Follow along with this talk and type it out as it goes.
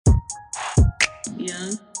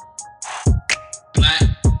Young. Black.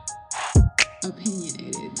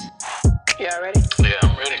 Opinionated. Y'all ready? Yeah,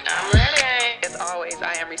 I'm ready. I'm ready. As always,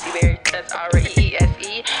 I am Reese Berry. That's REESEBERRA.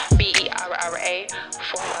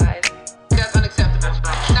 4 Y's. That's unacceptable.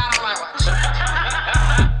 Not on my watch.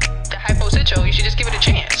 The hypo sitcho, you should just give it a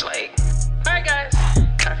chance. Like, alright guys,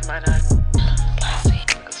 time for my nut.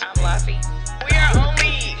 I'm Lassie. We are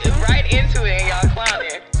only right into it and y'all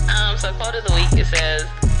clowning. So quote of the week, it says,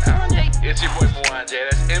 It's your boy Mwanje.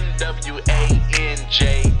 That's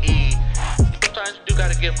MWANJE. Sometimes you do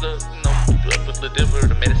gotta give the, the deliver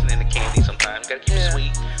the medicine and the candy sometimes. Gotta keep it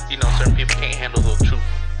sweet. You know, certain people can't handle the truth.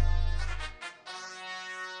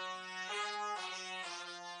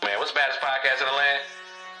 Man, what's the baddest podcast in the land?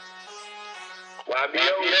 YBO.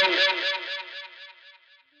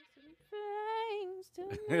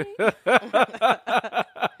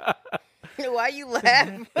 Why you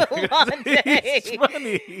laughing, Lante? It's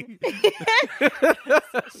funny.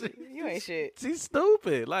 You ain't shit. She's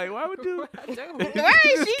stupid. Like, why would you? Right, she came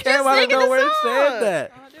just out of singing nowhere the and song. said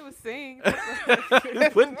that. All I did was sing.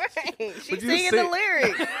 Right, she's But you singing the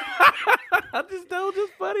lyrics. I just that was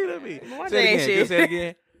just funny to me. Why Say it ain't again. shit? Just say it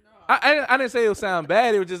again. I didn't say it would sound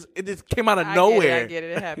bad. It just came out of nowhere. I get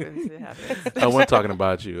it. It happens. I wasn't talking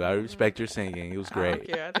about you. I respect your singing. It was I don't great.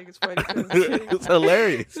 care. I think it's funny. It was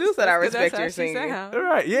hilarious. Still said I That's respect how your she singing. sound. All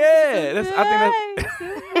right, yeah. I think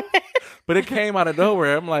that's. But it came out of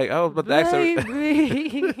nowhere. I'm like, I was about to ask her.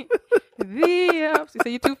 Baby, she said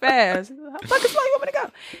you're too fast. How fucking slow you want me to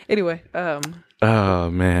go? Anyway, Oh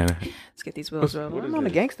man, let's get these wheels what rolling. is I'm on the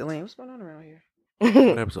this? gangster lane. What's going on around here?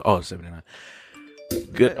 what episode? Oh, 79.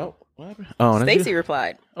 Good. Oh, what happened? Oh, that's Stacy you?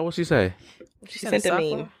 replied. Oh, what'd she say? She sent a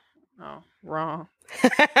meme. Oh, wrong.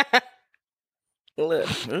 Look,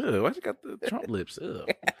 Ugh, why she got the Trump lips? Ugh.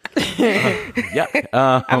 Yeah.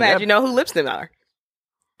 I'm mad you know who lips them are.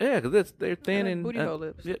 Yeah, because they're thin like and booty hole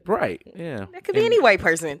lips. Yeah, right. Yeah. That could be any white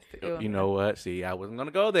person. You know what? See, I wasn't gonna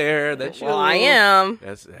go there. That's Well, I am.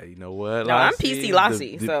 That's you know what? No, I'm Lassie, PC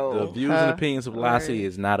Lassie, the so- the views and opinions of Lassie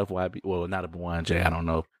is not of YB. Well, not of YJ. I don't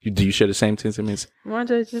know. Do you share the same sentiments?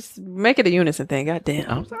 Wanja, just make it a unison thing. Goddamn.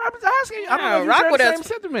 I'm was asking you. I don't know if you rock share with the us. same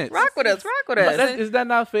sentiments. Rock with us. Rock with But us. is that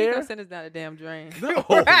not They fair? gonna send us down a damn drain. No.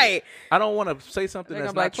 Right. I don't want to say something They're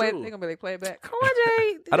that's gonna be like, not play. true. They're gonna be like, play it back. Come on,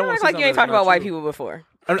 Jay. I don't You wanna act say like you ain't something talked that's about not white true. people before.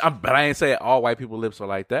 But I ain't say all white people lips are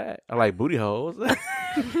like that. I like booty holes.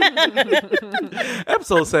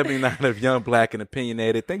 Episode 79 of Young, Black, and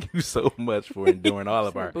Opinionated. Thank you so much for enduring all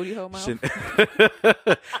of our Booty hole mouth. shit.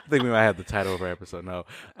 I think we might have the title of our episode. No.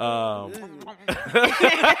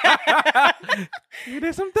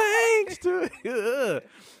 There's some things to it.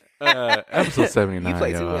 Episode 79. You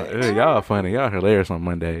play too Y'all. much. Y'all are funny. Y'all hilarious on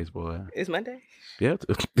Mondays, boy. It's Monday. Yeah.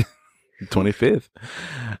 25th.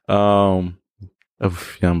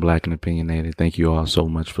 Of Young, Black, and Opinionated. Thank you all so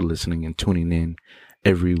much for listening and tuning in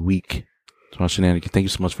every week. So Shenanigans, thank you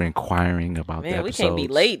so much for inquiring about the Man, we episodes. can't be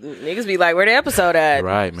late. Niggas be like, where the episode at?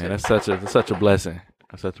 Right, man. That's such a blessing.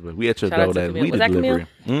 That's such a blessing. We at your Shout out door to that Camille. we Was that deliver.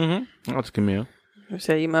 Mm-hmm. That's Camille. You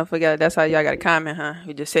say you motherfucker. That's how y'all got to comment, huh?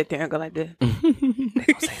 You just sit there and go like this. They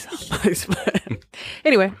gonna say something.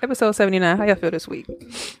 Anyway, episode 79. How y'all feel this week?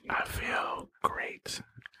 I feel great.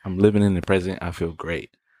 I'm living in the present. I feel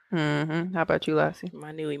great. Mm-hmm. How about you, Lassie?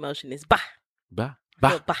 My new emotion is bah. Bah.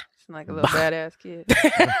 Feel Bah. bah. It's like a little badass kid.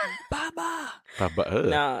 Bah. Bah.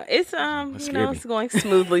 No, it's That scared me. it's going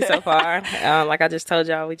smoothly so far. Like I just told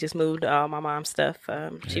y'all, we just moved all my mom's stuff.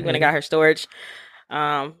 She went and got her storage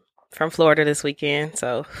from Florida this weekend.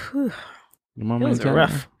 So whew, Your mom it was ain't telling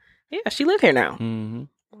rough. Yeah, she live here now. you?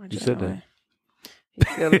 You said that.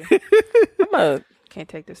 He's silly. I'm a Can't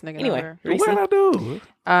take this nigga anyway. nowhere. Reese. What did I do?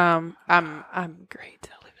 I'm great.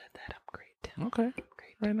 I'll leave it at that. I'm great. Okay.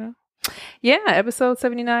 Right now. Yeah, episode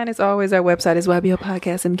 79, as always, our website is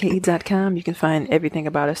ybopodcastmke.com. You can find everything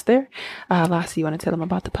about us there. Lassie, you want to tell them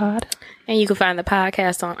about the pod? And you can find the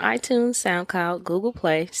podcast on iTunes, SoundCloud, Google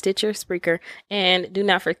Play, Stitcher, Spreaker, and do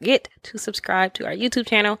not forget to subscribe to our YouTube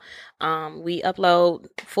channel. We upload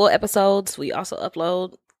full episodes. We also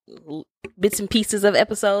upload bits and pieces of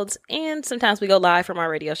episodes, and sometimes we go live from our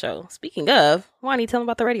radio show. Speaking of, why don't you tell them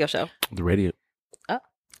about the radio show? The radio.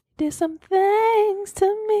 Did some things to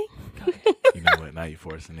me. You know what? Now you're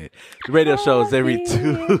forcing it. The radio show is every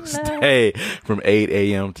Tuesday from 8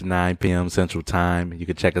 a.m. to 9 p.m. Central Time. You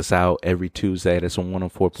can check us out every Tuesday. That's on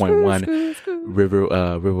 104.1 River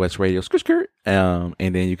West Radio, and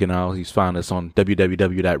then you can always find us on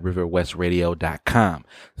www.riverwestradio.com.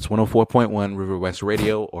 It's 104.1 River West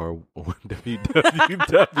Radio or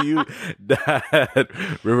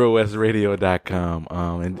www.riverwestradio.com.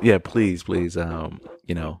 And yeah, please, listen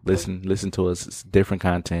to us. It's different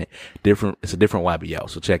content, it's a different YBL,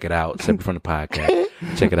 so check it out. Separate from the podcast.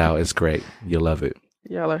 Check it out. It's great. You'll love it.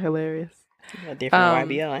 Y'all are hilarious. A different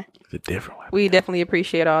YBL, eh? It's a different YBL. We definitely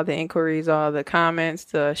appreciate all the inquiries, all the comments,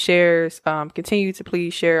 the shares. Continue to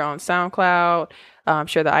please share on SoundCloud.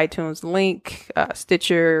 Share the iTunes link,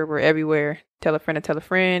 Stitcher. We're everywhere. Tell a friend to tell a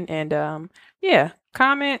friend. And yeah,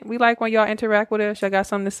 comment. We like when y'all interact with us. Y'all got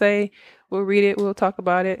something to say. We'll read it. We'll talk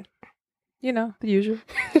about it. You know, the usual.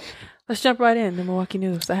 Let's jump right in. The Milwaukee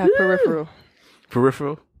News. I have peripheral.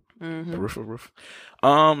 Peripheral? Mm-hmm. Peripheral.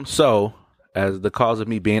 So, as the cause of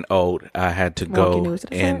me being old, I had to Milwaukee go News.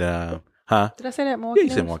 and Did I say that? Milwaukee Yeah, you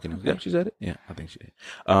News? said Milwaukee News. Yep, she said it. Yeah, I think she did.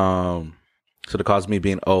 So the cause of me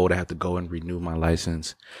being old, I have to go and renew my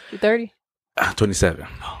license. You 30? 27.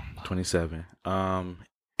 27. And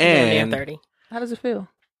 30. How does it feel?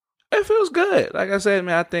 it feels good. Like I said,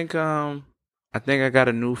 man, I think I got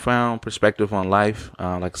a newfound perspective on life.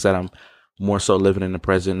 Like I said, I'm more so living in the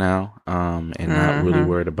present now, and not really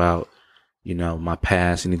worried about, my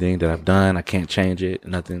past, anything that I've done. I can't change it.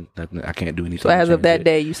 Nothing. I can't do anything. So as of that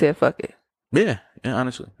day, you said, fuck it. Yeah,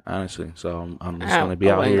 honestly. So I'm just going to be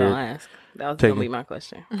out here. That was going to be my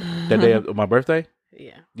question. That day of my birthday?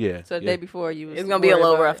 Yeah. So the day before you was It's going to be a worried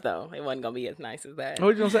little about rough, it. though. It wasn't going to be as nice as that.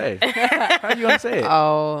 What you going to say? How you going to say it?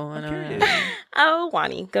 Oh, I know. Oh,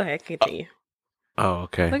 Wani, go ahead, continue. Oh,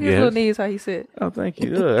 okay. Look at his little knees, how he sit. Oh, thank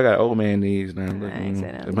you. Look, I got old man knees now. Look, I ain't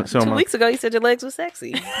say that. so 2 my- weeks ago, you said your legs were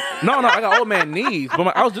sexy. No, I got old man knees.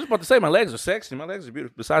 But I was just about to say my legs are sexy. My legs are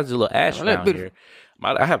beautiful. Besides the little ash They look down beautiful.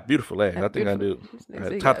 here, I have beautiful legs. I think I do.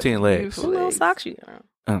 Top 10 legs. beautiful What little legs. socks you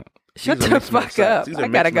got? Shut These are the mixed fuck socks. up. These are I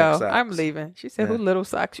gotta mixed go. socks. I'm leaving. She said, Yeah. "Who little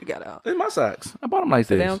socks you got on?" These my socks. I bought them like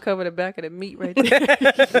So this. they don't cover the back of the meat right there.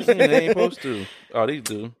 They ain't supposed to. Oh, these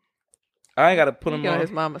do. I ain't got to put them He got on. his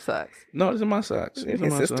mama socks. No, these are my socks. These are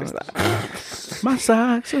His my sister's socks. My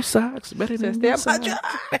socks, your socks, better Says, than my "Stay socks. up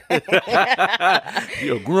my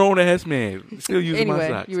You're a grown ass man. Still using my Anyway,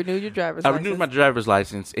 socks. you renewed your driver's I license. renewed my driver's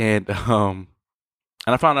license, and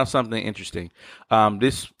I found out something interesting.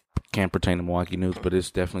 This can't pertain to Milwaukee News, but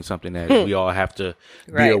it's definitely something that we all have to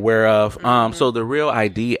be Right. aware of. So the Real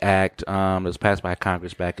ID Act was passed by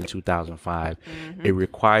Congress back in 2005. It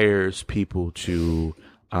requires people to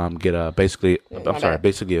get basically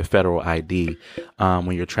a federal ID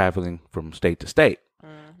when you're traveling from state to state.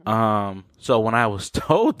 So when I was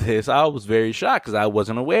told this, I was very shocked because I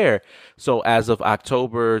wasn't aware. So as of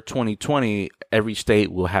October 2020, every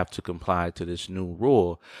state will have to comply to this new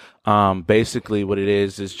rule. Basically what it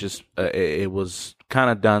is just, it was kind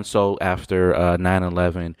of done so after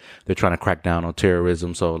 9/11. They're trying to crack down on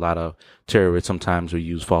terrorism. So a lot of terrorists sometimes will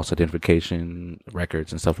use false identification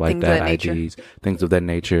records and stuff like Things of that, that nature. IDs, things of that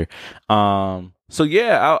nature. So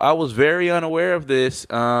yeah, I was very unaware of this.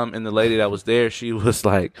 And the lady that was there, she was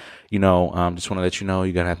like, just want to let you know,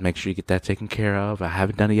 you're going to have to make sure you get that taken care of. I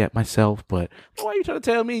haven't done it yet myself, but why are you trying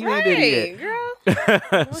to tell me you ain't did Hey, it girl. yet?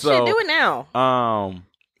 Well, shit, do it now.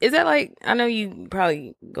 Is that like, I know you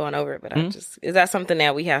probably going over it, but is that something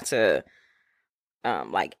that we have to,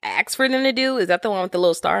 like ask for them to do? Is that the one with the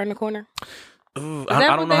little star in the corner? I that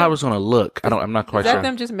don't what know how they- it's going to look. I'm not quite Is that sure.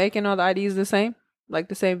 them just making all the IDs the same? Like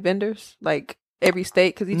the same vendors? Like every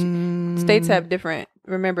state? Because each states have different.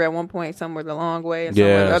 Remember at one point some were the long way and some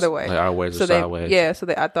were the other way. Like our ways So or they, sideways.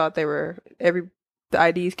 I thought they were the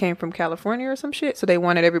IDs came from California or some shit. So they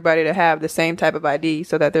wanted everybody to have the same type of ID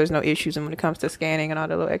so that there's no issues when it comes to scanning and all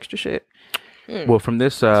the little extra shit. Well, from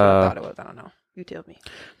this, That's what I thought it was. I don't know. You tell me.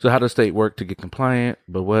 so how does state work to get compliant?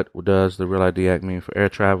 But what does the Real ID Act mean for air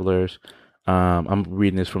travelers? I'm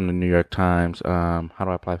reading this from the New York Times. How do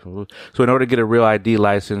I apply for? So in order to get a Real ID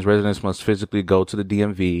license, residents must physically go to the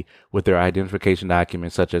DMV with their identification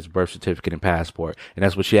documents such as birth certificate and passport. And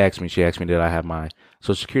that's what she asked me. She asked me, did I have my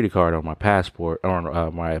Social Security card or my passport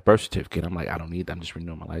or my birth certificate? I'm like, I don't need that. I'm just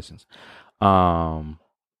renewing my license.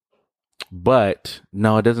 But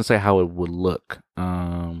no, it doesn't say how it would look.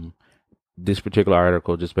 This particular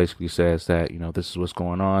article just basically says that, this is what's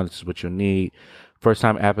going on. This is what you'll need. First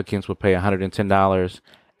time applicants will pay $110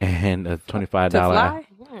 and a $25. To fly?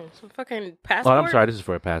 Some fucking passport? Oh, I'm sorry. This is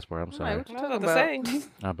for a passport. I'm sorry. What you I talking was about to about? say.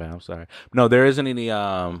 Not bad. I'm sorry. No, there isn't any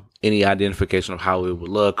identification of how it would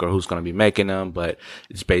look or who's going to be making them, but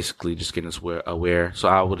it's basically just getting us aware. So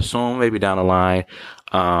I would assume maybe down the line,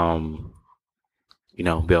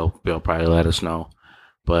 they'll probably let us know.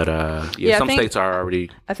 But Yeah, I some think- states are already.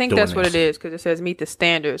 I think doing that's what this. it is because it says meet the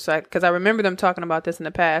standards. So, because I remember them talking about this in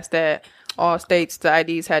the past that all states the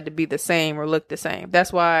IDs had to be the same or look the same.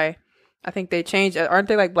 That's why I think they changed. Aren't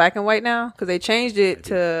they like black and white now? Because they changed it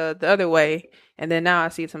to the other way, and then now I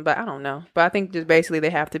see some. But I don't know. But I think just basically they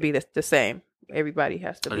have to be the same. Everybody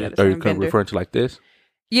has to be at the Are you same vendor. referring to like this?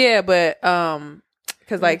 Yeah, but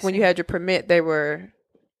because like when you had your permit, they were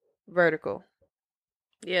vertical.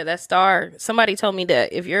 Yeah, that star. Somebody told me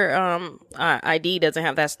that if your ID doesn't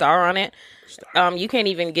have that star on it, you can't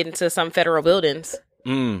even get into some federal buildings.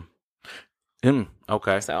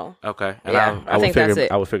 Okay. So Okay. And Yeah, I would think figure, that's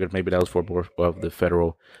it. I would figure maybe that was for more of the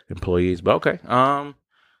federal employees. But okay.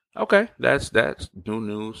 Okay. That's new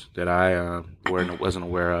news that I wasn't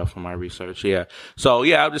aware of from my research. Yeah. So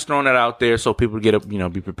yeah, I'm just throwing that out there so people get up,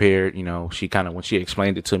 be prepared. She when she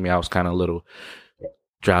explained it to me, I was kind of a little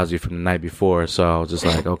drowsy from the night before, so I was just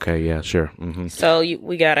like, okay, yeah, sure. Mm-hmm. So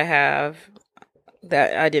we gotta have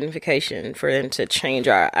that identification for them to change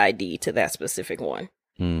our ID to that specific one.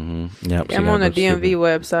 Mm-hmm. Yep. I'm on the DMV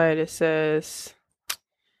website. It says,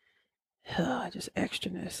 just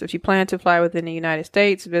extraness. If you plan to fly within the United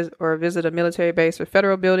States or visit a military base or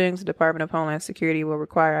federal buildings, the Department of Homeland Security will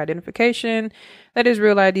require identification that is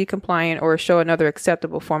Real ID compliant or show another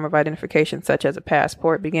acceptable form of identification, such as a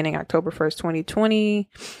passport, beginning October 1st, 2020.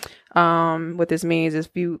 What this means is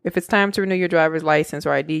if it's time to renew your driver's license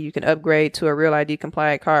or ID, you can upgrade to a Real ID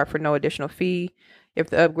compliant card for no additional fee if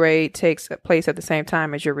the upgrade takes place at the same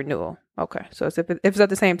time as your renewal. Okay, so if it's at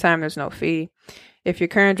the same time, there's no fee. If your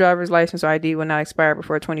current driver's license or ID will not expire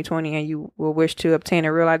before 2020 and you will wish to obtain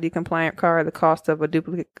a Real ID compliant card, the cost of a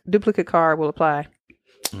duplicate card will apply.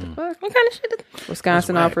 What kind of shit?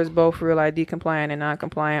 Wisconsin offers both Real ID compliant and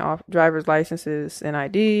non-compliant driver's licenses and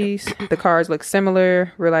IDs. The cards look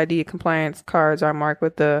similar. Real ID compliance cards are marked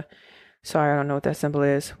with I don't know what that symbol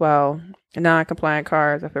is. While non-compliant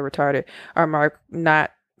cards, I feel retarded, are marked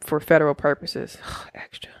not for federal purposes.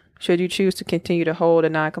 Extra. Should you choose to continue to hold a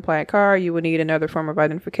non-compliant card, you will need another form of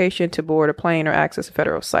identification to board a plane or access a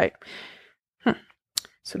federal site.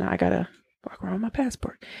 So now I gotta walk around with my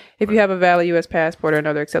passport. If you have a valid U.S. passport or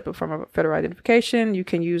another acceptable form of federal identification, you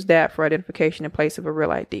can use that for identification in place of a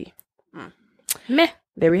Real ID. Meh.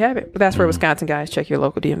 There we have it. But that's for Wisconsin, guys. Check your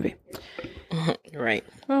local DMV. Right.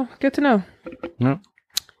 Well, good to know. Yep.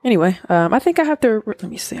 Anyway, I think I have to. Let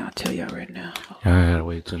me see. I'll tell y'all right now. I gotta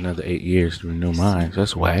wait till another 8 years to renew mine.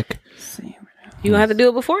 That's whack. Let's see. You gonna have to do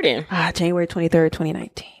it before then. January 23rd,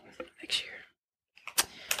 2019. Next year.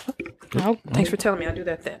 Oh, Thanks for telling me. I'll do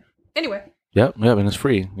that then. Anyway. Yep, and it's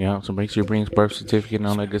free. So make sure you bring birth certificate and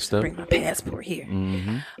all that good stuff. Bring my passport here.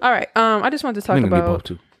 Mm-hmm. All right. I just wanted to talk They need both about.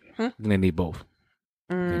 too. They need both.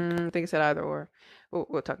 I think it said either or.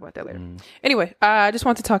 We'll talk about that later. Anyway, I just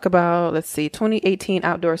want to talk about, 2018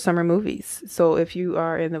 outdoor summer movies. So if you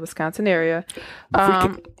are in the Wisconsin area,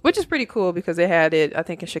 which is pretty cool because they had it, I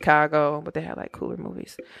think, in Chicago, but they had like cooler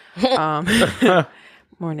movies. More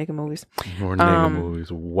nigga movies. More nigga movies.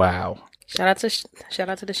 Wow. shout out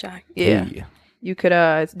to the Shy. Yeah. Hey. You could,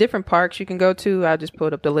 it's different parks you can go to. I just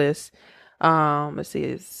pulled up the list. Let's see,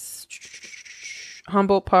 it's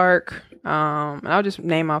Humboldt Park. And I'll just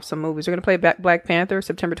name off some movies. We're going to play Black Panther,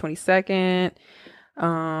 September 22nd.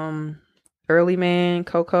 Early Man,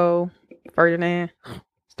 Coco, Ferdinand,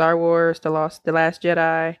 Star Wars, The Last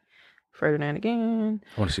Jedi, Ferdinand again.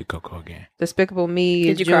 I want to see Coco again. Despicable Me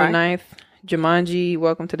Did is you June cry? 9th. Jumanji,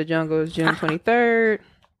 Welcome to the Jungle is June 23rd.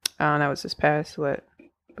 That was this past, what's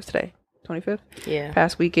today? 25th? Yeah.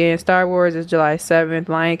 Past weekend. Star Wars is July 7th.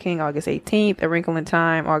 Lion King, August 18th. A Wrinkle in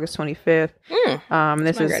Time, August 25th. And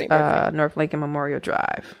this my is granny birthday. North Lincoln Memorial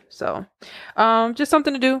Drive. So, just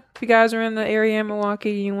something to do. If you guys are in the area in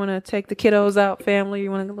Milwaukee, you want to take the kiddos out, family,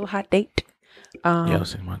 you want a little hot date. Yeah, I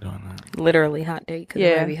was thinking about doing that. Literally hot date because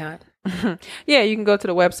it might be hot. Yeah, you can go to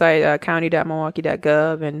the website,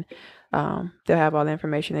 county.milwaukee.gov, and they'll have all the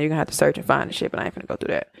information there. You're going to have to search and find the shit, but I ain't going to go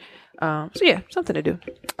through that. So yeah, something to do.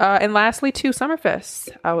 And lastly, 2 Summerfests.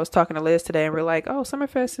 I was talking to Liz today and we're like, oh,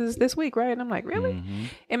 Summerfest is this week, right? And I'm like, really? Mm-hmm.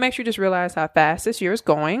 It makes you just realize how fast this year is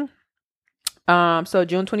going. So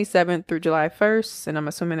June 27th through July 1st, and I'm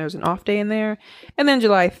assuming there's an off day in there. And then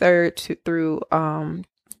July 3rd through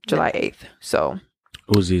July 8th. So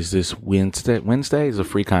Uzi, is this Wednesday? Wednesday is a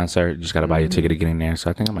free concert. You just got to buy your ticket to get in there. So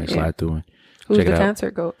I think I might slide through and who's check the it out.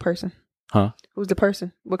 concert person? Huh? Who's the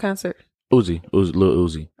person? What concert? Lil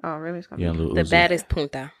Uzi. Oh, really? It's gonna Yeah, be Lil The Uzi. baddest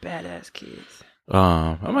punta. badass kids.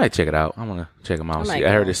 I might check it out. I want to check him out. I See, might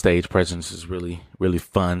I heard go. his stage presence is really, really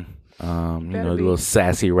fun. You know, the be. little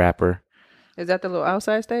sassy rapper. Is that the little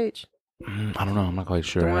outside stage? I don't know. I'm not quite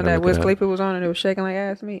sure. The I one gotta that look Wiz it up. Khalifa was on and it was shaking like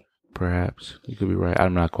ass meat. Perhaps you could be right.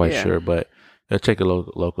 I'm not quite sure, but check your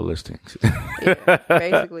local listings.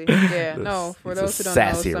 Basically, yeah. No, for those who don't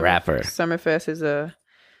sassy know, rapper. Summerfest is a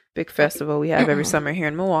big festival we have every summer here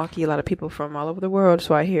in Milwaukee. A lot of people from all over the world,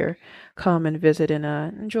 so I hear, come and visit and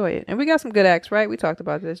enjoy it. And we got some good acts, right? We talked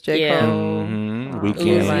about this. J. Cole,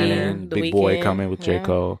 Weekend, The Big Boy Weeknd, coming with J.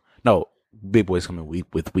 Cole. No, Big Boy's coming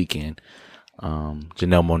with Weekend.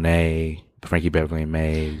 Janelle Monáe, Frankie Beverly and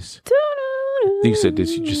Maze. You said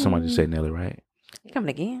this. You just somebody said Nelly, right? You coming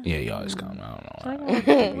again? Yeah, y'all is coming. I don't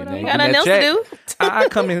know. Got nothing else to do. I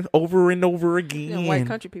come in over and over You know, again. white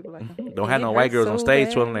country people like that. Don't have no white girls on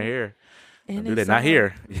stage twirling their hair. Don't do that. Not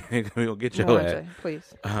here. We gonna get your ass.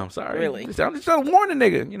 Please. I'm sorry. Really? I'm just trying to warn the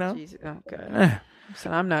nigga. You know. Jesus. Oh God.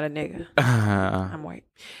 So I'm not a nigga. I'm white.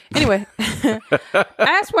 Anyway,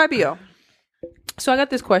 ask YBO. So I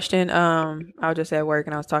got this question. I was just at work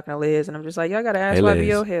and I was talking to Liz and I'm just like, y'all gotta ask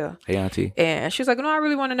YBO here. Hey auntie. And she's like, no, I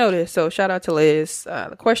really want to know this. So shout out to Liz.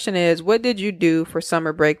 The question is, what did you do for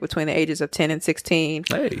summer break between the ages of 10 and 16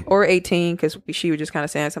 or 18? Because she was just kind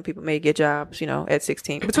of saying some people may get jobs, at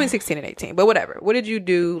 16, between 16 and 18. But whatever. What did you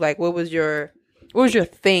do? Like, what was your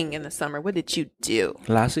thing in the summer? What did you do?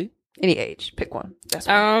 Lassie? Any age, pick one. That's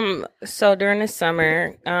So during the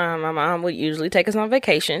summer, my mom would usually take us on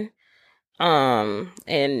vacation. And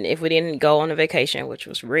if we didn't go on a vacation, which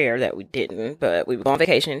was rare that we didn't, but we would go on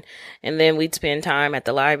vacation, and then we'd spend time at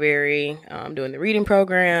the library, doing the reading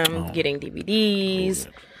program, getting DVDs.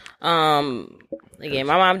 Again,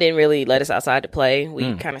 my mom didn't really let us outside to play.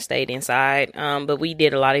 We kind of stayed inside. But we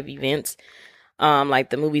did a lot of events, like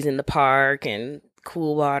the movies in the park and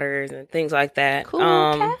Cool Waters and things like that.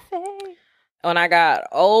 Cafe. When I got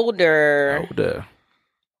older,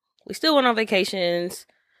 we still went on vacations.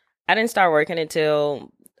 I didn't start working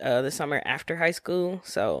until the summer after high school,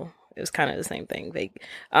 so it was kind of the same thing.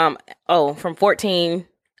 From 14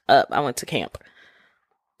 up, I went to camp.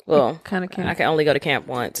 Well, kind of camp. I can only go to camp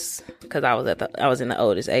once because I was in the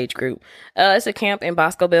oldest age group. It's a camp in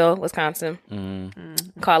Boscobel, Wisconsin,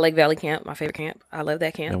 called Lake Valley Camp. My favorite camp. I love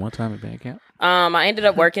that camp. At one time at band camp. I ended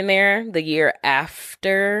up working there the year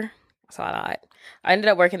after. So I ended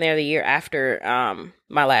up working there the year after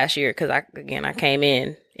my last year because I came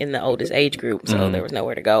in the oldest age group, so there was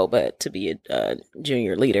nowhere to go but to be a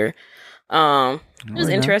junior leader. It was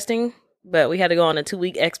interesting, but we had to go on a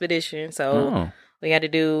 2-week expedition, so we had to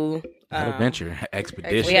do adventure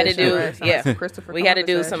expedition. We had to do we had to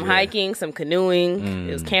do some Columbus hiking, some canoeing.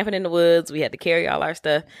 It was camping in the woods. We had to carry all our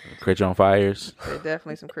stuff. Catch on fires.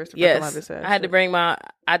 Definitely some Christopher Columbus. I had to bring I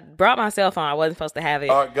brought my cell phone. I wasn't supposed to have it.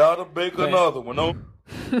 I gotta bake another one. No.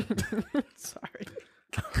 Sorry.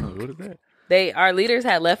 What is that? Our leaders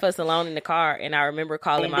had left us alone in the car, and I remember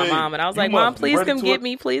calling my mom, and I was like, "Mom, please come get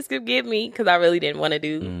me, because I really didn't want to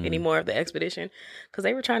do any more of the expedition, because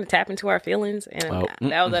they were trying to tap into our feelings, and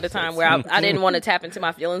that was at a time where I didn't want to tap into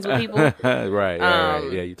my feelings with people." right.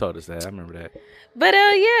 Yeah, you told us that. I remember that. But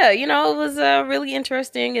it was really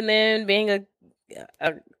interesting, and then being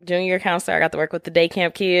a junior counselor, I got to work with the day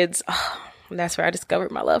camp kids. And that's where I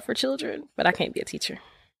discovered my love for children, but I can't be a teacher.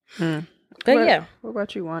 But what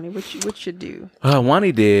about you, Wani? What you do?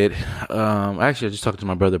 Wani did. Actually, I just talked to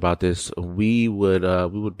my brother about this. We would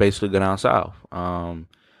basically go down south.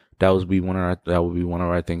 That would be one of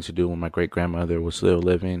our things to do when my great grandmother was still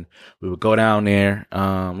living. We would go down there.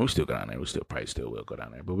 We still go down there. We probably still will go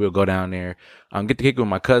down there. But we'll go down there. Get to kick it with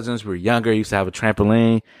my cousins. We were younger. I used to have a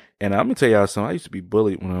trampoline. And I'm gonna tell y'all something. I used to be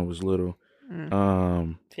bullied when I was little.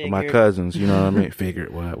 With my cousins. You know what I mean?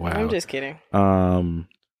 Figured. Wow. I'm just kidding.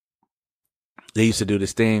 They used to do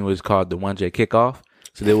this thing was called the 1J kickoff.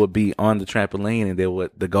 So they would be on the trampoline, and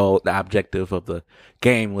the objective of the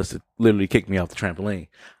game was to literally kick me off the trampoline.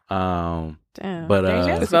 Damn. But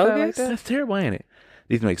that's bogus. That's terrible, ain't it?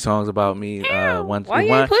 They used to make songs about me. Why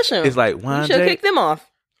you ain't push them? It's like 1J. You should kick them off.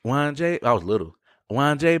 1J. I was little.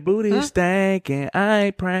 1J booty stankin', I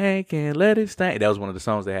ain't pranking, let it stank. That was one of the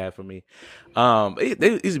songs they had for me.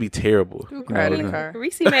 They used to be terrible. Who cried in the car?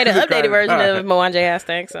 Reese made an updated version of 1J Ass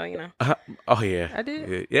Stank, so oh yeah, I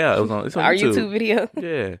did. Yeah, it was on. It's on our YouTube video.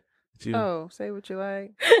 Yeah. Oh, say what you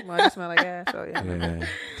like. Why you smell like ass? Oh yeah. Yeah,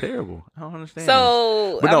 terrible. I don't understand.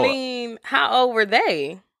 So I mean, how old were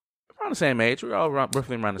they? Around the same age. We were all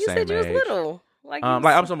roughly around the same age. You said you was little. Like I'm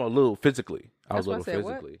talking about little physically. I was That's little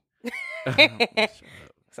why I said, physically.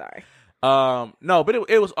 Sorry. No, but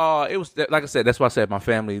it was like I said, that's why I said my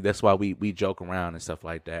family, that's why we joke around and stuff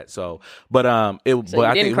like that. So, but I think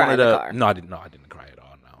one of the no, I didn't cry at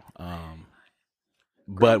all. No.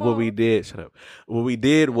 But what we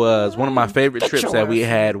did was one of my favorite trips that we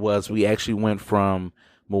had was we actually went from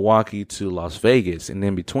Milwaukee to Las Vegas, and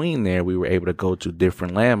in between there, we were able to go to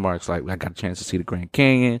different landmarks. Like I got a chance to see the Grand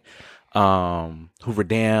Canyon, Hoover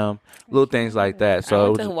Dam, little things like that. So I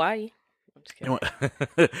went to Hawaii.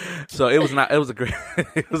 so it was not. It was a great.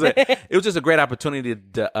 It was just a great opportunity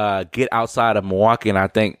to get outside of Milwaukee, and I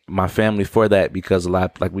thank my family for that because a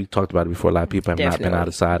lot, like we talked about it before, a lot of people have not been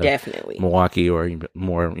outside of Milwaukee or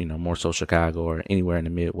more so Chicago or anywhere in the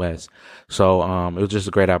Midwest. So it was just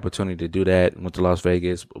a great opportunity to do that. Went to Las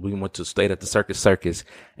Vegas. We stayed at the Circus,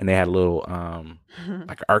 and they had a little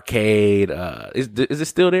like arcade. Is it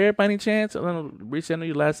still there by any chance? I don't know. Reese, I know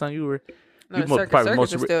you last time you were. No, the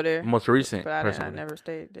Circus is still there. Most recent. But I never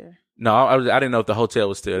stayed there. No, I didn't know if the hotel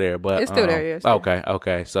was still there, but it's still there. Yeah.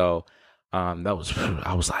 Okay. So, I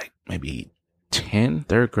was like maybe 10,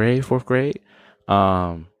 third grade, fourth grade.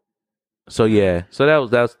 So yeah, so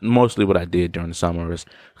that's mostly what I did during the summer. Was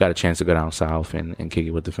got a chance to go down south and kick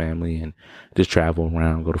it with the family and just travel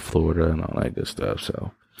around, go to Florida and all that good stuff.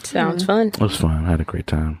 So sounds fun. It was fun. I had a great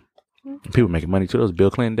time. People making money too. Those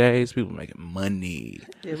Bill Clinton days. People making money.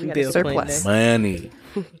 Yeah, we had a surplus. Money.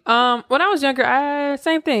 When I was younger,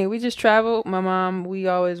 same thing. We just traveled. My mom, we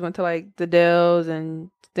always went to like the Dells and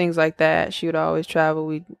things like that. She would always travel.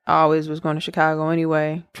 We always was going to Chicago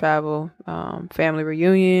anyway. Travel, family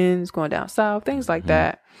reunions, going down south, things like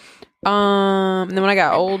that. And then when I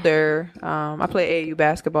got older, I played AAU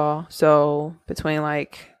basketball. So between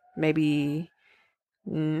like maybe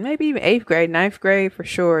even 8th grade, 9th grade for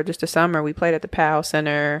sure. Just the summer we played at the Powell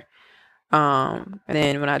Center. And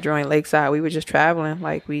then when I joined Lakeside, we were just traveling,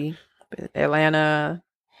 like Atlanta,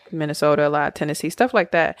 Minnesota, a lot, Tennessee, stuff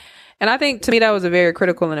like that. And I think to me that was a very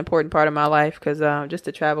critical and important part of my life because just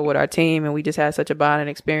to travel with our team, and we just had such a bonding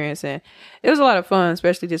experience, and it was a lot of fun,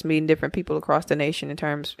 especially just meeting different people across the nation in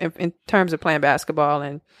terms of playing basketball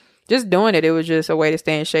and just doing it. It was just a way to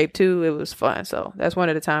stay in shape too. It was fun. So that's one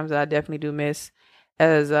of the times that I definitely do miss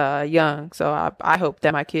as young. So I hope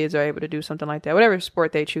that my kids are able to do something like that, whatever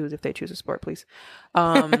sport they choose, if they choose a sport, please.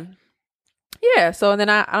 Yeah. So and then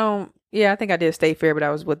I think I did State Fair, but I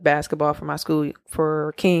was with basketball for my school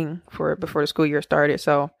for King before the school year started.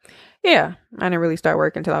 So yeah, I didn't really start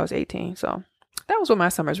working until I was 18. So that was what my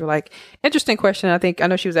summers were like. Interesting question. I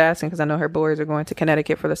know she was asking because I know her boys are going to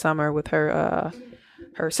Connecticut for the summer with her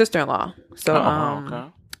sister-in-law. So okay.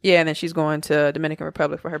 Yeah, and then she's going to Dominican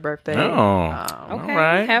Republic for her birthday. Okay. All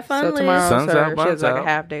right. Have fun, So tomorrow, Sun's out, she has like out. a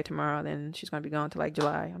half day tomorrow. Then she's going to be going to like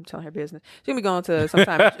July. I'm telling her business. She's going to be going to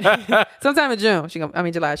sometime in June.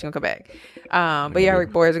 July. She's going to come back. But yeah, her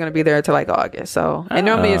boys are going to be there until like August. So, and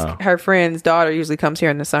normally it's her friend's daughter usually comes here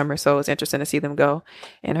in the summer. So it's interesting to see them go.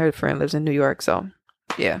 And her friend lives in New York. So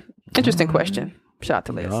yeah, interesting question. Shout out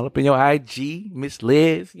to Liz. All up in your IG, Miss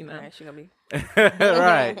Liz. You know, All right, she's going to be.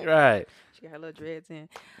 right. She got her little dreads in.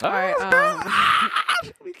 All right.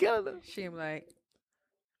 We killing them. She am like.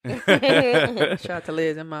 Shout out to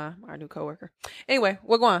Liz and our new coworker. Anyway,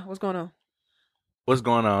 what's going on? What's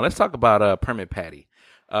going on? Let's talk about Permit Patty.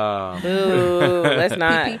 Ooh, let's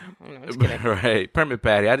not. I'm just kidding. Right, Permit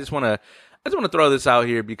Patty. I just want to throw this out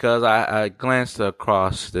here because I glanced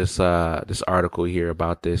across this article here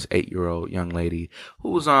about this 8-year-old young lady who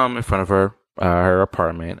was in front of her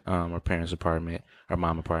apartment, her parents' apartment, her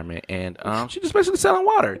mom apartment, and she just basically selling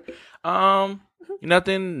water.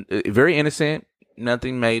 Nothing very innocent,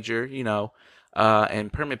 nothing major,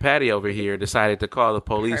 and Permit Patty over here decided to call the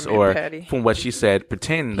police, from what she said,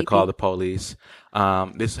 pretend to call the police.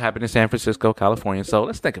 This happened in San Francisco, California. So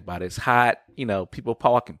let's think about it. It's hot, people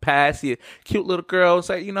walking past, see a cute little girl,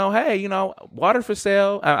 say, hey, water for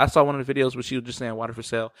sale. I saw one of the videos where she was just saying water for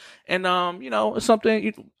sale, and it's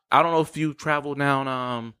something. I don't know if you travel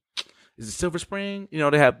down. Is it Silver Spring?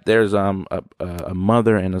 There's a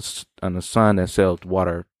mother and a son that sells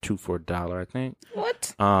water 2 for $1, I think.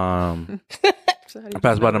 What? I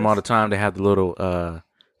pass by them all the time. They have the little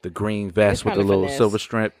the green vest with the little silver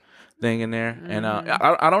strip thing in there, and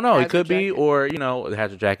I don't know. It could be, or the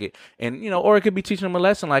hazard jacket, and or it could be teaching them a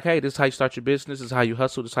lesson like, hey, this is how you start your business. This is how you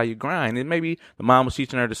hustle. This is how you grind. And maybe the mom was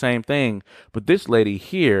teaching her the same thing, but this lady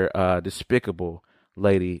here, despicable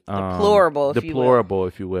lady, deplorable,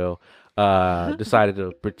 if you will. Decided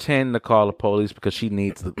to pretend to call the police because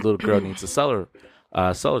the little girl needs a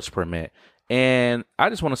seller's permit. And I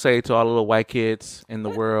just want to say to all the little white kids in the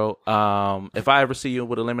world, if I ever see you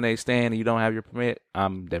with a lemonade stand and you don't have your permit,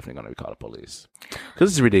 I'm definitely going to call the police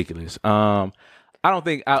because it's ridiculous. I don't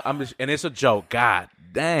think I'm just, and it's a joke. God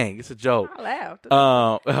dang, it's a joke. I laughed.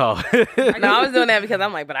 No, I was doing that because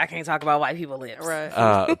I'm like, but I can't talk about white people lips. Right.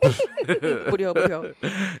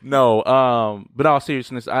 No, but all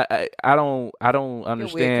seriousness, I don't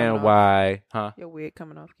understand why. Huh? Your wig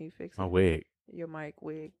coming off. Can you fix it? My wig. Your mic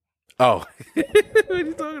wig. Oh, what are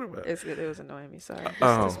you talking about? It was annoying me. Sorry.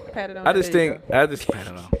 Just pat it on. I just There you think I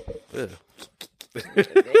don't know.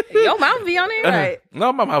 Your mouth be on it, Right.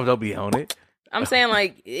 No, my mouth don't be on it. I'm saying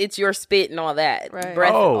like it's your spit and all that. Right.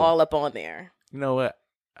 Breath Oh. all up on there. You know what?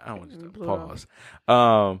 I don't want to Blew pause.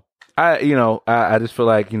 I just feel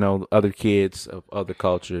like, other kids of other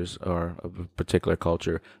cultures or of a particular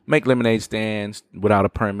culture make lemonade stands without a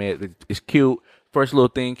permit. It's cute. First little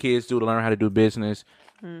thing kids do to learn how to do business.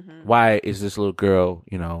 Mm-hmm. Why is this little girl,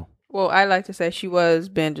 Well, I like to say she was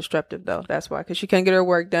being disruptive, though. That's why, because she couldn't get her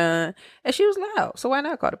work done, and she was loud. So why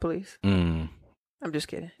not call the police? mm. I'm just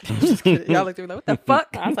kidding. Y'all looked at me like, what the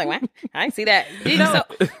fuck? I was like, what? I didn't see that.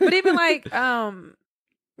 But even like,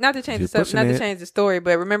 not to change the story,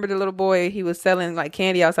 but remember the little boy, he was selling like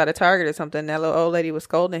candy outside of Target or something. That little old lady was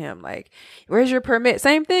scolding him like, "Where's your permit?"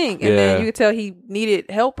 Same thing. And then you could tell he needed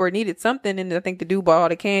help or needed something. And I think the dude bought all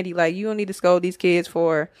the candy. Like, you don't need to scold these kids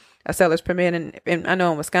for a seller's permit. And I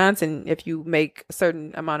know in Wisconsin, if you make a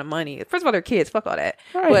certain amount of money, first of all, they're kids, fuck all that.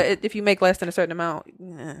 Right. But if you make less than a certain amount,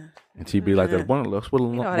 And she'd be like the one that-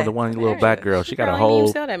 little black girl. She got a Probably didn't even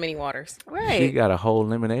whole sell that many waters. right. She got a whole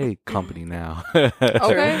lemonade company now.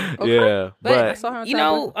 Okay. Yeah, I but saw her on You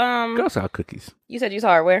Tumblr. know, Girl Scout cookies. you said you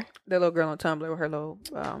saw her where? The little girl on Tumblr with her little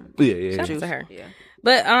Yeah. Shout out to her. Yeah.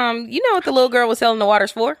 But you know what the little girl was selling the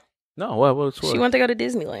waters for? No, what? She wanted to go to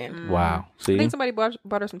Disneyland. Wow. I See, think somebody bought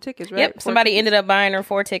her some tickets, right? Yep, somebody ended up buying her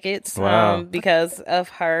 4 tickets Wow. because of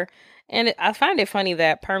her. And I find it funny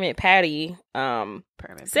that Permit Patty Permit.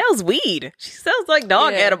 sells weed. She sells like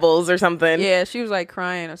dog Yeah. edibles or something. Yeah, she was like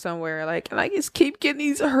crying or somewhere. Like, and I just keep getting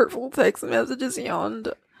these hurtful text messages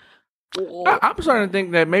yonder. I'm starting to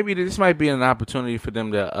think that maybe this might be an opportunity for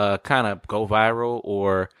them to kind of go viral,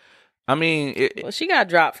 or, I mean, Well, she got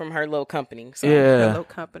dropped from her little company. So. yeah. Hello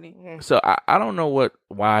company. So I don't know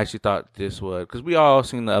why she thought this was, because we all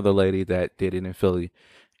seen the other lady that did it in Philly,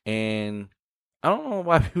 and I don't know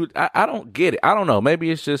why people. I don't get it. I don't know.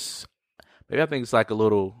 Maybe it's just. Maybe I think it's like a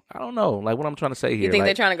little. I don't know. Like what I'm trying to say here. You think like,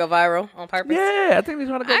 they're trying to go viral on purpose? Yeah, I think they're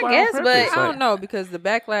trying to go I viral. guess, on but- purpose. I don't know, because the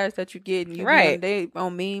backlash that you get, and you Right. they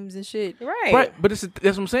on memes and shit. Right. Right, but that's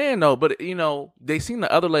what I'm saying though. But they seen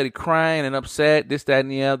the other lady crying and upset, this, that,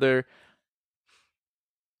 and the other,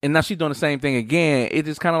 and now she's doing the same thing again. It's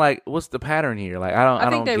just kind of like, what's the pattern here? Like I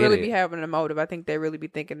think don't they get really it. be having a motive. I think they really be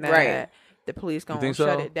thinking that Right. the police gonna think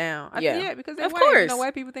shut so? it down. Yeah. Because they're Of white. course.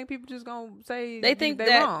 White people think people just gonna say They think they're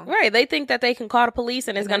that wrong. right. They think that they can call the police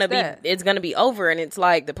and it's And that's it's gonna be over, and it's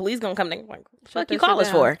like the police gonna come. They're like, fuck that you call shit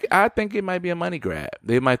us down. for? I think it might be a money grab.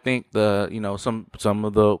 They might think some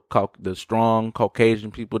of the strong Caucasian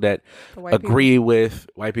people that The white agree with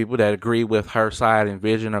white people that agree with her side and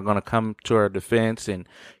vision are going to come to her defense and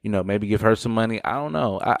maybe give her some money. I don't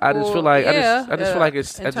know. I just feel like I just feel like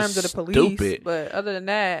it's in terms of the police. stupid. But other than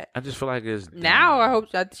that, I just feel like it's now I hope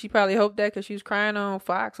she probably hoped that because she was crying on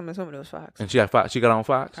Fox. I'm assuming it was Fox. and she got on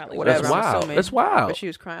Fox. Probably Whatever. That's I'm wild. assuming. That's wild. But she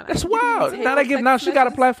was crying. That's I keep getting wild. these Now they text now she got a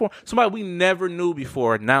messages. platform. Somebody we never knew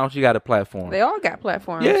before. Now she got a platform. They all got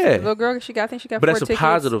platforms. Yeah. The little girl, I think she got But 4 that's a tickets.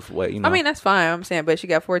 positive way. I mean, that's fine. I'm saying, but she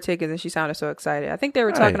got 4 tickets and she sounded so excited. I think they were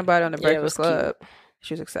Right. talking about it on the Yeah, it Breakfast was cute. Club.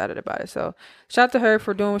 She was excited about it. So, shout out to her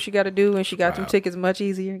for doing what she got to do, and she got them tickets much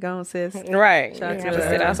easier. Go on, sis. Right. Shout out You to have to her.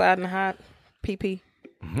 sit outside in the hot. PP.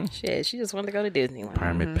 Shit, she just wanted to go to Disneyland.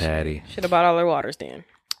 Permit Patty. Should have bought all her waters then.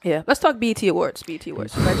 Yeah. Let's talk BET Awards. BET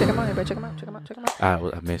Awards. Everybody check them out. Check them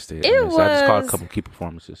out. I missed it. It I just caught a was- couple key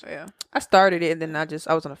performances. Yeah. I started it, and then I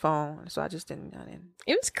was on the phone, so I just didn't.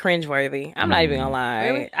 It was cringeworthy. I'm not even gonna lie.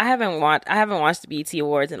 Really? I haven't watched the BET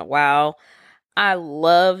Awards in a while. I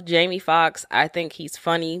love Jamie Foxx. I think he's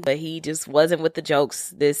funny, but he just wasn't with the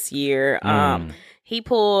jokes this year. He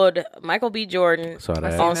pulled Michael B. Jordan Saw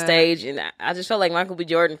that. on that. stage, and I just felt like Michael B.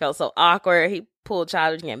 Jordan felt so awkward. He pulled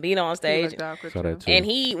Childish Gambino on He stage, looked awkward, Saw that too.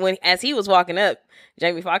 too. and as he was walking up,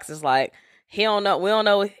 Jamie Foxx is like, he don't know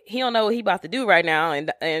what he about to do right now,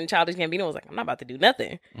 and Childish Gambino was like, I'm not about to do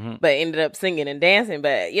nothing, but ended up singing and dancing.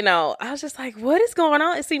 But I was just like, what is going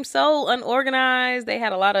on? It seemed so unorganized. They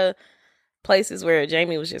had a lot of places where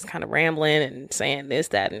Jamie was just kind of rambling and saying this,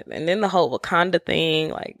 that, and then the whole Wakanda thing,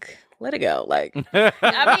 like, let it go. Like,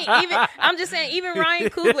 I mean, I'm just saying, even Ryan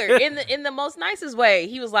Coogler, in the most nicest way,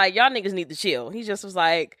 he was like, y'all niggas need to chill. He just was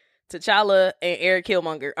like, T'Challa and Eric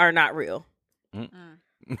Killmonger are not real.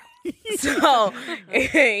 So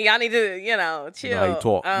y'all need to, chill. how you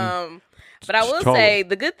talk. But I will T'Challa. say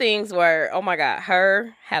the good things were, oh my God,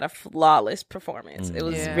 her had a flawless performance. It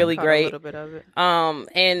was Yeah, really caught a great. little bit of it.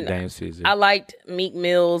 And Dance season. I liked Meek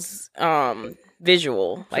Mill's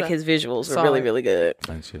visual. Like his visuals were Solid. really, really good.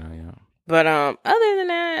 I didn't see that, yeah. But other than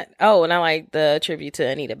that, and I like the tribute to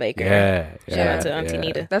Anita Baker. Shout out to Auntie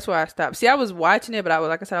Nita. That's why I stopped. See, I was watching it, but I was,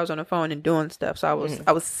 like I said, I was on the phone and doing stuff, so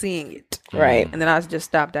I was seeing it. Right. And then I just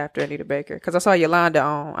stopped after Anita Baker because I saw Yolanda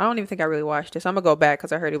on. I don't even think I really watched it, so I'm gonna go back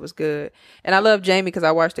because I heard it was good. And I love Jamie because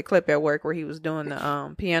I watched the clip at work where he was doing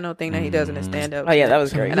the piano thing that he does in his stand up. Oh yeah, that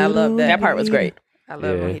was great. And I love that. That part was great. I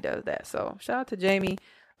love when he does that. So shout out to Jamie.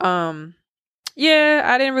 Yeah,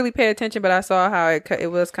 I didn't really pay attention, but I saw how it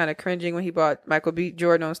was kind of cringing when he brought Michael B.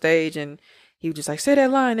 Jordan on stage, and he was just like, "Say that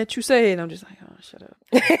line that you say," and I'm just like, "Oh, shut up."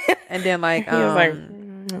 And then like, he was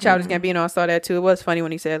like, Childish Gambino, I saw that too. It was funny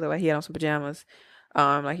when he said like he had on some pajamas,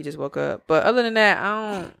 like he just woke up. But other than that,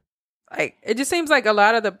 I don't like. It just seems like a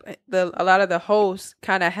lot of the hosts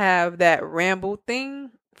kind of have that ramble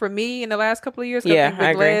thing. For me, in the last couple of years, yeah,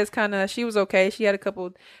 I agree. Liz she was okay. She had a couple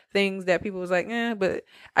things that people was like, but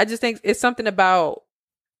I just think it's something about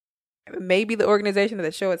maybe the organization of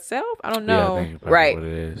the show itself. I don't know, I think right? What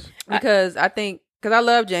it is. Because I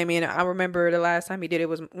love Jamie, and I remember the last time he did it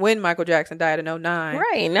was when Michael Jackson died in 2009.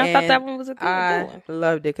 Right, and I thought that one was a good one. I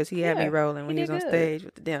loved it because he had me rolling when he was on good. stage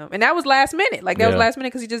with the demo, and that was last minute. Like that was last minute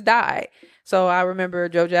because he just died. So I remember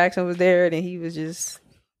Joe Jackson was there, and he was just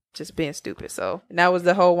being stupid. So and that was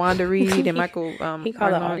the whole Wanda Reed and Michael. He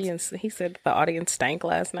called the audience. He said the audience stank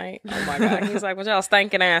last night. Oh my god! He's like, "What y'all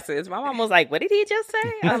stinking asses?" My mom was like, "What did he just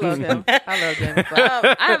say?" I love him. I love him.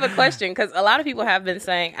 I have a question because a lot of people have been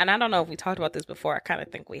saying, and I don't know if we talked about this before. I kind of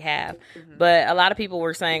think we have, but a lot of people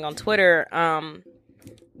were saying on Twitter,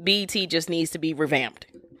 BET just needs to be revamped.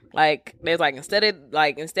 Like there's like instead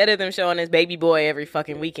of them showing this baby boy every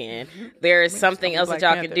fucking weekend, there is something else that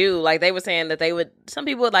y'all could do. Like they were saying that some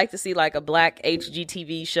people would like to see like a black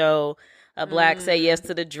HGTV show, a black Say Yes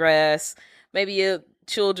to the Dress, maybe a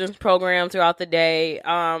children's program throughout the day.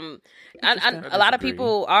 A lot of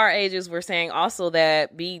people our ages were saying also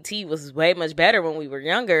that BET was way much better when we were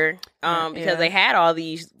younger, because they had all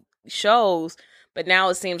these shows. But now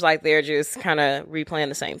it seems like they're just kind of replaying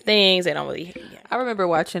the same things. They don't really. Yeah. I remember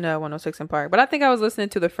watching 106 in Park, but I think I was listening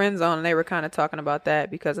to the Friend Zone, and they were kind of talking about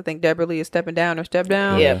that because I think Deborah Lee is stepping down or stepped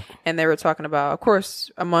down. Yeah. And they were talking about, of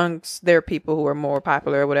course, amongst their people who are more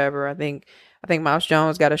popular or whatever. I think Mouse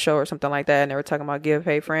Jones got a show or something like that, and they were talking about Give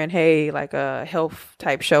Hey Friend Hey, like a health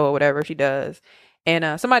type show or whatever she does.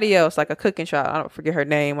 And somebody else, like a cooking show, I don't forget her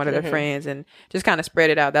name, one of their friends, and just kind of spread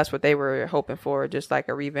it out. That's what they were hoping for, just like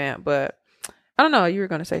a revamp. But I don't know. You were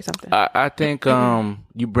going to say something. I think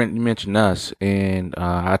you mentioned us, and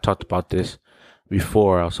I talked about this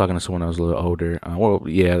before. I was talking to someone that was a little older.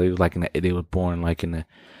 They was like they were born like in the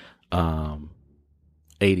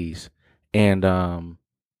 80s, and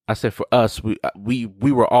I said for us, we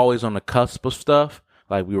were always on the cusp of stuff.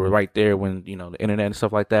 Like we were right there when the internet and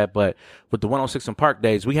stuff like that. But with the 106 in Park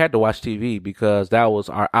days, we had to watch TV because that was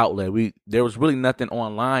our outlet. There was really nothing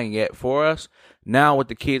online yet for us. Now with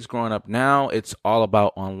the kids growing up now, it's all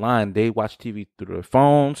about online. They watch TV through their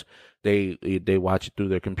phones. They watch it through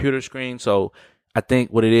their computer screen. So I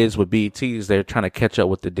think what it is with BET is they're trying to catch up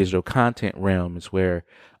with the digital content realm. Is where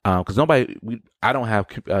because I don't have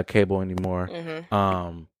cable anymore.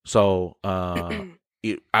 So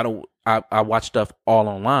I watch stuff all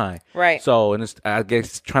online. Right. So, and I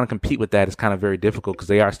guess trying to compete with that is kind of very difficult because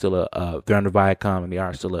they are still they're under Viacom and they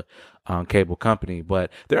are still a cable company.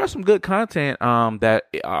 But there are some good content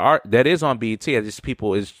that is on BET. Just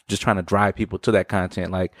people is just trying to drive people to that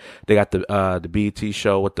content. Like they got the BET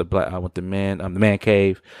show with the Man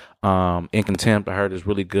Cave, In Contempt. I heard is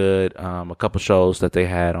really good. A couple shows that they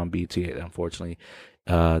had on BET, unfortunately.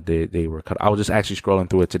 They were cut. I was just actually scrolling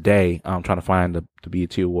through it today, trying to find the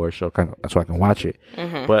BET Awards show so I can watch it.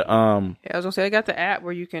 But I was gonna say they got the app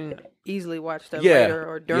where you can easily watch stuff later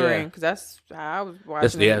or during, because that's how I was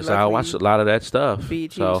watching. So I watched a lot of that stuff.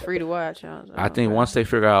 BET was free to watch. I think once they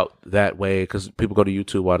figure out that way, because people go to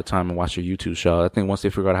YouTube all the time and watch their YouTube show. I think once they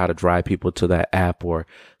figure out how to drive people to that app or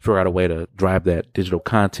figure out a way to drive that digital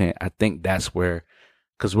content, I think that's where,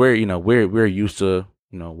 because we're used to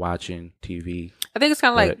watching TV. I think it's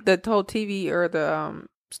kind of like the whole TV or the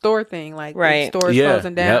store thing, like right. the stores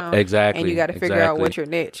closing down. Yep, exactly. And you got to figure out what's your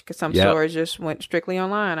niche, because some stores just went strictly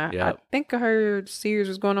online. I think I heard Sears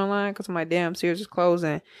was going online because my damn Sears is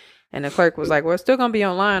closing. And the clerk was like, well, it's still going to be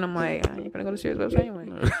online. I'm like, I ain't going to go to Sears website anyway. I'm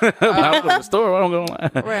going to the store. I don't go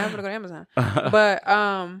online. Right, I'm going to go to Amazon. But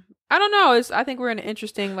I don't know. I think we're in an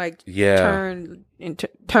interesting turn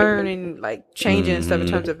and like changing and stuff in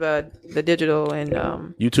terms of the digital and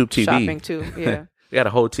YouTube TV shopping too. Yeah. They got a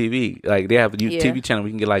whole TV. Like they have a Yeah. TV channel. We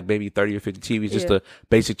can get like maybe 30 or 50 TVs, just Yeah. the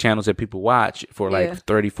basic channels that people watch for like Yeah.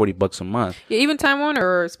 30, 40 bucks a month. Yeah, even Time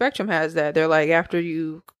Warner or Spectrum has that. They're like, after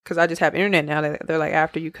you, because I just have internet now, they're like,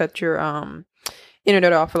 after you cut your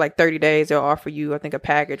internet off for like 30 days, they'll offer you, I think, a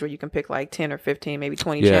package where you can pick like 10 or 15, maybe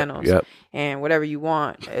 20 channels. Yep. And whatever you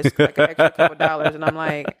want. It's like an extra couple dollars. And I'm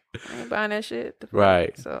like, I ain't buying that shit. The fuck?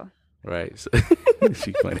 Right. So, Right. So,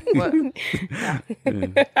 she funny. what?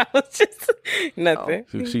 I was just nothing.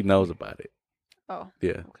 She knows about it. Oh,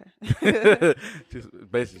 Yeah. okay. Just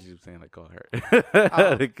basically, she was saying, like, call her.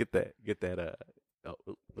 Oh. Get that.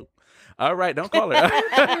 All right, don't call her.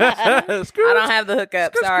 I don't have the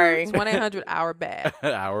hookup. Sorry. It's 1-800-OUR-BAD.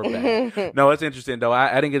 Hour back. No, it's interesting though.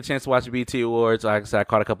 I didn't get a chance to watch the BT Awards. Like I said, I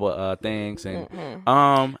caught a couple of things, and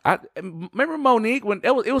I remember Monique when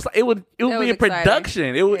it would be was a exciting.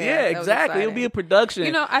 production. It would, Yeah, yeah, that was exactly. It would be a exciting. production.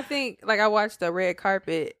 You know, I think, like, I watched the red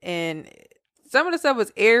carpet, and some of the stuff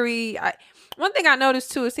was airy. One thing I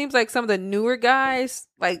noticed, too, it seems like some of the newer guys,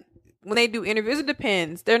 like, when they do interviews, it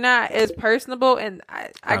depends. They're not as personable, and I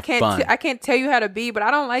Not fun. I can't tell you how to be, but I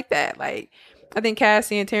don't like that. Like, I think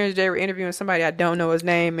Cassie and Terrence J were interviewing somebody, I don't know his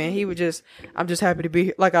name, and he was just, I'm just happy to be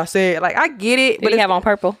here. Like I said, like, I get it, Did but he have on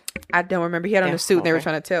purple? I don't remember. He had on Yeah, a suit, and they were okay.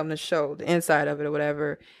 trying to tell him to show the inside of it or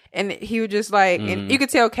whatever. And he was just like, and you could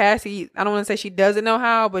tell Cassie, I don't want to say she doesn't know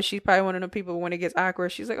how, but she's probably one of the people when it gets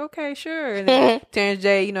awkward, she's like, okay, sure. And then Terrence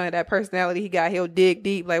J, you know, that personality he got, he'll dig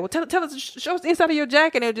deep, like, well, tell us, show us the inside of your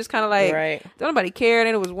jacket. And it was just kind of like, Right. don't nobody care. And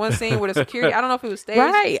then it was one scene where the security, I don't know if it was staged,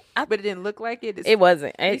 Right. but it didn't look like it. It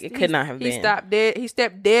wasn't. He- It could not have He been. stopped dead. He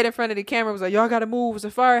stepped dead in front of the camera. Was like, "Y'all got to move. It's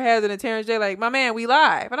a fire hazard." And Terrence J, like, "My man, we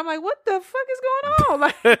live." And I'm like, "What the fuck is going on?"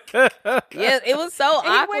 Like, Yeah, it was so And he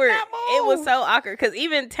would awkward. not It was move. so awkward because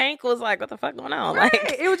even Tank was like, "What the fuck going on?" right.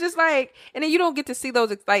 Like, It was just like, and then you don't get to see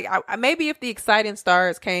those. Like, maybe if the exciting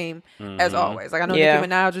stars came, as always. Like, I know Yeah.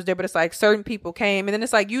 Nicki Minaj was there, but it's like certain people came, and then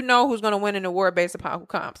it's like, you know who's going to win an award based upon who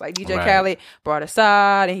comes. Like DJ Right. Khaled brought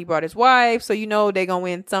Assad, and he brought his wife, so you know they're gonna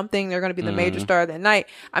win something. They're gonna be the major star that night.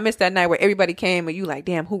 I missed that night where everybody came, and you like,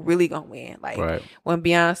 damn, who really gonna win? Like Right. when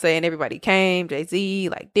Beyonce and everybody came, Jay-Z,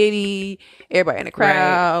 like Diddy, everybody in the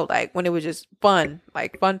crowd, like when it was just fun,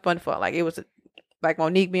 like fun. Like it was like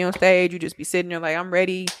Monique be on stage, you just be sitting there like, I'm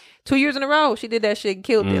ready. 2 years in a row, she did that shit and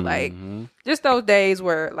killed it. Like just those days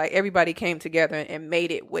where like everybody came together and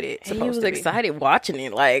made it what it's he supposed was to be. excited watching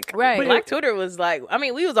it. Like, Right. Black Twitter was like, I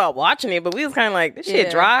mean, we was all watching it, but we was kind of like, this shit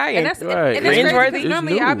Yeah. dry and and, that's Right. and that's crazy, Cringeworthy. 'cause It's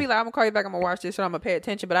normally new. I'll be like, I'm gonna call you back, I'm gonna watch this, so I'm gonna pay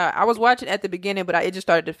attention. But I was watching at the beginning, but it just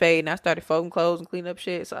started to fade, and I started folding clothes and cleaning up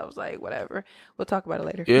shit. So I was like, whatever, we'll talk about it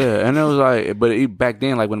later. Yeah, and it was like, but back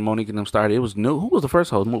then, like when Monique and them started, it was new. Who was the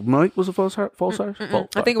first host? Monique was the first host.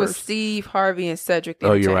 I think it was Steve Harvey and Cedric. the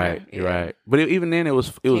Oh, you're Entertainer. right. You're right. But even then, it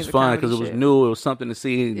was Kings of fun Comedy because it was shit. new. It was something to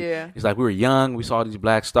see. And Yeah. it's like we were young. We saw these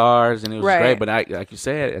black stars, and it was Right. great. But like you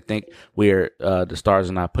said, I think we're the stars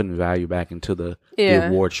are not putting value back into the Yeah.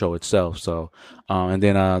 award show itself. So, and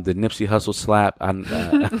then the Nipsey Hussle slap.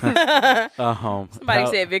 somebody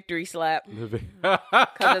said victory slap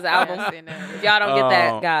because his album. If y'all don't get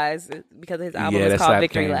that, guys, it's because his album is that called slap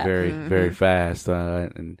Victory came Lap. very fast,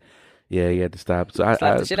 and yeah, he had to stop. So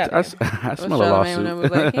Slap the shit out of him. I smell a Charlamagne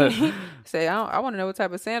was lawsuit. like, he say, I want to know what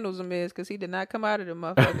type of sandals them is because he did not come out of them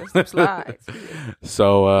motherfuckers. Them slides.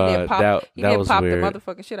 So He did that pop was the weird.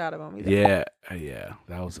 motherfucking shit out of him. He's like, Yeah,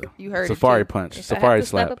 that was a You heard it, safari too. punch, If I have safari to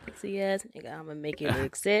slap slap. a pussy ass nigga, I'm gonna make it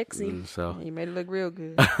look sexy. So You made it look real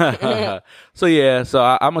good. so yeah, so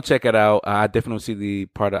I'm gonna check it out. I definitely see the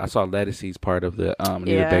part. I saw Lettucey's part of the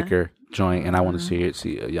Anita Yeah. Baker joint, and I want to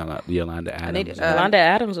see Yolanda Adams. need- Yolanda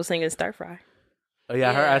Adams was singing Stir Fry. Oh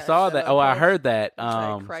yeah, I saw that. so Oh, I Christ- heard that.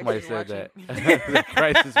 like Christ Somebody is said that. watching. That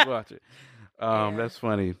Christ is watching. That's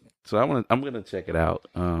funny. So I'm gonna check it out.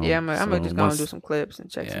 Yeah, I'm gonna just go and do some clips and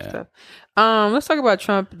check some Yeah. stuff. Let's talk about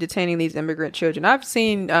Trump detaining these immigrant children. I've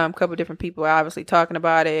seen a couple different people obviously talking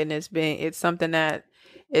about it, and it's something that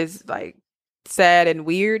is like sad and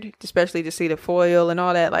weird, especially to see the foil and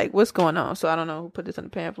all that. Like, what's going on? So I don't know who put this in the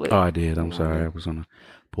pamphlet. Oh, I did. I'm sorry. I was gonna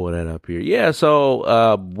pull that up here. Yeah.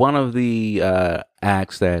 So one of the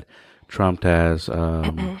acts that Trump has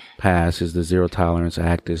passed is the Zero Tolerance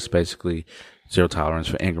Act. Is basically zero tolerance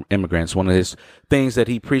for immigrants. One of his things that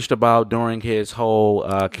he preached about during his whole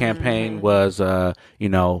campaign was,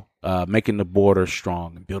 making the border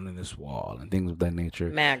strong and building this wall and things of that nature.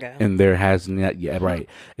 MAGA. And there has not yet, right?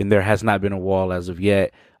 And there has not been a wall as of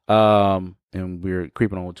yet. And we're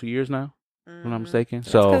creeping on 2 years now, if I'm not mistaken.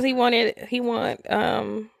 So Because I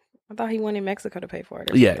thought he wanted Mexico to pay for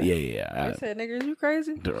it. or yeah. I said, nigga, is you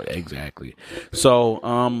crazy? Exactly. So,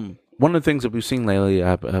 one of the things that we've seen lately,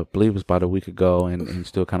 I believe it was about a week ago, and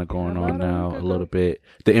still kind of going on now a little bit.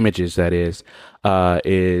 The images that is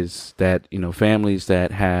that families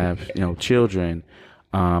that have children,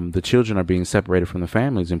 the children are being separated from the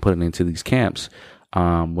families and put into these camps,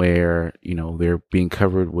 where they're being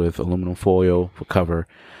covered with aluminum foil for cover,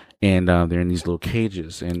 and they're in these little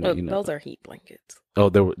cages, and those are heat blankets. Oh,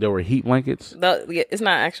 there were heat blankets. It's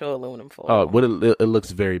not actual aluminum foil. Oh, it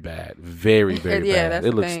looks very bad, very very bad.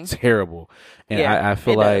 It looks terrible, and I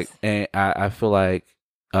feel like,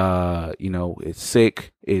 it's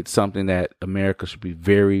sick. It's something that America should be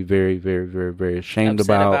very very very very very ashamed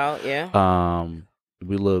about.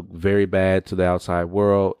 We look very bad to the outside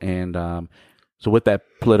world, and so with that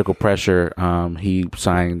political pressure, he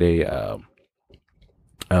signed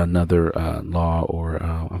another law, or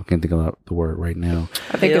I can't think of the word right now.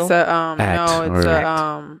 I think it's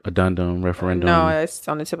a addendum referendum. No, it's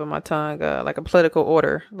on the tip of my tongue. Like a political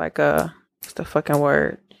order, like what's the fucking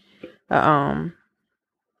word? It's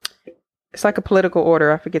like a political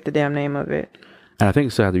order. I forget the damn name of it. And I think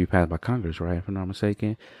it still has to be passed by Congress, right? If I'm not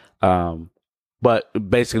mistaken. But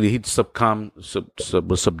basically, he was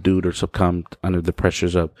subdued or succumbed under the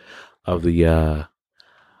pressures of the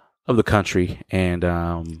country, and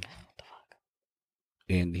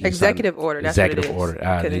executive order. That's executive what it is.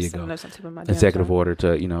 order. There you go. Executive order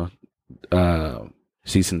to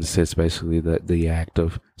cease and desist, basically the act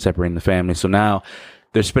of separating the family. So now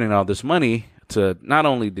they're spending all this money to not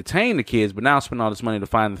only detain the kids, but now spend all this money to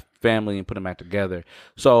find the family and put them back together.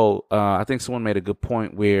 So I think someone made a good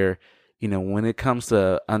point where, when it comes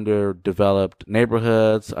to underdeveloped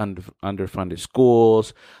neighborhoods, underfunded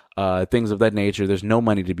schools, things of that nature, there's no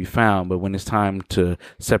money to be found. But when it's time to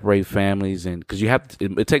separate families, and because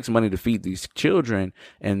it takes money to feed these children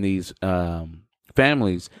and these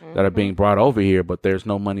families that are being brought over here, but there's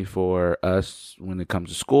no money for us when it comes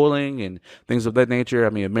to schooling and things of that nature.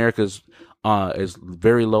 I mean, America's is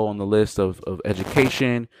very low on the list of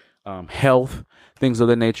education, health, things of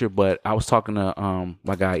that nature. But I was talking to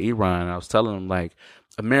my guy Iran, and I was telling him, like,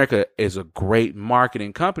 America is a great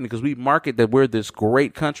marketing company because we market that we're this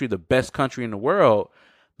great country, the best country in the world,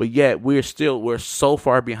 but yet we're so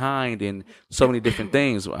far behind in so many different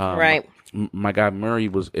things. Right. My guy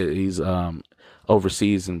Murray he's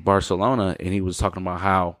overseas in Barcelona, and he was talking about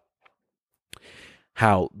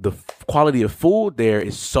how the quality of food there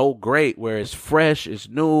is so great, where it's fresh, it's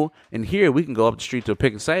new, and here we can go up the street to a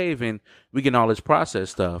Pick and Save and we get all this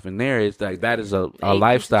processed stuff, and there is like that is a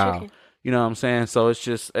lifestyle. You know what I'm saying? So it's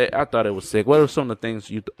just, I thought it was sick. What are some of the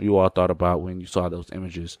things you all thought about when you saw those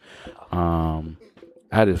images? I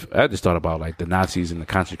just thought about like the Nazis and the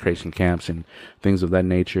concentration camps and things of that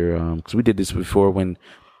nature. Because we did this before when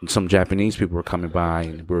some Japanese people were coming by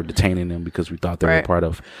and we were detaining them because we thought they were part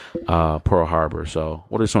of Pearl Harbor. So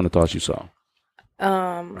what are some of the thoughts you saw?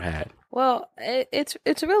 Or had? Well, it's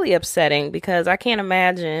really upsetting because I can't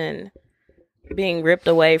imagine being ripped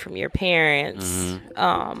away from your parents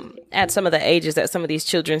at some of the ages that some of these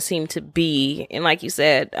children seem to be. And like you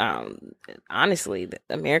said, honestly,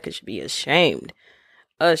 America should be ashamed,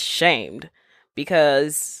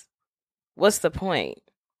 because what's the point?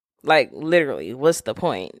 Like, literally, what's the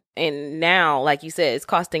point? And now, like you said, it's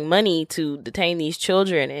costing money to detain these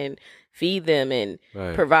children and feed them and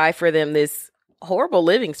provide for them this horrible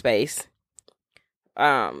living space.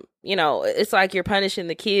 It's like you're punishing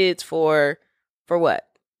the kids for what?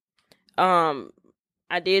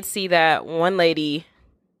 I did see that one lady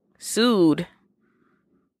sued,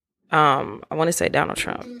 I want to say Donald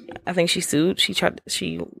Trump. I think she sued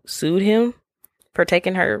him for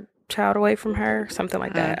taking her child away from her, something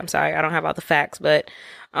like that. I'm sorry, I don't have all the facts, but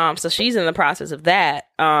so she's in the process of that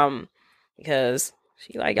because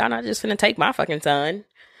she like, y'all not just finna take my fucking son.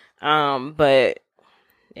 But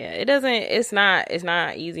yeah, it's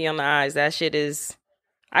not easy on the eyes. That shit is,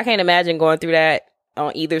 I can't imagine going through that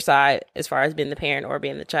on either side as far as being the parent or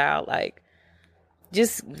being the child. Like,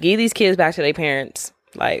 just give these kids back to their parents.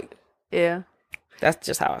 Like, yeah, that's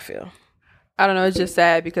just how I feel. I don't know. It's just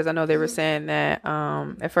sad because I know they were saying that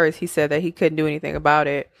at first he said that he couldn't do anything about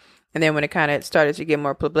it. And then when it kind of started to get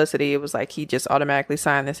more publicity, it was like he just automatically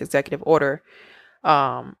signed this executive order.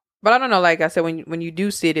 But I don't know. Like I said, when you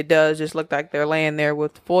do see it, it does just look like they're laying there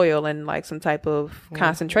with foil in like some type of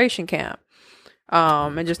concentration camp.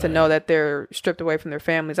 And just to know that they're stripped away from their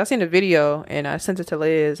families. I seen a video and I sent it to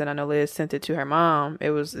Liz, and I know Liz sent it to her mom. It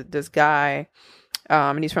was this guy,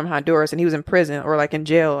 and he's from Honduras, and he was in prison or like in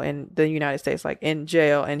jail in the United States, like in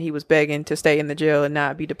jail. And he was begging to stay in the jail and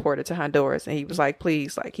not be deported to Honduras. And he was like,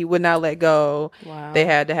 please, like he would not let go. Wow. They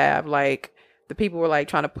had to have like the people were like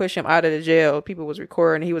trying to push him out of the jail. People was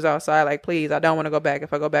recording. He was outside like, please, I don't want to go back.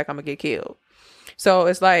 If I go back, I'm gonna get killed. So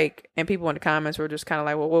it's like, and people in the comments were just kind of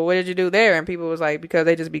like, well, what did you do there? And people was like, because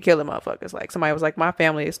they just be killing motherfuckers. Like somebody was like, my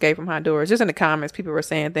family escaped from Honduras. Just in the comments, people were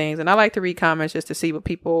saying things. And I like to read comments just to see what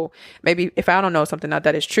people, maybe if I don't know something, not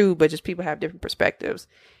that it's true, but just people have different perspectives.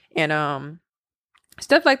 And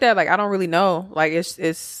stuff like that, like I don't really know. Like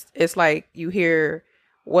it's like you hear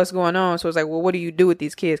what's going on. So it's like, well, what do you do with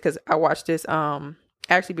these kids? Because I watched this,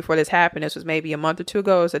 actually before this happened, this was maybe a month or two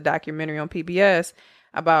ago. It's a documentary on PBS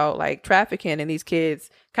about like trafficking and these kids,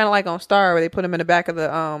 kind of like on Star, where they put them in the back of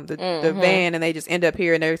the van and they just end up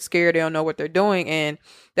here and they're scared. They don't know what they're doing. And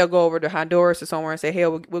they'll go over to Honduras or somewhere and say, hey,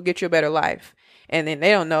 we'll get you a better life. And then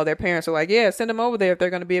they don't know. Their parents are like, yeah, send them over there if they're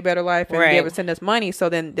going to be a better life and be able to send us money. So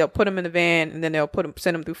then they'll put them in the van and then they'll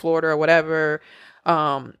send them through Florida or whatever,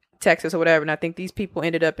 Texas or whatever. And I think these people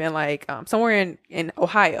ended up in like somewhere in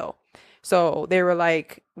Ohio. So they were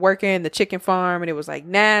like working the chicken farm and it was like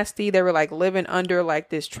nasty. They were like living under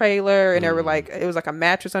like this trailer and they were like, it was like a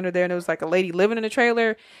mattress under there and it was like a lady living in the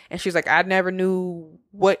trailer. And she's like, I never knew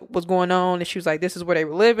what was going on. And she was like, this is where they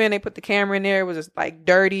were living. They put the camera in there. It was just like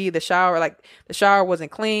dirty. The shower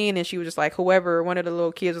wasn't clean. And she was just like, one of the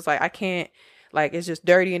little kids was like, I can't, like, it's just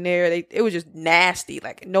dirty in there. It was just nasty.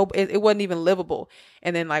 Like, no, it wasn't even livable.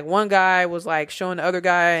 And then, like, one guy was, like, showing the other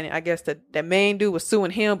guy, and I guess the main dude was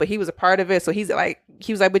suing him, but he was a part of it. So he was like,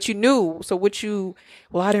 but you knew. So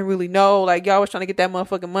well, I didn't really know. Like, y'all was trying to get that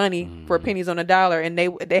motherfucking money for pennies on a dollar. And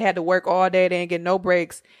they had to work all day. They didn't get no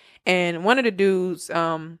breaks. And one of the dudes,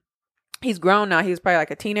 he's grown now. He was probably,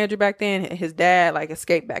 like, a teenager back then. His dad, like,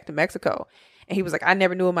 escaped back to Mexico. And he was like, I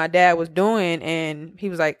never knew what my dad was doing. And he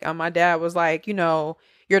was like, my dad was like,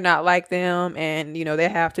 you're not like them. And, they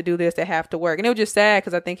have to do this. They have to work. And it was just sad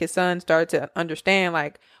because I think his son started to understand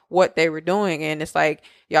like what they were doing. And it's like,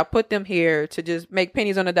 y'all put them here to just make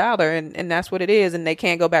pennies on a dollar. And that's what it is. And they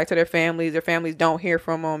can't go back to their families. Their families don't hear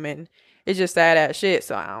from them. And it's just sad ass shit.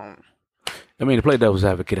 So I mean, to play devil's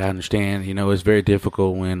advocate, I understand, it's very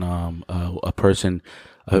difficult when a person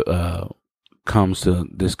comes to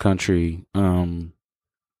this country,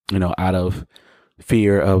 out of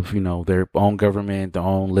fear of, their own government, their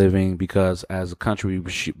own living, because as a country,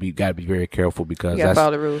 we got to be very careful because you got to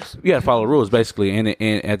follow the rules. You got to follow the rules, basically. And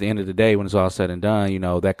at the end of the day, when it's all said and done,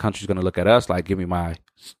 that country's going to look at us like, give me my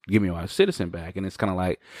citizen back. And it's kind of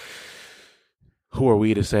like, who are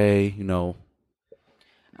we to say,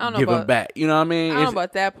 I don't know give them back. You know what I mean? I don't know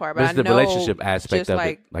about that part, but it's the relationship aspect of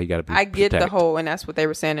it. Like, you gotta be I get protect. the whole, and that's what they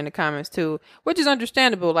were saying in the comments too, which is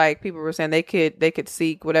understandable. Like people were saying they could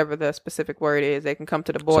seek whatever the specific word is. They can come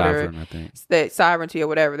to the border, Sovereign, I think. Sovereignty or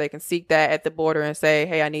whatever. They can seek that at the border and say,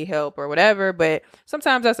 hey, I need help or whatever. But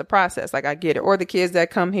sometimes that's a process. Like I get it. Or the kids that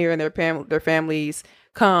come here and their families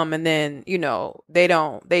come and then,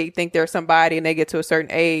 they think they're somebody and they get to a certain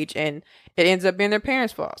age and it ends up being their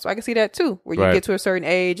parents' fault. So I can see that too, where you get to a certain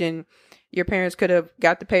age and your parents could have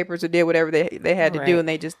got the papers or did whatever they had to do and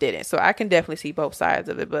they just didn't. So I can definitely see both sides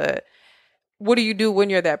of it. But what do you do when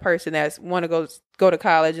you're that person that's want to go to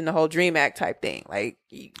college and the whole DREAM Act type thing? Like,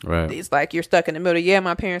 it's like you're stuck in the middle. Yeah,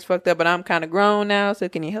 my parents fucked up, but I'm kind of grown now. So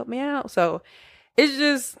can you help me out? So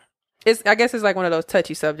it's I guess it's like one of those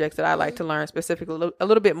touchy subjects that I like to learn specifically a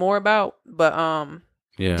little bit more about. But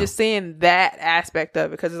just seeing that aspect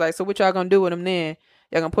of it, because it's like, so what y'all gonna do with them then?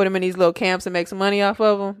 Y'all gonna put them in these little camps and make some money off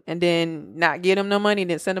of them, and then not get them no money,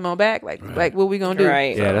 and then send them on back? Like what we gonna do?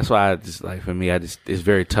 Right. Yeah, that's why I just like, for me, it's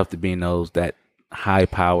very tough to be in that high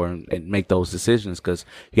power and make those decisions, because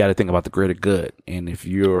you got to think about the greater good. And if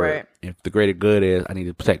the greater good is, I need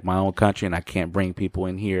to protect my own country and I can't bring people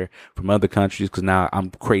in here from other countries because now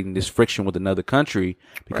I'm creating this friction with another country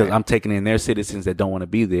because I'm taking in their citizens that don't want to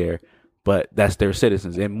be there, but that's their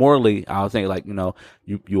citizens. And morally, I would think like,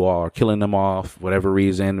 you all are killing them off, whatever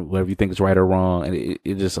reason, whatever you think is right or wrong. And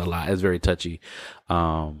it's just a lot. It's very touchy.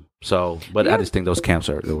 But I just think those camps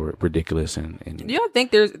they were ridiculous. And do y'all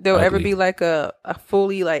think there'll ever be like a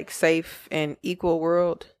fully like safe and equal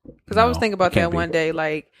world? Because I was thinking about that one day.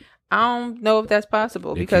 Like, I don't know if that's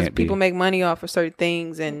possible because people make money off of certain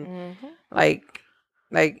things and like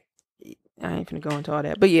I ain't gonna go into all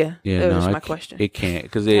that. But that was my question. It can't,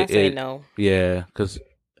 because I say no. Yeah, because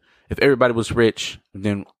if everybody was rich,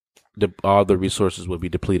 then all the resources would be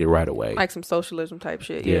depleted right away, like some socialism type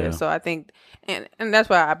shit. Yeah. So I think, and that's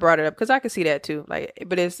why I brought it up, because I could see that too. Like,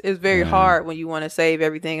 but it's very hard when you want to save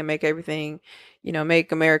everything and make everything,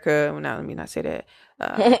 make America. Well, now let me not say that.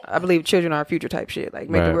 I believe children are our future type shit. Like,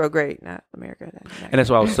 make the world great, not America. And that's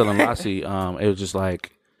why I was telling Lassie, it was just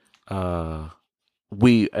like,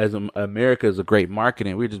 we as America is a great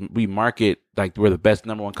marketing. We market like we're the best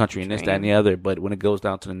number one country in this, that, and the other. But when it goes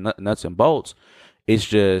down to the nuts and bolts, it's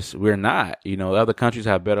just we're not. You know, other countries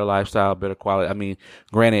have better lifestyle, better quality. I mean,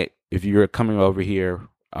 granted, if you're coming over here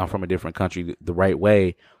from a different country the right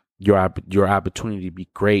way, your opportunity to be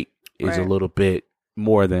great is a little bit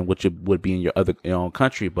more than what you would be in your own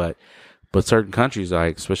country. But certain countries,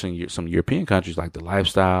 like especially some European countries, like the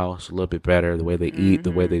lifestyle is a little bit better. The way they eat,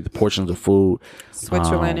 the way the portions of food,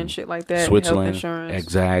 Switzerland and shit like that. Switzerland, health insurance,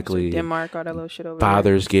 exactly. Denmark, all that little shit over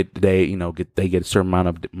Fathers there. get a certain amount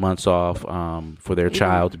of months off for their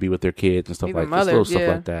child to be with their kids and stuff like that. Little stuff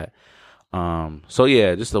like that. So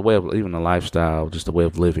yeah, just the way of even the lifestyle, just the way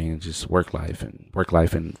of living, just work life and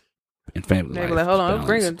family life. Like, hold on, don't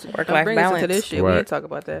bring Work-life us balance. into this shit. We didn't talk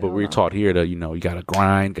about that. But we're taught here to, you gotta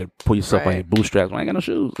grind, gotta pull yourself on your bootstraps. I ain't got no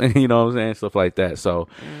shoes. You know what I'm saying? Stuff like that. So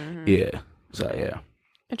yeah.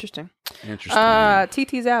 Interesting.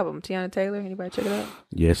 TT's album, Tiana Taylor. Anybody check it out?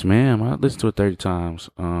 Yes, ma'am. I listened to it 30 times.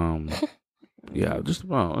 Yeah, just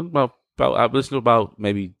about I've listened to about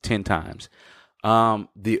maybe 10 times.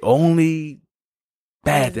 The only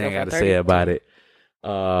bad thing I gotta say about it,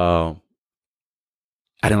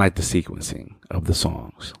 I didn't like the sequencing of the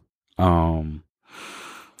songs.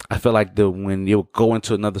 I felt like when you go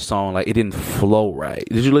into another song, like it didn't flow right.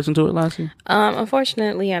 Did you listen to it, Lassie?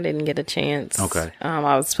 Unfortunately, I didn't get a chance. Okay.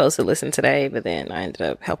 I was supposed to listen today, but then I ended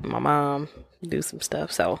up helping my mom do some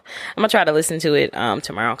stuff. So I'm gonna try to listen to it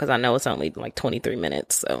tomorrow because I know it's only like 23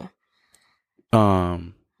 minutes. So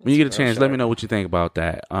when you get a chance, let me know what you think about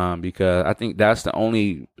that. Because I think that's the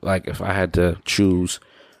only, like, if I had to choose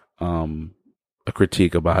a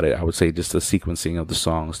critique about it, I would say just the sequencing of the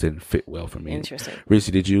songs didn't fit well for me. Interesting. Reese,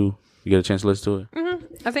 did you get a chance to listen to it?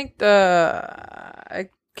 Mm-hmm. I think I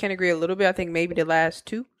can agree a little bit. I think maybe the last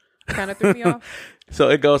two kind of threw me off. So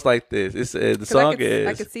it goes like this. It's the song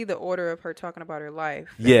I could see the order of her talking about her life.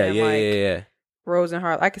 Yeah. Rose and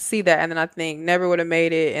Heart. I could see that, and then I think Never Would Have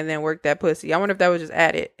Made It, and then Work That Pussy. I wonder if that was just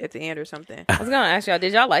added at the end or something. I was gonna ask y'all,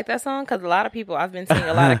 did y'all like that song? Because a lot of people, I've been seeing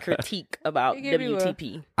a lot of critique about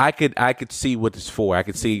WTP. I could see what it's for. I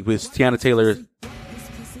could see with Tiana Taylor.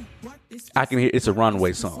 I can hear it's a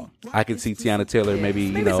runway song. I can see Tiana Taylor maybe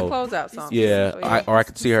it's a closeout song. Yeah, or I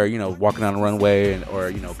could see her walking down the runway,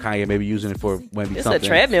 or Kanye maybe using it for maybe it's something. It's a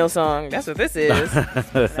treadmill song. That's what this is.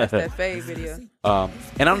 That's that fade video. And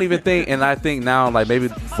I don't even think, and I think now like maybe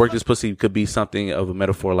Work This Pussy could be something of a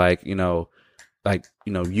metaphor, like use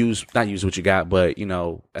what you got, but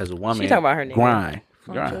as a woman, she talking about her nigga. grind.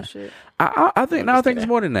 I think it's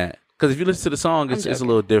more than that, because if you listen to the song, it's a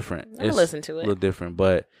little different. I'll listen to it. A little different,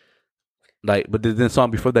 but the song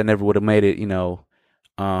before that, Never Would Have Made It.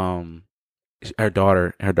 Her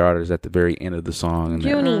daughter is at the very end of the song,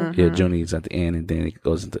 and Junie's at the end, and then it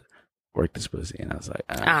goes into Work This Pussy, and I was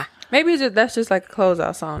like, maybe that's just like a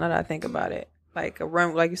closeout song. Now that I think about it, like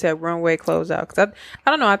like you said, runway closeout. Because I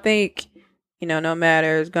don't know. I think No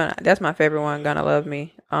Matter is that's my favorite one. Gonna Love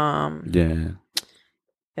Me. The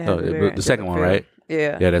second one, right?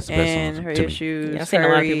 Yeah, that's the best and song. Her Issues. I've seen a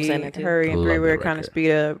lot of people saying that too. Hurry and Three-Way kind of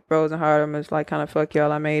speed up. Rose and Heart is like kind of fuck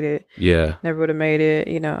y'all. I made it. Yeah, Never Would Have Made It.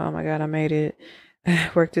 Oh my God, I made it.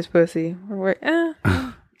 Work This Pussy.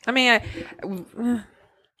 I mean,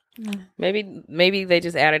 Maybe they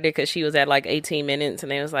just added it because she was at like 18 minutes,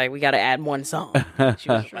 and they was like, we got to add one song. She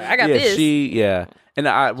was like, I got this. And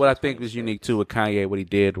what I think was unique too with Kanye, what he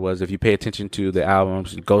did was, if you pay attention to the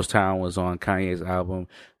albums, Ghost Town was on Kanye's album,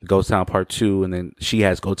 Ghost Town Part 2, and then she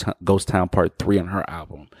has Ghost Town Part 3 on her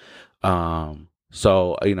album.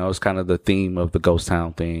 So it's kind of the theme of the Ghost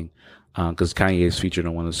Town thing, because Kanye is featured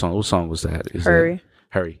on one of the songs. What song was that? Hurry.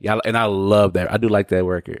 Hurry. Yeah, and I love that. I do like that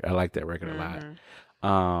record. I like that record a lot.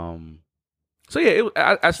 So yeah,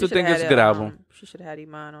 I still think it's a good album. She should have had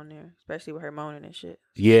Iman on there, especially with her moaning and shit.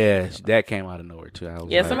 Yeah, that came out of nowhere too.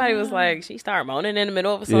 Somebody was like, she started moaning in the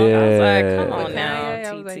middle of a song. I was like, come on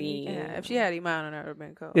now, TT. If she had Iman on there, it would have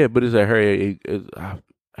been cool. Yeah, but it's a hurry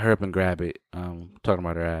up and grab it. Talking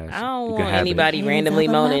about her ass. I don't want anybody randomly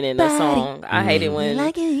moaning in a song. I hate it when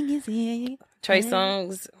Trey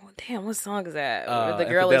Songz. Damn, what song is that? The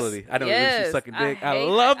girl Infidelity. I know she's sucking dick. I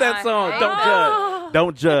love that song.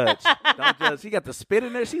 Don't judge. Don't judge. She got the spit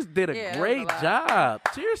in there. She did a great job.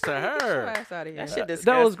 Cheers to her.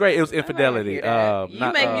 That was great. It was Infidelity.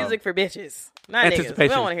 You make music for bitches, not niggas. We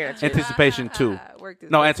don't want to hear that. Anticipation 2.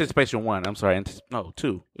 No, Anticipation 1. I'm sorry.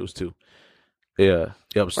 2. It was 2. Yeah,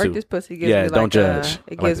 it was 2. Work This Pussy gives me Don't judge.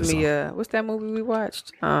 It gives me what's that movie we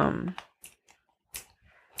watched? Jada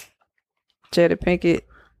Pinkett.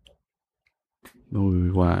 Movie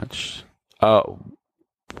we watched. Oh,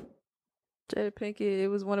 Jada Pinkett. It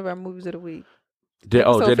was one of our movies of the week.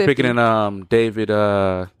 Jada 50. Pinkett and David.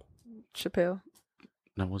 Chappelle.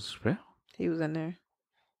 No, was it Chappelle? He was in there.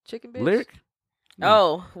 Chicken bitch. Lyric.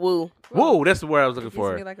 Oh, woo. Whoa, that's the word I was looking It gives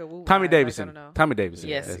for. me like a woo Tommy vibe, Davidson. Like, I don't know. Tommy Davidson.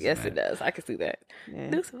 Yes, That's yes, his it name. does. I can see that.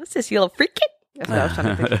 Yeah. What's this, you little freak it? That's what I was trying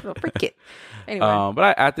to think. Little freak it. Anyway.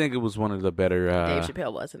 But I think it was one of the better. Dave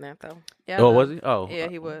Chappelle wasn't that though. Yeah, Oh, was he? Oh, Yeah,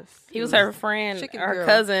 he was. He was her friend, Chicken her girl.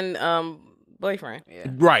 cousin, boyfriend.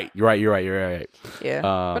 Yeah. Right. You're right. Yeah.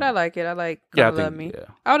 But I like it. I like Yeah, God Love Me. Yeah.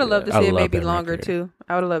 I would have loved to I see it love maybe that longer record. too.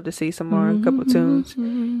 I would have loved to see some more, a couple tunes.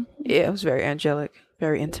 Yeah, it was very angelic,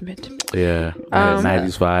 very intimate. Yeah.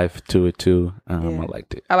 90s vibe to it too. I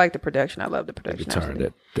liked it. I like the production. I love the The production. guitar,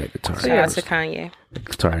 actually. that guitar. Shout out to Kanye. The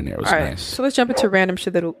guitar in there was All right, nice. so let's jump into random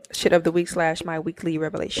shit of the week / my weekly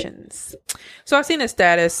revelations. So I've seen a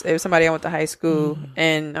status of somebody I went to high school,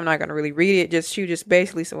 and I'm not gonna really read it. She just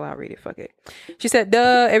basically said, "Well, I'll read it. Fuck it." She said,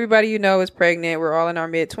 "Duh, everybody you know is pregnant. We're all in our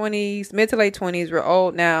mid to late 20s. We're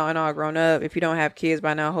old now and all grown up. If you don't have kids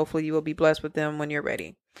by now, hopefully you will be blessed with them when you're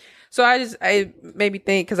ready." So I made me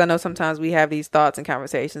think, because I know sometimes we have these thoughts and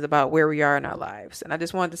conversations about where we are in our lives. And I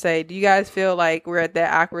just wanted to say, do you guys feel like we're at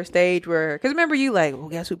that awkward stage where, because remember you like, well,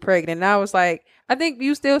 guess who's pregnant? And I was like, I think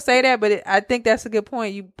you still say that, but I think that's a good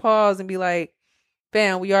point. You pause and be like,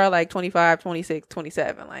 fam, we are like 25, 26,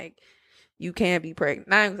 27. Like, you can be pregnant.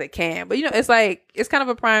 Not even say can, but it's like, it's kind of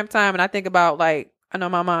a prime time. And I think about like, I know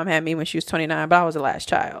my mom had me when she was 29, but I was the last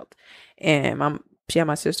child. And she had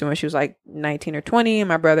my sister when she was like 19 or 20, and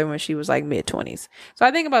my brother when she was like mid 20s. So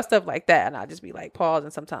I think about stuff like that, and I just be like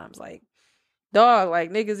pausing sometimes, like, dog, like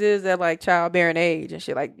niggas is at like childbearing age and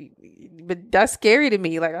shit, like, but that's scary to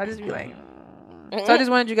me. Like I just be like, so I just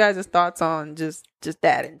wanted you guys' thoughts on just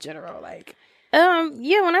that in general, like.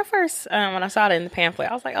 Yeah, when I first when I saw it in the pamphlet,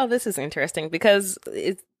 I was like, oh, this is interesting, because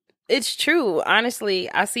it's true. Honestly,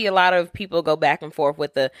 I see a lot of people go back and forth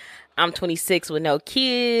with the I'm 26 with no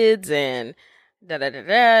kids and da da da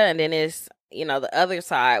da, and then it's the other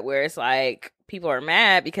side where it's like people are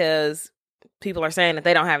mad because people are saying that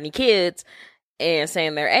they don't have any kids and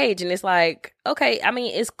saying their age, and it's like, okay, I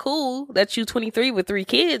mean, it's cool that you 23 with 3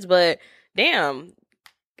 kids, but damn,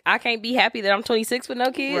 I can't be happy that I'm 26 with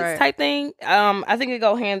no kids, right, type thing. I think it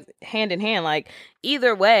go hand in hand. Like,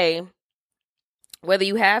 either way, whether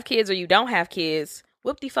you have kids or you don't have kids,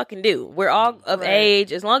 whoop-de-fucking-do. We're all of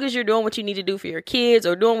age. As long as you're doing what you need to do for your kids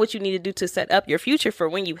or doing what you need to do to set up your future for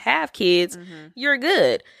when you have kids, you're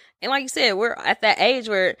good. And like you said, we're at that age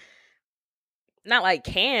where, not like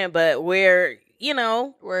but where,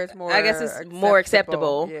 where it's more, I guess it's more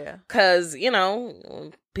acceptable. Yeah. Because,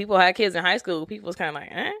 people had kids in high school. People was kind of like,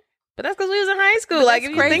 eh? But that's because we was in high school. Like,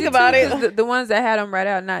 if you think about it. The ones that had them right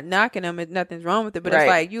out, not knocking them, nothing's wrong with it. But it's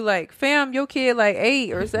like, you like, fam, your kid like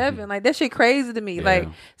 8 or 7. Like, that shit crazy to me. Yeah. Like,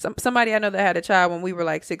 somebody I know that had a child when we were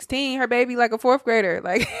like 16, her baby like a 4th grader.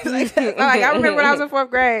 Like I remember when I was in 4th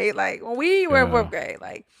grade. Like, when we were in 4th grade.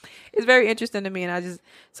 Like, it's very interesting to me. And I just,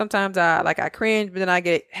 sometimes I cringe, but then I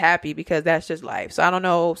get happy because that's just life. So I don't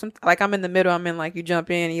know. Like, I'm in the middle. I'm in like, you jump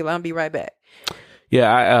in and I'll be right back.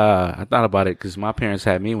 Yeah, I thought about it because my parents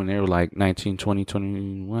had me when they were like 19, 20,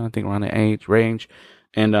 21, I think around the age range.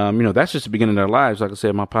 And, that's just the beginning of their lives. Like I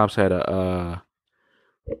said, my pops had my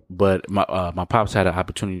pops had an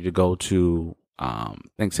opportunity to go to, I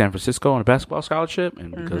think San Francisco on a basketball scholarship.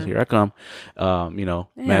 And because here I come,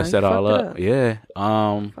 messed that all up. Yeah.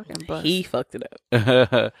 He fucked it up.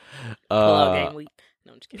 Pull-out game week.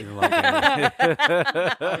 No, I'm just kidding. I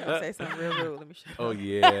was gonna say something real rude. Let me shut up. Oh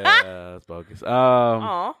yeah, that's bogus.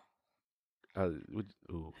 Aw.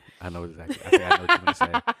 I know exactly. I think I know what you're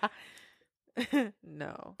gonna say.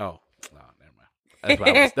 No. Oh, no, never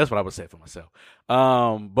mind. That's what I would say for myself.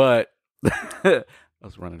 But I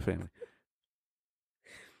was running the family.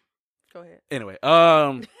 Go ahead. Anyway,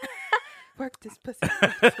 work this pussy.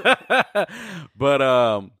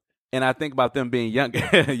 But and I think about them being younger.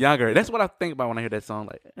 That's what I think about when I hear that song.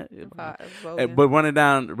 Like, but running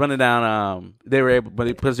down, they were able, but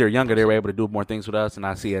because they're younger, they were able to do more things with us. And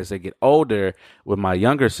I see as they get older, with my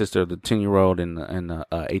younger sister, the 10-year-old and the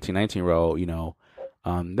 18, 19-year-old,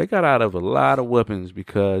 they got out of a lot of whoopings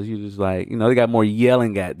because you just like, they got more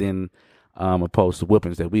yelling at than opposed to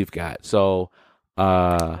whoopings that we've got. So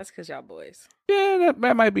that's because y'all boys. Yeah,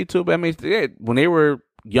 that might be too. But I mean, when they were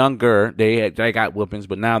younger, they got whoopings,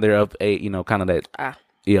 but now they're of age, kind of that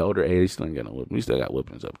older age. They still ain't got no whoopings. We still got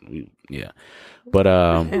whoopings up. But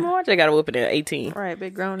I got a whooping at 18. Right,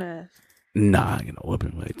 big grown ass. Nah, I ain't got no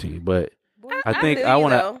whooping at 18. But I think I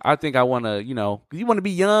want to. You want to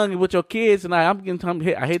be young with your kids, and I'm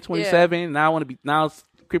getting. I hit 27, and I want to be now. It's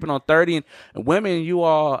creeping on 30, and women, you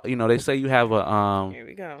all, you know, they say you have a Here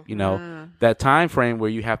we go. you know, that time frame where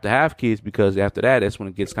you have to have kids, because after that, that's when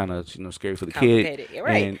it gets kind of, you know, scary for the kid, Complicated. You're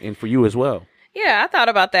right. and for you as well. Yeah, I thought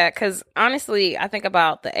about that because honestly, I think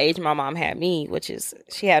about the age my mom had me, which is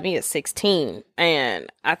she had me at 16, and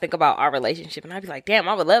I think about our relationship, and I'd be like, "Damn,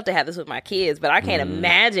 I would love to have this with my kids, but I can't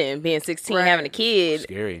imagine being 16 having a kid."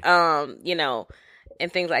 Scary. You know, and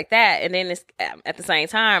things like that. And then it's at the same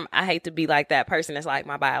time, I hate to be like that person that's like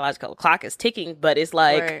my biological clock is ticking, but it's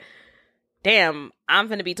like, damn, I'm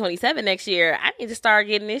gonna be 27 next year. I need to start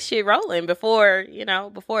getting this shit rolling before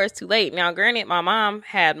it's too late. Now, granted, my mom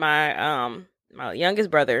had my youngest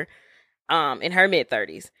brother in her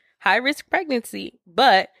mid-30s, high risk pregnancy,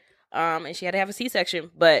 but and she had to have a C-section,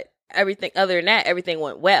 but everything other than that, everything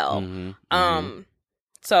went well.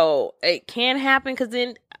 So it can happen, because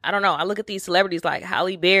then I don't know, I look at these celebrities like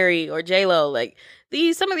Halle Berry or J-Lo, like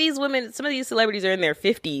some of these celebrities are in their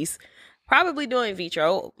 50s, probably doing in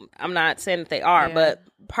vitro. I'm not saying that they are, but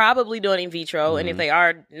probably doing in vitro, and if they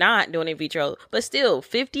are not doing in vitro, but still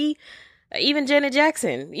 50. Even Janet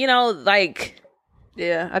Jackson, you know, like...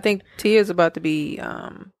 Yeah, I think Tia's about to be...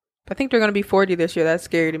 I think they're going to be 40 this year. That's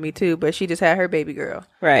scary to me, too. But she just had her baby girl.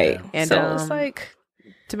 Right. Yeah. And so it's like...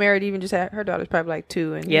 Tamara even just had... Her daughter's probably like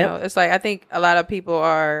 2. And, you know, it's like, I think a lot of people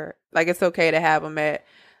are... Like, it's okay to have them at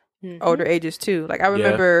older ages, too. Like, I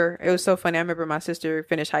remember... It was so funny. I remember my sister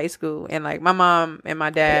finished high school. And, like, my mom and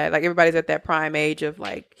my dad... Like, everybody's at that prime age of,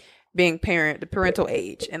 like, being the parental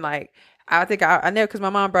age. And, like... I think I know, because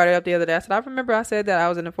my mom brought it up the other day. I said, I said that I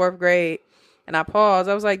was in the 4th grade, and I paused.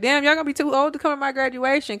 I was like, damn, y'all gonna be too old to come to my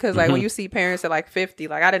graduation. Because, like, when you see parents at, like, 50,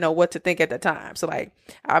 like, I didn't know what to think at the time. So, like,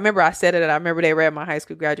 I remember I said it, and I remember they were at my high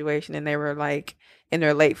school graduation, and they were, like, in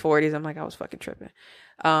their late 40s. I'm like, I was fucking tripping.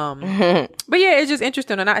 But yeah, it's just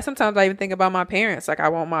interesting. And sometimes I even think about my parents. Like, I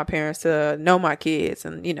want my parents to know my kids,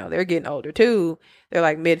 and, you know, they're getting older too. They're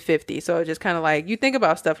like mid 50s. So it's just kind of like, you think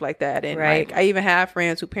about stuff like that. And like, I even have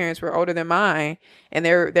friends whose parents were older than mine, and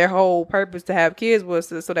their whole purpose to have kids was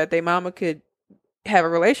so that their mama could have a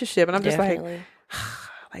relationship. And I'm just like,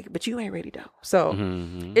 but you ain't ready though. So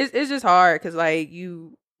it's just hard, because like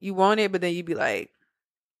you want it, but then you be like,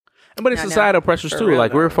 but it's societal pressures too.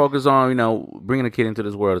 Like, we're focused on, you know, bringing a kid into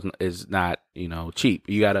this world is not, you know, cheap.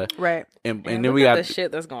 You gotta and then we got the shit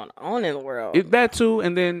that's going on in the world. That too,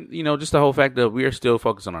 and then, you know, just the whole fact that we are still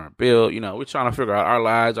focusing on our bill. You know, we're trying to figure out our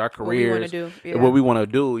lives, our careers, what we want to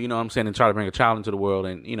do. You know what I'm saying? And try to bring a child into the world,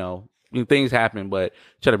 and, you know, things happen, but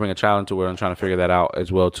try to bring a child into the world and trying to figure that out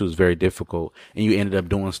as well too is very difficult. And you end up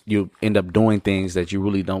doing things that you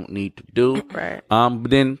really don't need to do. Right. But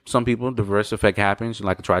then some people, diverse effect happens.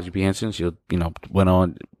 Like Taraji P. Henson, she, you know, went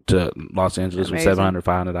on to Los Angeles with $700,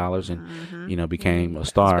 $500, and you know, became a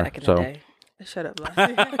star. Back in the day. Shut up, what? So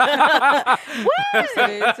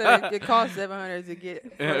it costs $700 to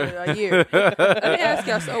get for a year. Let me ask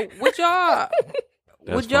y'all. So,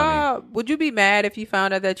 would you be mad if you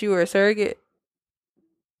found out that you were a surrogate?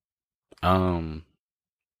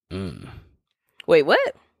 Wait,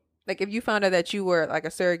 what? Like, if you found out that you were like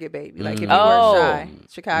a surrogate baby, like if you were Shy,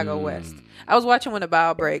 Chicago West. I was watching When the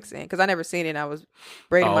Bow Breaks In, because I never seen it. I was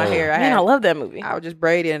braiding my hair. I love that movie. I was just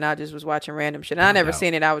braiding, and I just was watching random shit. And I never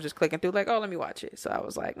seen it. I was just clicking through, like, oh, let me watch it. So I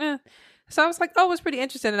was like, So I was like, oh, it's pretty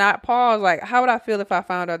interesting. And I paused, like, how would I feel if I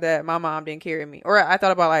found out that my mom didn't carry me? Or I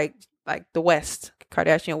thought about like the West,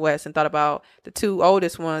 Kardashian West, and thought about the 2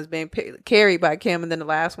 oldest ones being carried by Kim, and then the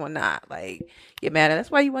last one not. Like, get mad at that's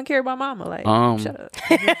why you weren't carried by mama. Like, shut up.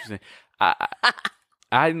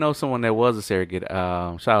 I know someone that was a surrogate.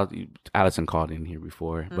 Shout out, Allison called in here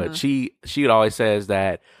before, but she always says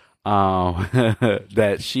that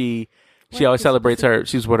that she always celebrates her.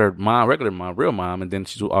 She's with her mom, regular mom, real mom, and then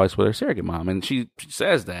she's always with her surrogate mom, and she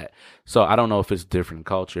says that. So I don't know if it's different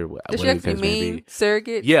culture. Does she actually mean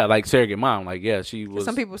surrogate? Yeah, like surrogate mom. Like, yeah, she was.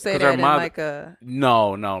 Some people say that in like a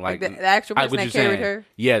no, like the actual person that carried her.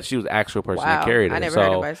 Yeah, she was the actual person that carried her. I never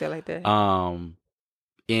heard anybody say it like that.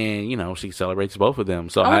 And, you know, she celebrates both of them.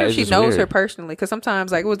 So I wonder if she knows her personally, because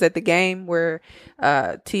sometimes, like, it was at the game where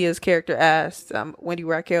Tia's character asked Wendy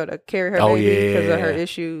Raquel to carry her baby because of her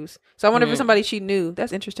issues. So I wonder if it's somebody she knew.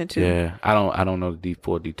 That's interesting too. Yeah, I don't know the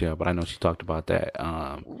full detail, but I know she talked about that.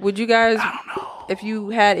 Would you guys, I don't know, if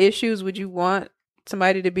you had issues, would you want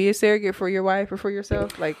somebody to be a surrogate for your wife or for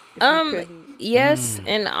yourself? Like, yes,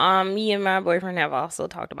 and me and my boyfriend have also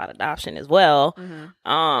talked about adoption as well.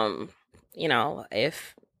 You know,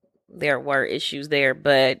 if there were issues there,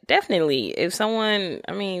 but definitely if someone,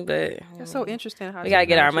 it's so interesting how we gotta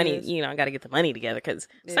get our money, you know, gotta get the money together, because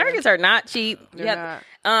surrogates are not cheap. You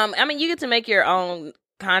get to make your own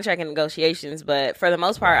contract and negotiations, but for the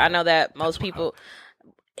most part, I know that most people,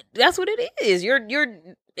 that's what it is.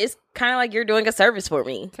 It's kind of like you're doing a service for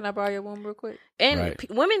me. Can I borrow your womb real quick? And Right.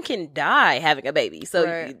 women can die having a baby, so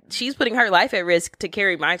Right. she's putting her life at risk to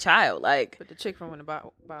carry my child. Like, But the chick from when the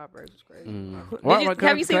Bob breaks was crazy.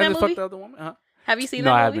 have you seen that movie? The other woman? Huh? have you seen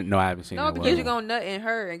No, I that movie? haven't. No, I haven't seen No, that because one. you're gonna nut in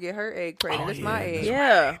her and get her egg pregnant. That's my egg.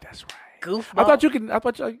 Yeah. That's right. Goofball. I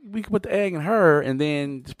thought we could put the egg in her and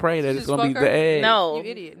then just pray that it's Just gonna be fuck her? the egg. No, You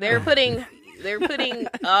idiot. They're putting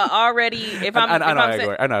already. If I'm, I if know. I'm I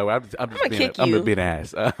saying, know. I'm just I'ma being. kick I'm you. being an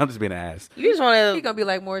ass. I'm just being an ass. you just He want gonna be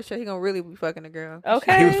like Morris. He gonna really be fucking the girl. to.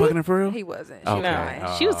 Okay. He was fucking her for real. He wasn't. She Okay. lying.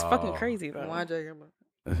 No, she was Oh. fucking crazy though. Why Jacob?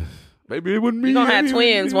 Maybe it wouldn't be. You gonna have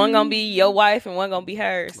twins. One gonna be your wife and one gonna be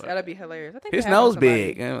hers. That'd be hilarious. I think His it happened nose to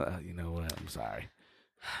somebody. big. You know what? I'm sorry.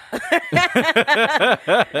 Bell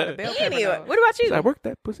pepper Anyway, nose. what about Should I you? work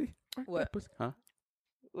that pussy? Work What? that pussy? Huh?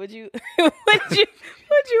 Would you would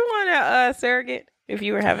you want a surrogate if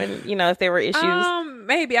you were having, if there were issues?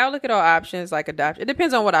 Maybe I'll look at all options like adoption. It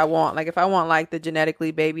depends on what I want. Like if I want like the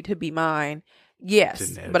genetically baby to be mine, yes.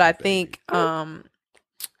 Genetically But I baby. think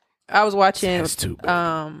I was watching That's too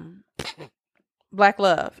bad. Black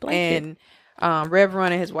Love Blanket. and Rev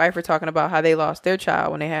Run and his wife were talking about how they lost their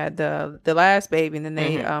child when they had the last baby, and then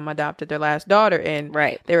they adopted their last daughter, and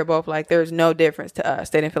Right. they were both like, there's no difference to us.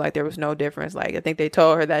 They didn't feel like there was no difference. Like I think they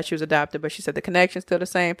told her that she was adopted, but she said the connection's still the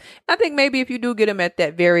same. I think maybe if you do get them at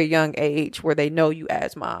that very young age where they know you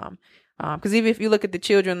as mom, because even if you look at the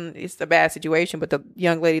children, it's a bad situation, but the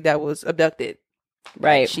young lady that was abducted,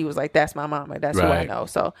 Right. she was like, that's my mom. Like, that's who I Right. know.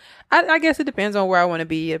 So I guess it depends on where I want to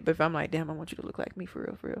be. But if I'm like, damn, I want you to look like me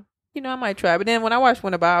for real. I might try. But then when I watched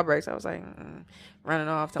When the Bob Breaks, I was like, running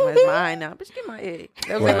off. Somebody's mine now. Bitch, get my egg.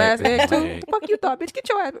 That was Right. the last egg, too. Right. Fuck you thought, bitch. Get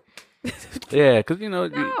your ass. Yeah, because No,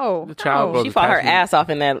 the child no. grows She fought her attachment- ass off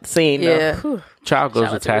in that scene. Yeah. Though. Whew. Child grows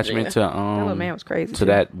Shout out to attachment to That little man was crazy. to too.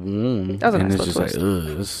 that womb, That was a and nice it's just little like,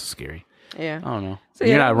 twist. this is scary. Yeah. I don't know. So,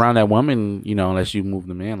 You're yeah, not that was- around that woman, unless you move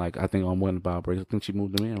them in. Like I think on When the Bob Breaks, I think she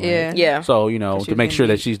moved them in. Right? Yeah. Yeah. So She to was make getting sure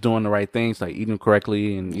that beat. she's doing the right things, like eating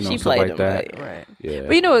correctly, and She stuff played like them that. right. Right. Yeah.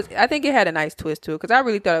 But I think it had a nice twist to it because I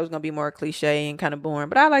really thought it was gonna be more cliche and kind of boring.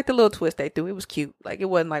 But I liked the little twist they threw. It was cute. Like it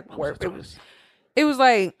wasn't like work. It was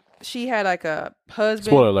like she had like a husband.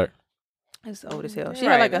 Spoiler alert. It's old as hell. She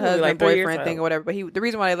Right, had like a it was husband like 3 years boyfriend thing old. or whatever. But the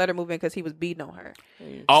reason why they let her move in because he was beating on her.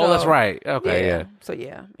 Oh, So- that's right. Okay, yeah. So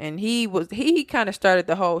yeah, and he kind of started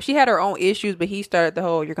the whole. She had her own issues, but he started the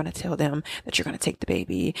whole. You're gonna tell them that you're gonna take the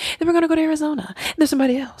baby, then we're gonna go to Arizona. And there's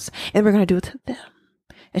somebody else, and we're gonna do it to them.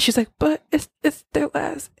 And she's like, but it's their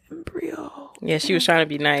last embryo. Yeah, she was trying to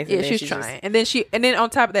be nice. Yeah, and then she was she trying, and then on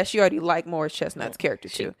top of that, she already liked Morris Chestnut's character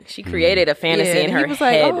too. She created a fantasy in and her he was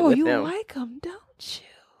like, head "Oh, with you them. like him, don't you?"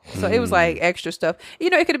 So it was like extra stuff. It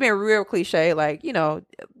could have been real cliche, like the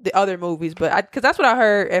other movies, but because that's what I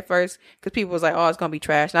heard at first. Because people was like, "Oh, it's gonna be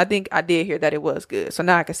trash," and I think I did hear that it was good. So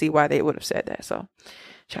now I can see why they would have said that. So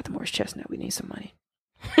shout out to Morris Chestnut. We need some money.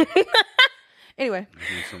 Anyway,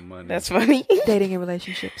 Some money. That's funny. dating and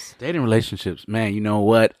relationships. Dating relationships, man. You know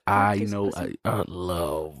what? I Kiss I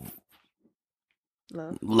love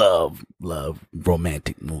Love.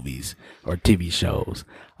 romantic movies or TV shows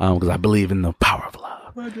because I believe in the power of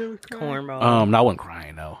love. Cornball. No, I wasn't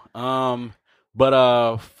crying though.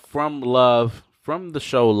 But from the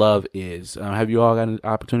show Love Is. Have you all got an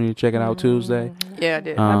opportunity to check it out Tuesday? Yeah, I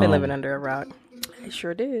did. I've been um, living under a rock. I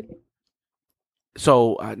sure did.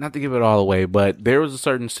 So, not to give it all away, but there was a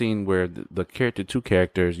certain scene where the two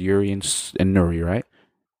characters, Yuri and Nuri, right?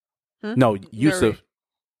 Hmm? No, Yusuf.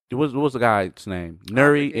 What was the guy's name?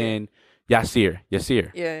 Nuri forget. and Yasir.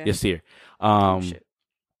 Yeah. Yasir. Shit.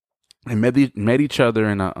 And met each other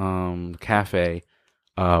in a cafe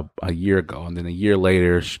a year ago, and then a year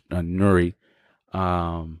later, Nuri,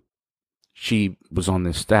 she was on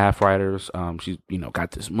the staff writers. She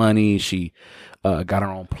got this money. She got her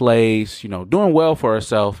own place. Doing well for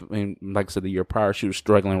herself. And like I said, the year prior, she was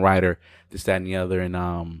struggling writer, this, that, and the other.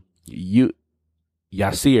 And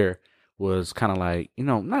Yasir was kind of like,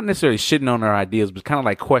 not necessarily shitting on her ideas, but kind of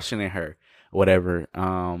like questioning her, whatever.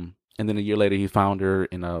 And then a year later, he found her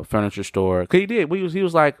in a furniture store. 'Cause he did. He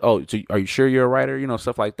was like, "Oh, so are you sure you're a writer?"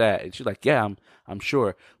 Stuff like that. And she's like, "Yeah, I'm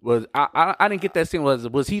sure." I didn't get that scene.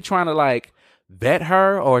 Was he trying to like vet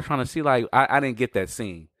her or trying to see like I didn't get that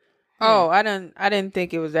scene. Oh, I didn't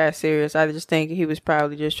think it was that serious. I just think he was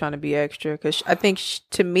probably just trying to be extra. Because I think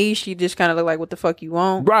to me, she just kind of looked like, "What the fuck you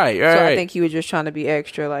want?" Right. So I think he was just trying to be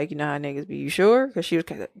extra. Like, you know how niggas be. You sure? Because she was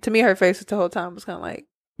to me, her face the whole time was kind of like.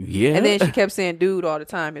 Yeah. And then she kept saying "dude" all the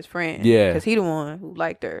time, his friend. Yeah. Because he the one who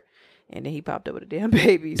liked her, and then he popped up with a damn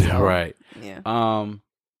baby. So, right. Yeah.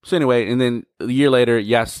 So anyway, and then a year later,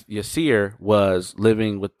 Yasir was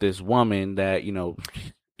living with this woman that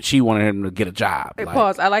she wanted him to get a job. Hey, Like,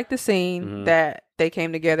 pause. I like the scene Mhm. that they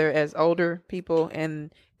came together as older people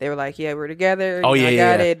and they were like, yeah, we're together. Oh, You know, yeah,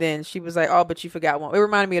 I got yeah. it. Then she was like, oh, but you forgot one. It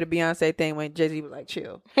reminded me of the Beyonce thing when Jay-Z was like,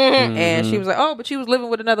 chill. Mm-hmm. And she was like, oh, but she was living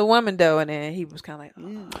with another woman, though. And then he was kind of like,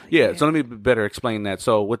 oh, Yeah, so let me better explain that.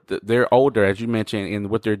 So with they're older, as you mentioned, and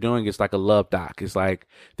what they're doing is like a love doc. It's like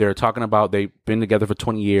they're talking about they've been together for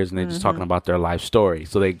 20 years and they're just talking about their life story.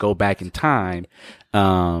 So they go back in time.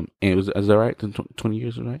 And it was, is that right? 20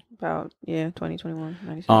 years, right? about, 2021,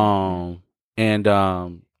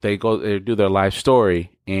 97. They do their life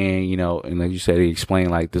story, and and like you said, he explained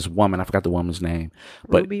like this woman. I forgot the woman's name,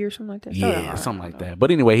 but Ruby or something like that. yeah, something like that. But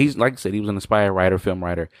anyway, he's like I said, he was an inspired writer, film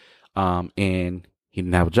writer, and he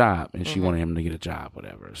didn't have a job, and she wanted him to get a job,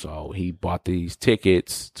 whatever. So he bought these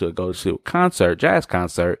tickets to go to a concert, jazz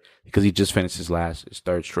concert, because he just finished his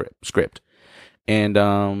third script,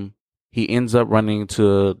 and he ends up running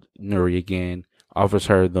to Nuri again, offers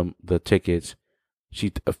her the tickets.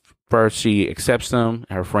 First, she accepts them.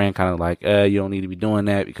 Her friend kind of like, you don't need to be doing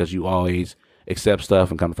that because you always accept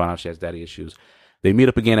stuff, and come to find out she has daddy issues. They meet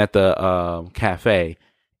up again at the cafe,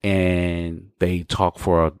 and they talk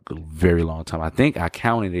for a very long time. I think I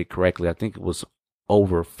counted it correctly. I think it was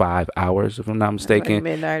over 5 hours, if I'm not mistaken. Like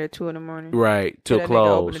midnight or 2 in the morning. Right, till That nigga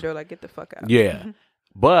open close. the door like, get the fuck out. Yeah.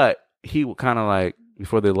 But he would kind of like,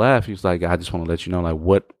 before they left, he was like, I just want to let you know, like,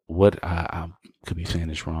 what I could be saying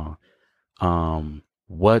this wrong.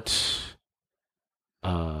 What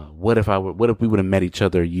if we would have met each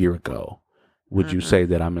other a year ago? Would you say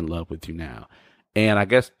that I'm in love with you now? And I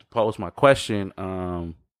guess to pose my question,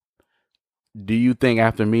 do you think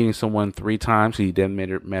after meeting someone 3 times, he then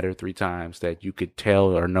met her 3 times, that you could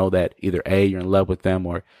tell or know that either A, you're in love with them,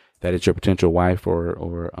 or that it's your potential wife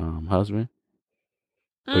or husband?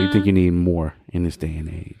 Or you think you need more in this day and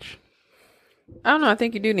age? I don't know. I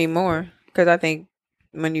think you do need more because I think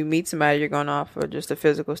when you meet somebody, you're going off for just the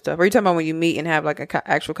physical stuff. Or are you talking about when you meet and have like an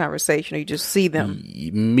actual conversation, or you just see them?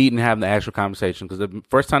 Meet and have the actual conversation. Because the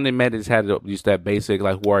first time they met, they just had just that basic,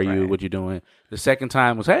 like, who are you? Right. What you doing? The second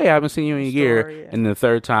time was, hey, I haven't seen you in a year. Story, yeah. And the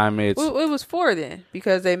third time, it's... Well, it was 4 then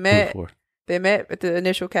because they met. They met at the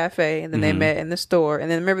initial cafe, and then they met in the store,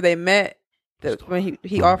 and then remember they met when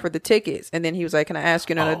he offered the tickets, and then he was like, "Can I ask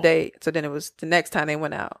you another date?" So then it was the next time they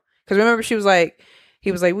went out. Because remember, he was like,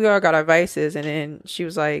 "We all got our vices," and then she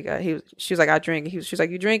was like, "She was like, I drink." She was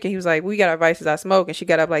like, "You drink?" And he was like, "We got our vices. I smoke." And she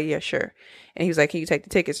got up like, "Yeah, sure." And he was like, "Can you take the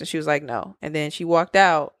tickets?" And she was like, "No." And then she walked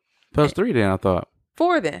out. Plus 3 then, I thought.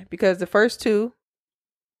 4 then, because the first 2,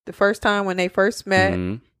 the first time when they first met.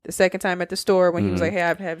 Mm-hmm. The second time at the store when he was like, "Hey, I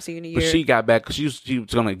haven't seen you in a year." But she got back because she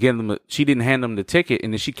was going to give them. She didn't hand them the ticket,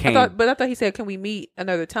 and then she came. I thought he said, "Can we meet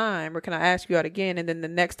another time, or can I ask you out again?" And then the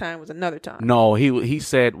next time was another time. No, he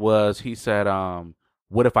said, what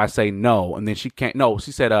if I say no? And then she can't. No,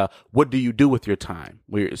 she said, what do you do with your time?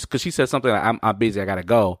 Because she said something like, I'm busy, I gotta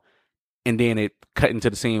go. And then it cut into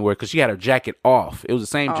the scene where, because she had her jacket off. It was the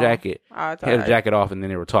same jacket. I Had her jacket off, and then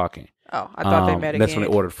they were talking. Oh, I thought they met again. That's when they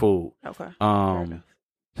ordered food. Okay.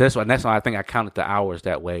 That's why I think I counted the hours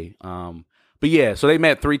that way. But yeah, so they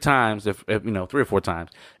met 3 times, if 3 or 4 times.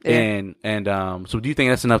 Yeah. And so do you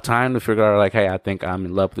think that's enough time to figure out, like, hey, I think I'm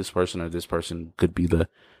in love with this person, or this person could be the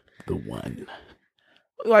one?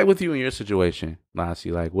 Like with you in your situation,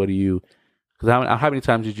 Lassie, like, what do you? Because how many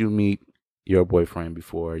times did you meet your boyfriend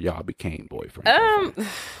before y'all became boyfriend?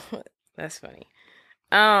 That's funny.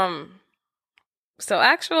 So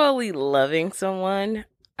actually loving someone,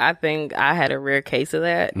 I think I had a rare case of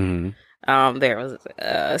that. Mm-hmm. There was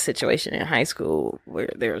a situation in high school where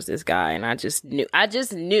there was this guy, and I just knew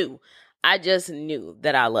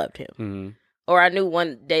that I loved him. Mm-hmm. Or I knew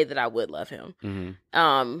one day that I would love him.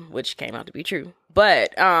 Mm-hmm. Which came out to be true.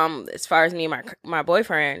 But as far as me and my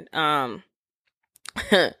boyfriend, very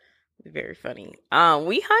funny.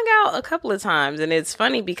 We hung out a couple of times, and it's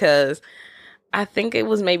funny because I think it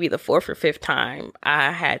was maybe the 4th or 5th time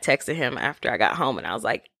I had texted him after I got home, and I was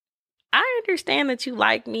like, I understand that you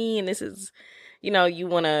like me, and this is, you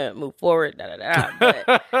want to move forward, da da da. But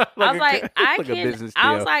I was like,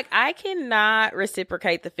 I cannot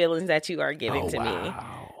reciprocate the feelings that you are giving to me.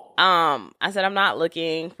 I said, I'm not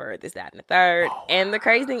looking for this, that, and the third. And the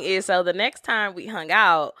crazy thing is, so the next time we hung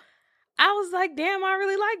out, I was like, damn, I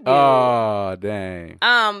really like you. Oh, dang.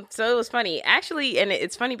 So it was funny, actually, and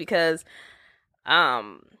it's funny because,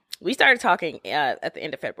 we started talking at the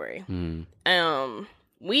end of February.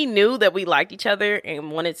 We knew that we liked each other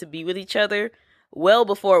and wanted to be with each other well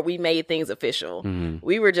before we made things official.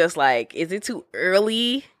 We were just like, is it too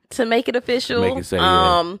early to make it official? Make it say,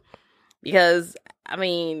 yeah. Because I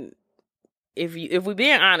mean, if we're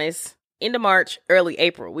being honest, end of March, early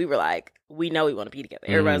April, we were like, we know we want to be together.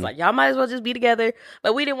 Everybody's like, y'all might as well just be together.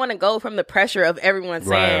 But we didn't want to go from the pressure of everyone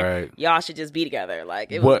saying y'all should just be together.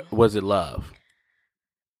 Like, was it love?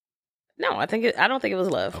 No, I don't think it was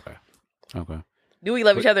love. Okay. Do we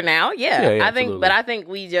love each other now? Yeah, I think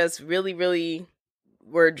we just really, really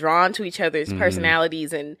were drawn to each other's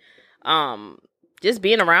personalities and just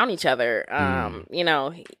being around each other. You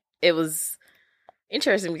know, it was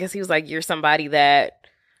interesting because he was like, you're somebody that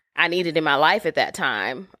I needed in my life at that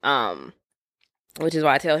time. Which is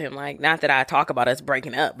why I tell him, like, not that I talk about us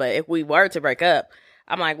breaking up, but if we were to break up,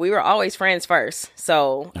 I'm like, we were always friends first.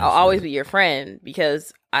 So Absolutely. I'll always be your friend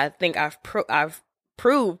because I think I've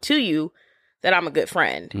proved to you that I'm a good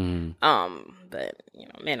friend. But you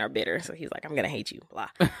know, men are bitter, so he's like, I'm gonna hate you, blah.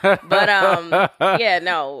 But yeah,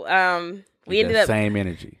 no. We ended up same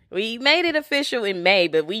energy. We made it official in May,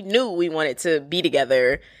 but we knew we wanted to be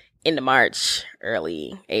together in the March,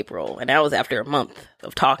 early April, and that was after a month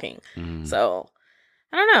of talking. So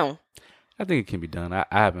I don't know. I think it can be done. I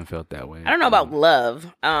haven't felt that way. I don't know about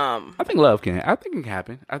love. I think love can. I think it can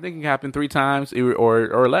happen. I think it can happen 3 times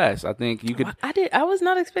or less. I think you could. I was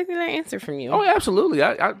not expecting that answer from you. Oh, absolutely.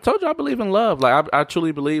 I told you I believe in love. Like I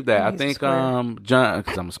truly believe that. I think John,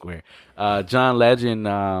 because I'm a square. John Legend.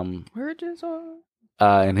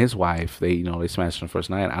 And his wife, they smashed on the first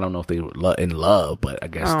night. I don't know if they were in love, but I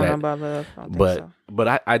guess I don't know about love.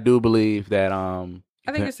 But I do believe that.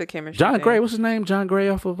 I think it's the chemistry. John thing. Gray, what's his name? John Gray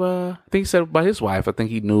off of I think he said about his wife. I think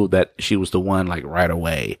he knew that she was the one like right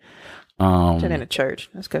away. In a church.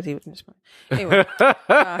 That's because he was. Anyway,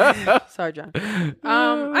 sorry, John.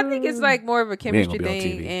 I think it's like more of a chemistry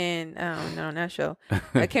thing, and no, not show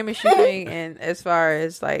a chemistry thing, and as far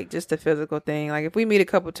as like just a physical thing, like if we meet a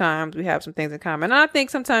couple times, we have some things in common. And I think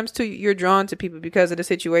sometimes too, you're drawn to people because of the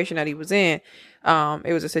situation that he was in.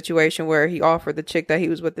 It was a situation where he offered the chick that he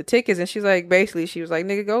was with the tickets, and she's like, basically, she was like,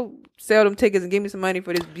 "Nigga, go sell them tickets and give me some money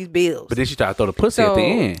for these bills." But then she started to throw the pussy at the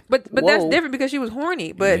end. But that's different because she was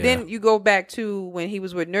horny. But then you go back to when he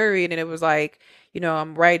was with Nuri, and it was like,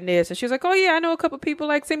 I'm writing this, and she was like, "Oh yeah, I know a couple people,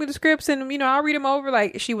 like send me the scripts, and I'll read them over."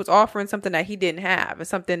 Like she was offering something that he didn't have, and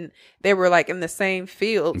something they were like in the same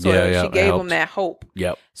field, so she gave him that hope.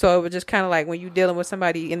 Yep. So it was just kind of like when you're dealing with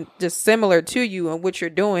somebody and just similar to you and what you're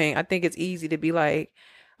doing, I think it's easy to be like,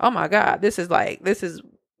 "Oh my God, this is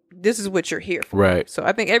what you're here for." Right. So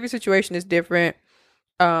I think every situation is different.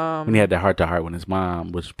 When he had that heart to heart when his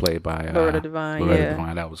mom was played by Loretta Devine,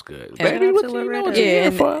 Devine, that was good.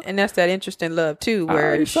 And that's that interesting love too,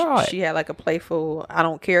 where she had like a playful, I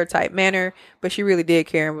don't care type manner, but she really did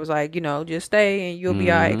care and was like, just stay and you'll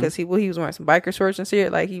be alright. Because he was wearing some biker shorts and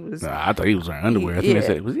shit. Like he was. I thought he was wearing underwear. I think they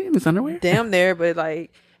said, was he in his underwear? Damn there, but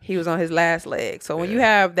like. He was on his last leg. So when you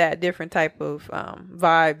have that different type of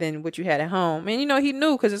vibe than what you had at home, and he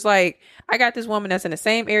knew, because it's like, I got this woman that's in the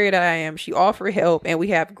same area that I am. She offered help and we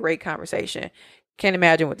have great conversation. Can't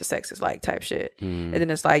imagine what the sex is like type shit. And then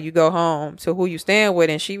it's like you go home to who you stand with,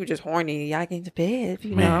 and she was just horny. I get into bed,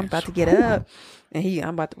 I'm about to get up. And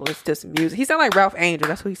I'm about to listen to some music. He sound like Ralph Angel.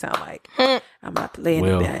 That's what he sound like. I'm about to lay in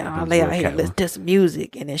the bed. I'll lay out here and listen to some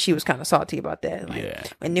music. And then she was kind of salty about that.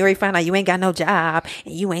 Like, when Nuri found out you ain't got no job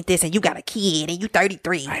and you ain't this and you got a kid and you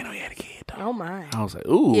 33. I know you had a kid. Though. Oh my! I was like,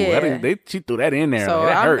 ooh, she threw that in there. So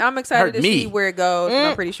like, I'm excited to see where it goes.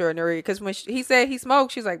 I'm pretty sure Nuri, because when he said he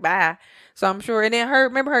smoked, she's like, bye. So I'm sure. And then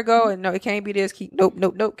remember her go, and no, it can't be this.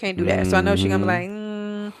 Nope, can't do that. So I know she's gonna be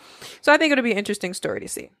like, So I think it'll be an interesting story to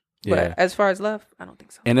see. But as far as love, I don't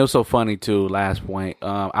think so. And it was so funny too. Last point,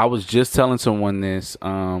 I was just telling someone this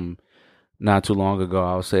not too long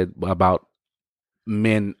ago. I said about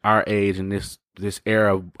men our age and this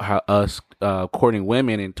era of how us courting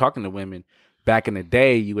women and talking to women. Back in the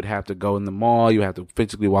day, you would have to go in the mall. You have to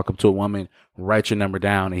physically walk up to a woman, write your number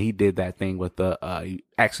down, and he did that thing with he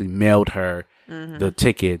actually mailed her the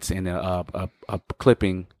tickets and a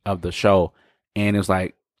clipping of the show, and it was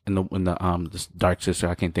like. In the this dark sister,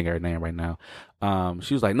 I can't think of her name right now.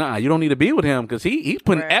 She was like, "Nah, you don't need to be with him because he's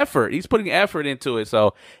putting effort. He's putting effort into it."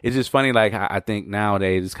 So it's just funny. Like I think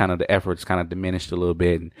nowadays, it's kind of the effort's kind of diminished a little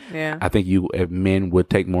bit. And I think if men would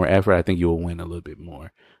take more effort, I think you will win a little bit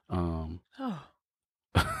more. Shut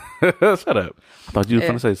up! I thought you were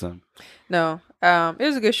going to say something. No, it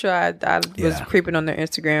was a good show. I was creeping on their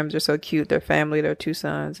Instagrams. They're so cute. Their family, their 2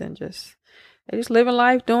 sons, and they just living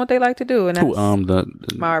life, doing what they like to do. And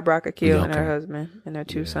that's Mara Brock Akil and her husband and their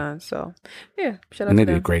 2 sons. So, shout out to them. And they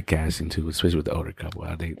did great casting, too, especially with the older couple.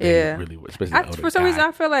 They really were, especially the older for some guy. reason,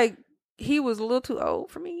 I feel like he was a little too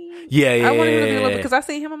old for me. Yeah. I wanted him to be a little bit, because I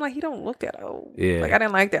seen him, I'm like, he don't look that old. Yeah. Like, I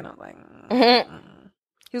didn't like that. And I was like,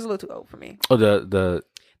 he was a little too old for me. Oh, the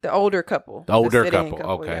The older couple. The older sit-in couple,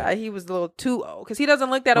 okay. Yeah, he was a little too old because he doesn't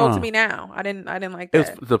look that old to me now. I didn't like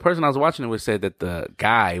that. The person I was watching it with said that the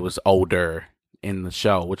guy was older in the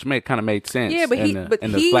show, which kind of made sense. Yeah, but he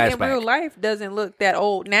in real life doesn't look that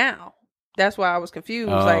old now. That's why I was confused.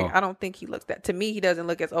 Oh. Like, I don't think he looks that. To me, he doesn't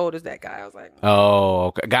look as old as that guy. I was like, oh,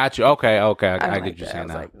 okay, got you. Okay, I get you saying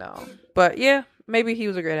that. I was now. like, no, but yeah, maybe he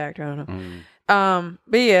was a great actor. I don't know.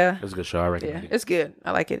 But yeah, it's a good show. I recommend it. It's good.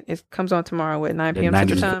 I like it. It comes on tomorrow at 9 p.m.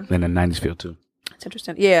 Central Time. And the 90s feel too. It's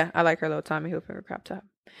interesting. Yeah, I like her little Tommy Hilfiger crop top.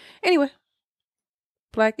 Anyway,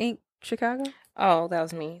 Black Ink Chicago. Oh, that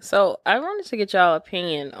was me. So I wanted to get y'all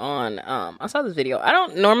opinion on. I saw this video. I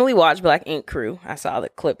don't normally watch Black Ink Crew. I saw the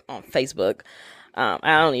clip on Facebook. I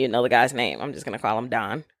don't even know the guy's name. I'm just gonna call him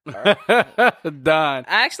Don. Don.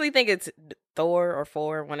 I actually think it's Thor or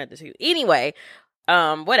Four, one of the two. Anyway,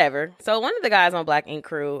 whatever. So one of the guys on Black Ink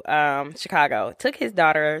Crew, Chicago, took his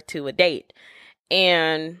daughter to a date,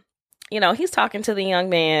 and he's talking to the young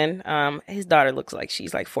man. His daughter looks like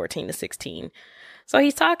she's like 14 to 16. So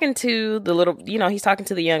he's talking to he's talking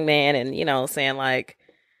to the young man and, saying like,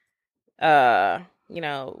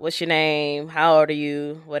 what's your name? How old are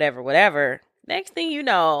you? Whatever. Next thing you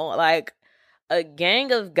know, like a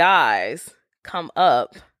gang of guys come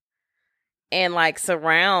up and like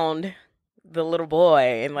surround the little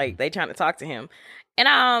boy and like they trying to talk to him. And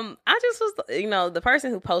I just was, the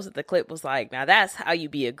person who posted the clip was like, now that's how you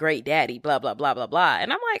be a great daddy, blah, blah, blah, blah, blah.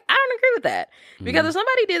 And I'm like, I don't agree with that. Because if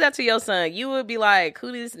somebody did that to your son, you would be like,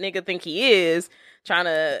 who does this nigga think he is? Trying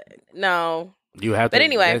to, no. You have to. But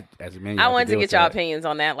anyway, as a man, I wanted to get y'all opinions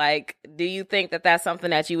on that. Like, do you think that that's something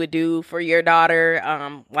that you would do for your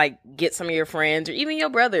daughter? Like, get some of your friends or even your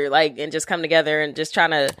brother, like, and just come together and just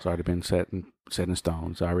trying to. It's already been set in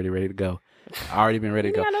stone. It's already ready to go. Already been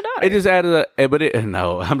ready to go. No it just added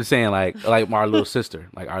no. I'm just saying like our little sister,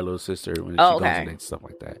 when she goes and dates, stuff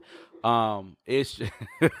like that. It's.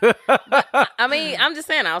 I mean, I'm just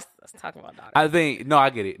saying. I was talking about daughters. I think I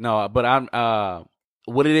get it. No, but I'm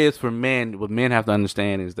what it is for men. What men have to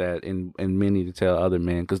understand is that, and men need to tell other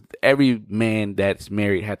men, because every man that's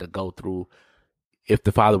married had to go through. If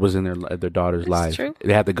the father was in their daughter's life,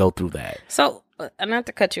 they had to go through that. So, not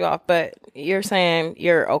to cut you off, but you're saying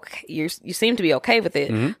you're okay. You seem to be okay with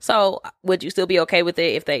it. Mm-hmm. So, would you still be okay with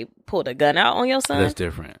it if they pulled a gun out on your son? That's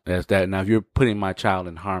different. That's that. Now, if you're putting my child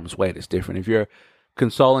in harm's way, that's different. If you're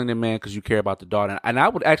consoling the man because you care about the daughter, and I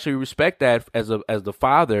would actually respect that as the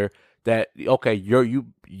father. That okay,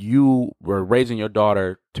 you were raising your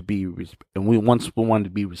daughter to be, and we wanted to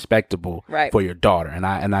be respectable for your daughter, and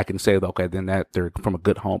I can say that okay, then that they're from a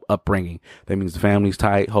good home upbringing. That means the family's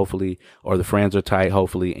tight, hopefully, or the friends are tight,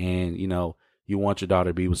 hopefully, and you want your daughter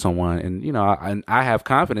to be with someone, and I have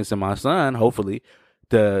confidence in my son, hopefully,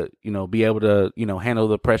 to be able to handle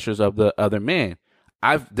the pressures of the other men.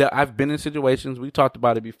 I've been in situations, we talked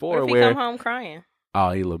about it before, what if where he come home crying.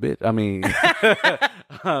 Oh, a little bit. I mean, grow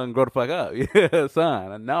the fuck up, yeah,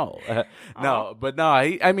 son. No, no, but no.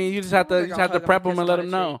 You just have to prep him and let him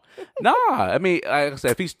know. No, I mean, like I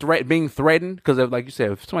said, if he's being threatened, because like you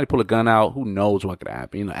said, if somebody pull a gun out, who knows what could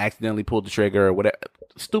happen? Accidentally pull the trigger or whatever,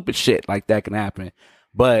 stupid shit like that can happen.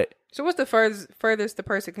 But so, what's the furthest the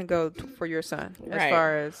person can go for your son as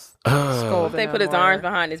far as if they put his arms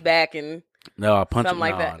behind his back and punch something him,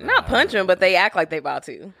 like that? Not punch him, but they act like they about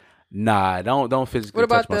to. Nah, don't physically. What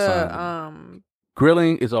about touch my son. the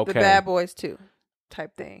grilling is okay. The Bad Boys 2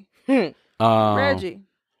 type thing. Reggie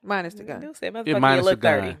minus the gun. Minus the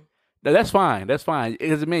gun. No, that's fine. That's fine.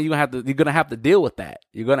 Because man, you're gonna have to deal with that.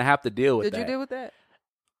 You're gonna have to deal with that. Did you deal with that?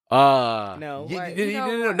 No.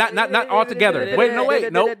 Not all together. Wait, no.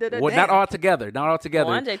 Well, not all together. Not all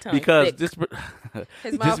together. Because this.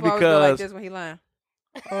 His mouth always go like this when he lying.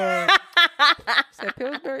 Said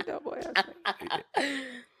Pillsbury Doughboy.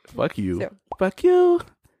 Fuck you. Fuck you.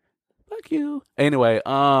 Anyway,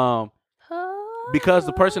 because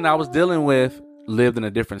the person I was dealing with lived in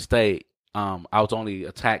a different state, I was only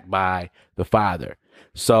attacked by the father.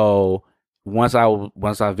 So once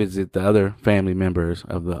I visited the other family members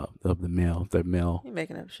of the male You're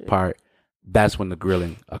making up shit. part, that's when the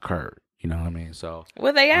grilling occurred. You know what I mean? So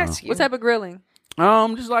what they ask you? What type of grilling?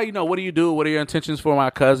 Just like, what do you do? What are your intentions for my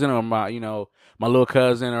cousin or my little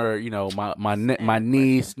cousin or, my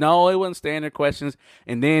niece? No, it wasn't standard questions.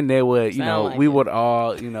 And then they would, we would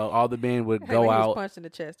all, all the men would go out. He was punched in the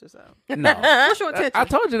chest or something. No. What's your intention? I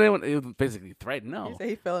told you it was physically threatened. No. He said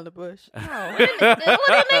he fell in the bush. Well,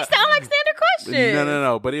 that makes sound like standard questions.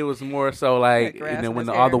 No. But it was more so like, when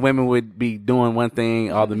all the women would be doing one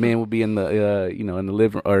thing, all the men would be in the, in the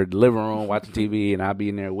living room watching TV, and I'd be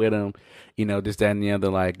in there with them. This, that, and the other,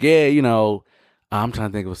 like, yeah, I'm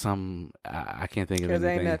trying to think of some. I can't think of Because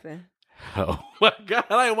anything. ain't nothing. Oh my god!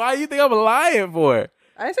 Like, why do you think I'm lying for?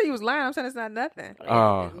 I didn't say you was lying. I'm saying it's not nothing.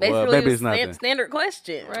 Oh, Basically, well, maybe the it's nothing. standard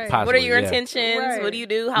question. Right. What are Possibly, your yeah. intentions? Right. What do you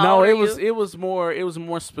do? How No, old are it you? was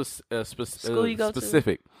more School you go to?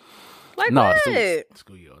 specific. Like No, what?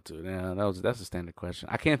 school you go to. Yeah, that's a standard question.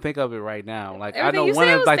 I can't think of it right now. Like Everything I know you one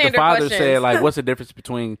said of was like the standard father said questions. like, what's the difference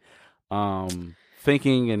between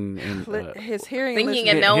thinking and His hearing Thinking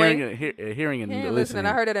and and knowing. hearing and Hearing and listening. listening.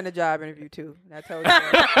 I heard it in a job interview too. And I told you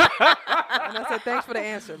that. And I said, thanks for the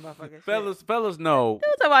answer, motherfucker. Fellas know. We'll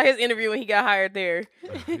talk about his interview when he got hired there.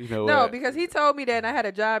 You know No, what? because he told me that and I had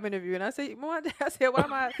a job interview. And I said, why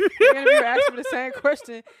am I the interviewer asking me the same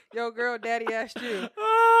question yo girl daddy asked you?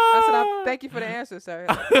 I said, thank you for the answer, sir.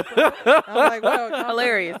 I'm like, well.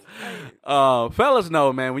 Hilarious. Fellas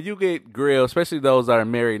know, man, when you get grilled, especially those that are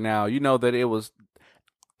married now, you know that it was,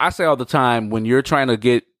 I say all the time, when you're trying to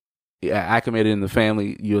get acclimated in the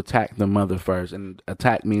family, you attack the mother first. And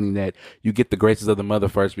attack meaning that you get the graces of the mother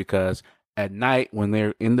first, because at night when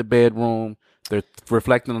they're in the bedroom, they're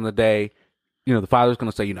reflecting on the day, you know, the father's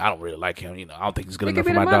going to say, you know, I don't really like him. You know, I don't think he's good It enough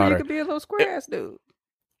could be for the my mother. daughter. It could be a little square ass dude.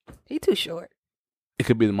 He too short. It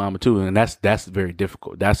could be the mama too. And that's very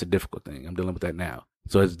difficult. That's a difficult thing. I'm dealing with that now.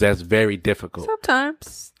 So that's very difficult.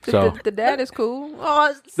 Sometimes. So- The dad is cool. Oh,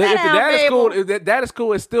 If the dad is cool, if the dad is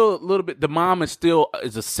cool, it's still a little bit. The mom is still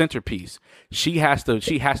is a centerpiece. She has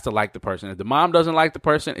to like the person. If the mom doesn't like the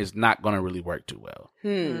person, it's not going to really work too well.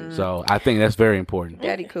 So I think that's very important.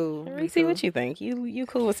 Daddy cool. Let me see what you think. You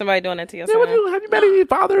cool with somebody doing that to your Yeah, son? have you met any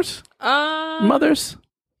fathers, Um, mothers?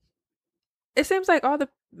 It seems like all the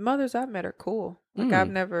mothers I've met are cool. Like I've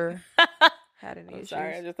never had any I'm issues.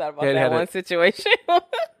 sorry, I just thought about Yeah, they that had one situation.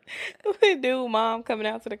 With dude, mom coming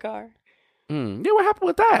out to the car, Yeah, what happened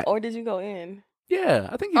with that? or did you go in? Yeah,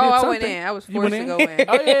 I think you Oh, did I something. went in. I was You forced went to in? go in.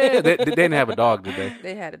 Oh yeah, they didn't have a dog, did they?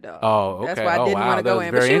 They had a dog. Oh, okay. That's why I Oh, didn't wow. want to That go was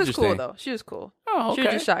in. But very she was cool, interesting. though. She was cool. Oh, She was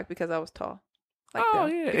okay. just shocked because I was tall. Like Oh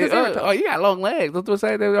them. yeah. Because they were tall. Oh, you got long legs. That's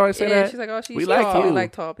what they always say Yeah, that. she's like, oh, she's We tall. like We you.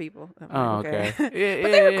 like tall people. I'm like, Oh, okay. Yeah,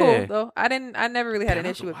 But they were cool yeah. though. I never really had an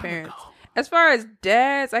issue with While parents. ago. As far as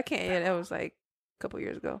dads, I can't. Yeah, that was like a couple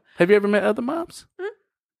years ago. Have you ever met other moms?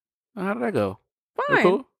 How did that go? They're Fine.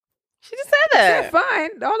 cool? She just said Yeah, that.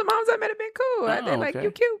 fine. All the moms I met have been cool. Oh, They're like, okay.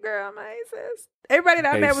 you cute girl. I'm like, hey, sis. Everybody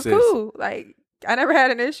that I Hey, met was sis. cool. Like, I never had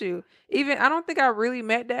an issue. Even I don't think I really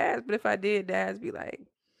met dads, but if I did, dads be like,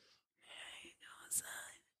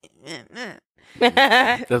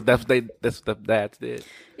 That's what dads did.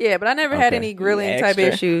 yeah. But I never had Okay. any grilling type Extra.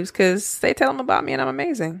 issues because they tell them about me and I'm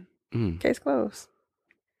amazing. Mm, Case closed.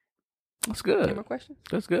 that's Any good. more questions?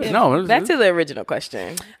 That's good. No, it's- Back to the original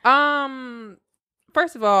question.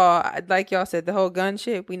 First of all, like y'all said, the whole gun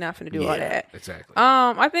shit, we not finna do all Yeah, that. Exactly.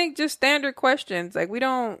 I think just standard questions. Like we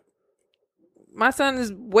don't. My son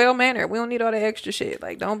is well mannered. We don't need all that extra shit.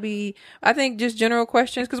 Like don't be. I think just general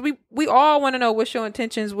questions because we all want to know what's your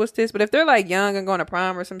intentions, what's this. But if they're like young and going to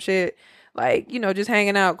prom or some shit, like just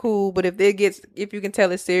hanging out, cool. But if you can tell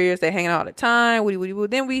it's serious, they hanging out all the time.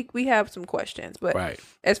 Then we have some questions. But Right.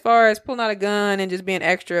 as far as pulling out a gun and just being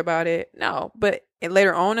extra about it, no. But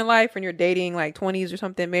later on in life, when you're dating like 20s or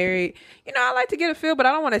something, married, I like to get a feel, but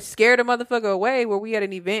I don't want to scare the motherfucker away where we at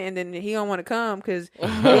an event and then he don't want to come because your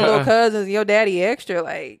little cousins, your daddy extra.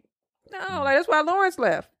 Like, no, like that's why Lawrence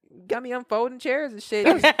left. Got me unfolding chairs and shit.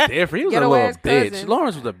 That's different. He was a Ghetto little ass bitch. cousins.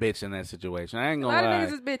 Lawrence was a bitch in that situation. I ain't A gonna lot of lie.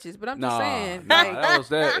 niggas is bitches, but I'm No, just saying. no, like, that was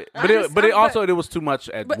that. I'm But just- it I'm- also it was too much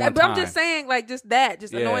at but one time. I'm just saying, like, just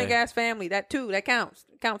Yeah. annoying ass family. That too, that counts.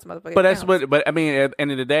 Counts, motherfucker. But It that's counts. but I mean, at the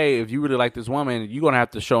end of the day, if you really like this woman, you're gonna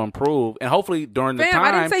have to show and prove, and hopefully during the Fam, time.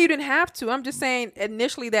 I didn't say you didn't have to. I'm just saying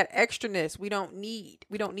initially that extraness we don't need.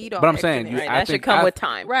 We don't need all. But I'm the saying, extraness. you- Right, I that should think come I- with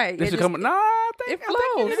time. right. This it should just- come. Nah, I think it you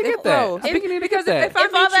flows. need to It get that. flows. I think you need to Because get that. if I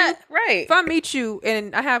If all meet you, that, right? if I meet you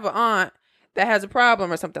and I have an aunt that has a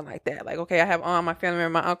problem or something like that, like okay, I have an aunt, my family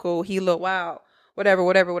member, my uncle, he a little wild, whatever,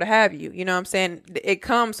 what have you. You know what I'm saying? It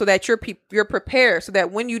comes so that you're prepared, so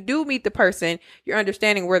that when you do meet the person, you're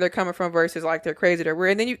understanding where they're coming from versus like they're crazy, they're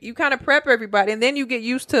weird. And then you kind of prep everybody, and then you get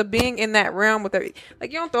used to being in that realm with every.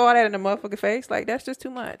 Like you don't throw all that in the motherfucking face. Like that's just too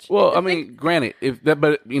much. Well, I mean, granted, if that,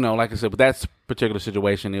 but like I said, with that particular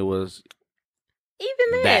situation, it was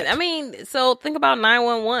Even then, that. I mean, so think about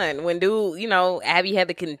 911 when Abby had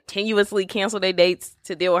to continuously cancel their dates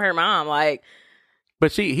to deal with her mom. Like,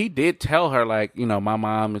 But he did tell her, like, my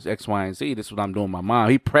mom is X, Y, and Z. This is what I'm doing with my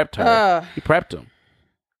mom. He prepped her. He prepped him.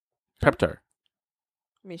 Prepped her.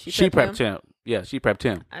 I mean, She prepped him. Yeah, she prepped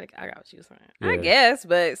him. I got what you were saying. Yeah. I guess,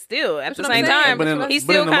 but still, at That's the what I'm same saying. time, But in, he's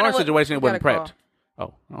but still in the kind Lawrence of. situation, it You wasn't got prepped.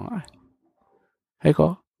 Oh, all right. Hey,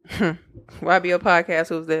 call. YBO podcast.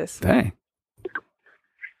 Who's this? Dang.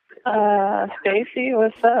 Stacy,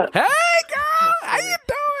 what's up? Hey, girl, how you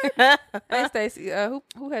doing? Hey, Stacy.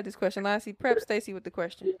 Who had this question? Lassie, prep Stacy with the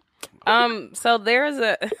question. So there's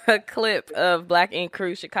a clip of Black Ink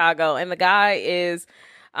Crew Chicago, and the guy is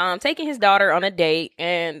taking his daughter on a date,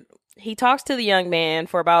 and he talks to the young man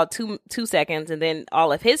for about two seconds, and then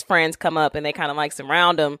all of his friends come up and they kind of like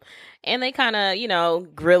surround him, and they kind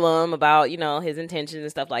of grill him about his intentions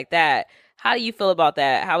and stuff like that. How do you feel about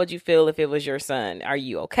that? How would you feel if it was your son? Are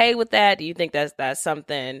you okay with that? Do you think that's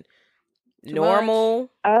something normal?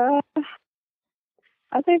 I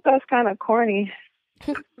think that's kind of corny.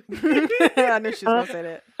 I knew she was gonna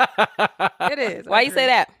say that. It is. Why you say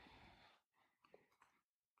that?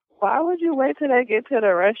 Why would you wait till they get to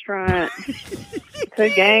the restaurant to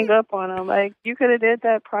gang up on them? Like, you could have did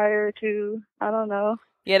that prior to, I don't know.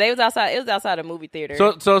 Yeah, they was outside. It was outside a movie theater. So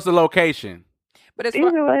it's the location. But as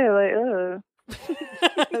Either way,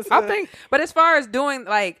 I think. But as far as doing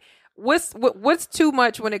like, what's too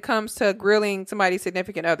much when it comes to grilling somebody's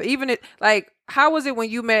significant other? Even it like, how was it when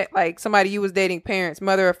you met like somebody you was dating, parents,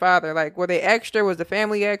 mother or father? Like, were they extra? Was the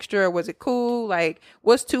family extra? Was it cool? Like,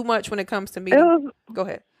 what's too much when it comes to meeting? Go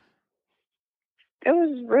ahead. It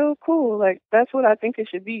was real cool. Like, that's what I think it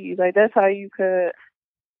should be. Like, that's how you could,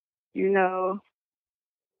 I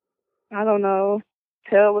don't know,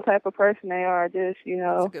 tell what type of person they are. Just,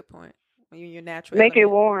 That's a good point. When you're natural. Make it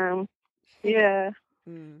warm. Yeah.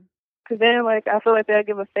 Because then, like, I feel like they'll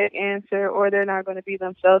give a fake answer, or they're not going to be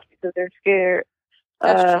themselves because they're scared.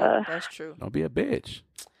 That's true. Don't be a bitch.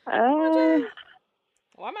 Why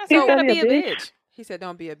am I so gonna be a bitch? He said,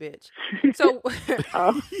 "Don't be a bitch." So,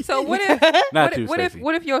 so what if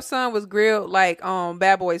what if your son was grilled like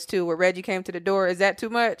Bad Boys 2, where Reggie came to the door? Is that too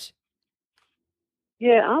much?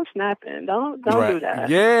 Yeah, I'm snapping. Don't do that.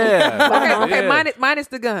 Yeah. Okay. Yeah. Minus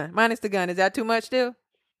the gun. Is that too much still?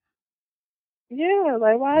 Yeah.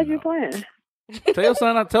 Like, why are you playing? Tell your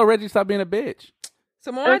son. Tell Reggie stop being a bitch.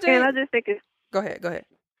 So Moana, I just think it's. Go ahead.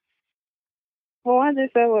 Well, I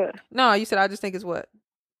just said what? No, you said I just think it's what?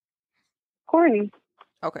 Corny.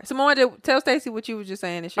 Okay. So Moana, tell Stacy what you was just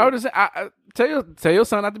saying. And shit. I would just say, tell your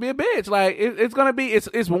son not to be a bitch. Like it's gonna be,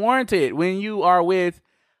 it's warranted when you are with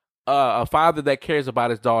a father that cares about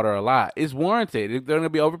his daughter a lot. It's warranted. They're gonna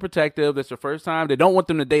be overprotective. That's the first time. They don't want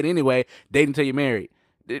them to date anyway. Date until you're married.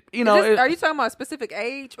 Are you talking about a specific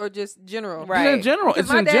age or just general? Right. It's in general. Because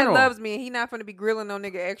my dad loves me, and he's not going to be grilling no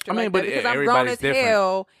nigga extra. I mean, like but that because I'm grown as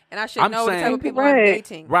hell, and I should know the type of people I'm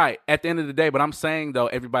dating. Right. At the end of the day, but I'm saying though,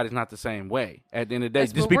 everybody's not the same way. At the end of the day,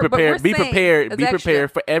 Yes, just but be prepared. Be prepared. Be extra.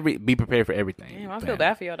 prepared for Be prepared for everything. Damn, I feel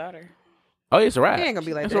bad for your daughter. Oh, it's a wrap. He ain't gonna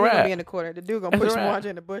be like It's that. a He's gonna wrap. be in the corner. The dude gonna push Moana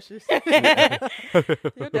in the bushes. Right, like,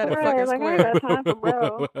 I ain't got time for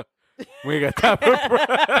bro. We ain't got time for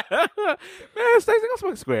man, Stacey, go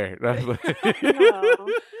smoke square. No.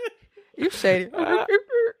 You shady.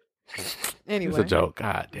 Anyway. It's a joke.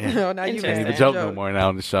 God damn. No, now you Can't mad. even joke no more now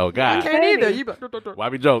on the show. God. I can't either. You Why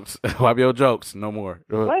be jokes? Why be old jokes? No more.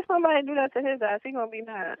 Let somebody do that to his ass. He gonna be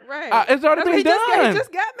mad. Right. It's already been done. He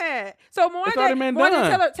just got mad. So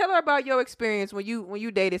Moana, tell her about your experience when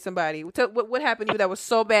you dated somebody. What happened to you that was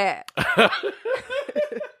so bad?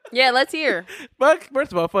 Yeah, let's hear.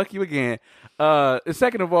 First of all, fuck you again.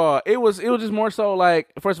 Second of all, it was just more so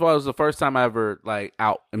like, first of all, it was the first time I ever like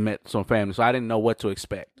out and met some family, so I didn't know what to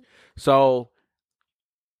expect. So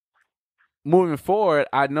moving forward,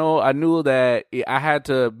 I knew that I had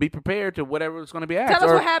to be prepared to whatever was going to be asked. Tell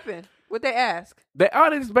us what happened. What they ask? They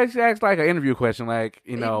just basically asked like an interview question, like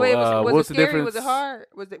was what's it the scary? difference? Was it hard?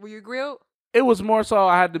 Were you grilled? It was more so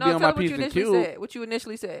I had to be on my P's and Q's. What you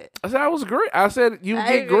initially said. I said I was grilled. I said you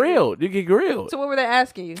get grilled. You get grilled. So what were they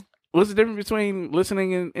asking you? What's the difference between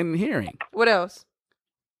listening and hearing? What else?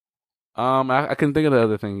 I couldn't think of the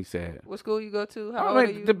other thing he said. What school you go to? How old are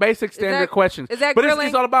you? The basic standard questions. Is that but grilling?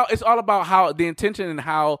 it's all about how the intention and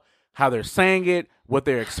how they're saying it, what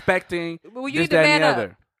they're expecting. Well, you this, need to that, man and the up.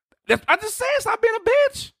 other. I just said stop being a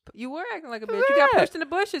bitch. You were acting like a bitch. You got pushed in the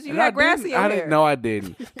bushes. You had grass in your hair. No, I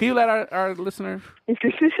didn't. Can you let our listener? It's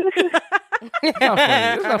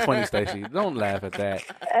not funny, Stacey. Don't laugh at that.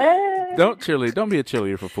 Don't be a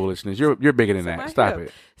cheerleader for foolishness. You're bigger than that. Stop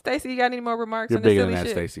it. Stacey, you got any more remarks? You're on this bigger silly than that,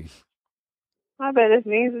 shit? Stacey. I bet his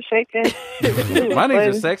knees are shaking. My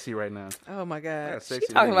knees are sexy right now. Oh my god. She's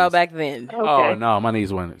talking about back then. Okay. Oh no, my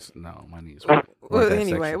knees weren't. No, my knees weren't. Well,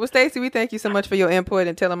 anyway, Stacey, we thank you so much for your input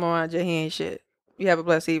and tell him on Jay he ain't shit. You have a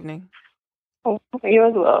blessed evening. Oh, you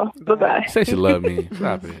as well. Bye-bye. Say she love me.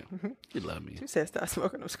 Stop it. You love me. You said stop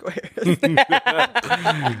smoking them squares.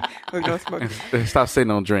 We're gonna smoke. Stop sitting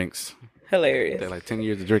on drinks. Hilarious. They're like 10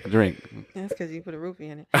 years to drink a drink. That's because you put a roofie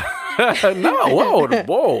in it. No,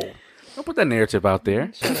 whoa. Don't put that narrative out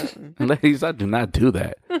there. Ladies, I do not do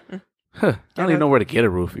that. I don't even know where to get a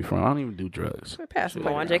roofie from. I don't even do drugs.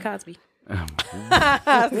 Moan J. Cosby. Wow.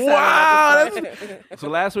 So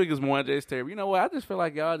last week was Moan J's terrible. You know what? I just feel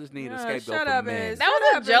like y'all just need a scapegoat for men.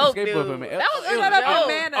 That was a joke, dude. That was a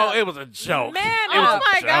joke. Oh, it was a joke. Man, oh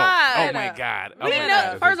my God. Oh my God. We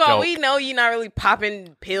know, first of all, we know you're not really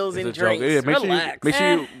popping pills and drinks. Yeah, Relax. Make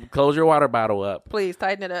sure you close your water bottle up. Please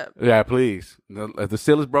tighten it up. Yeah, please. If the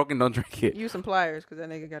seal is broken, don't drink it. Use some pliers because that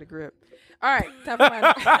nigga got a grip. All right, time for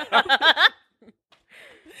my.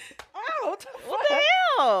 What the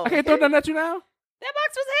hell? I can't throw nothing at you now. That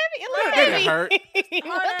box was heavy. It looked That heavy. didn't hurt.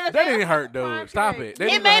 That didn't hurt, dude. Stop it.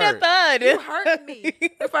 It made a thud. You hurt me.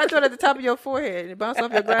 If I throw it at the top of your forehead and it bounce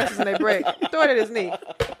off your glasses and they break, throw it at his knee.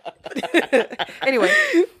 Anyway,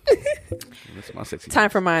 That's my sexy. time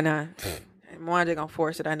for mine on. Mwanje gonna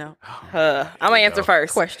force it. I know. I'm gonna answer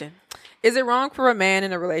first. Question: is it wrong for a man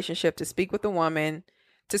in a relationship to speak to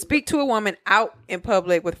a woman out in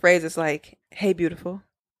public with phrases like "Hey, beautiful"?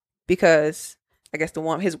 Because I guess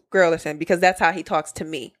his girl is saying, because that's how he talks to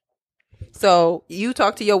me. So you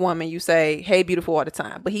talk to your woman, you say, "Hey, beautiful" all the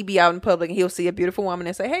time, but he be out in public and he'll see a beautiful woman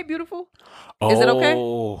and say, "Hey, beautiful." Is it okay?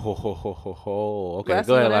 Okay.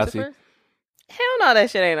 Go ahead, Lassie. Hell no, that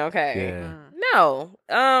shit ain't okay. Yeah. No.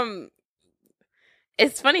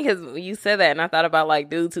 It's funny because you said that, and I thought about like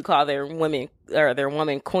dudes who call their women or their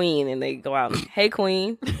woman queen, and they go out and, "Hey,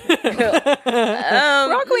 queen." We're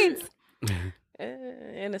all queens.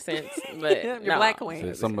 In a sense, but You're no. black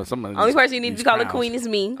queen. Only person you need to be calling queen is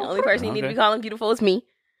me. Only person you need to be calling beautiful is me.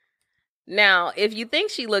 Now, if you think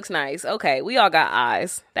she looks nice, okay, we all got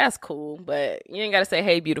eyes. That's cool, but you ain't got to say,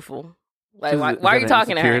 "Hey, beautiful." Like, why are you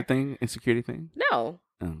talking to her? Insecurity thing? No.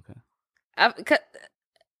 Oh, okay.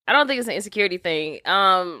 I don't think it's an insecurity thing.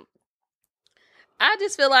 I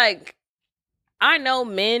just feel like I know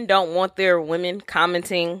men don't want their women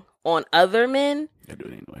commenting on other men. I do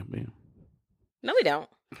it anyway, man. No, we don't.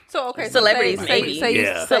 So okay, Celebrities, maybe.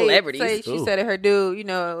 Celebrities. Say she said to her dude,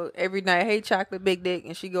 every night, "Hey, chocolate big dick,"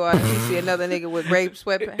 and she go out and she see another nigga with rape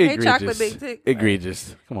sweatpants. "Hey, chocolate big dick."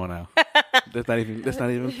 Egregious. Come on now. That's not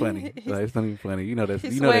even funny. Like, it's not even funny. You know that's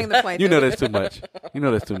He's you know swaying that's, the plaintiff. you know that's too much. You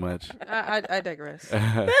know that's too much. I digress.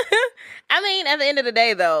 I mean, at the end of the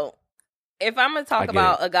day, though, if I'm gonna talk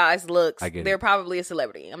about a guy's looks, they're probably a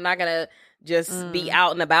celebrity. I'm not gonna just be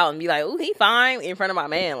out and about and be like, "Ooh, he fine" in front of my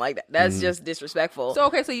man. Like that. That's just disrespectful. So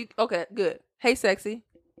good. "Hey, sexy."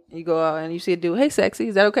 You go out and you see a dude. "Hey, sexy."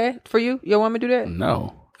 Is that okay for you? Your woman do that?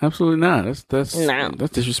 No, absolutely not. That's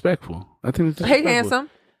disrespectful. I think it's disrespectful. "Hey, handsome."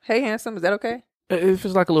 "Hey, handsome." Is that okay? If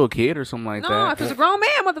it's like a little kid or something like that. No, if it's a grown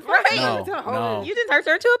man, motherfucker. No. You just turned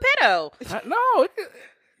her into a pedo. No.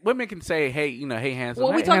 Women can say, "Hey, hey, handsome."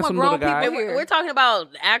 Well, we talking about grown people here. We're talking about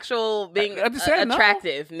actual being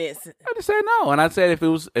attractiveness. I just said no, and I said if it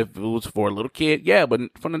was for a little kid, yeah, but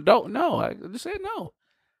for an adult, no. I just said no.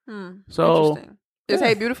 So interesting. Is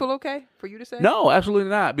 "Hey, beautiful" okay for you to say? No, absolutely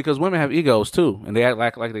not, because women have egos too, and they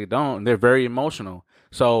act like they don't, and they're very emotional.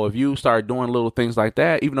 So if you start doing little things like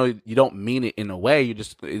that, even though you don't mean it in a way,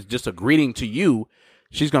 it's just a greeting to you.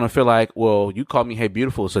 She's going to feel like, well, you called me "Hey,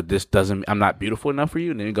 beautiful," so I'm not beautiful enough for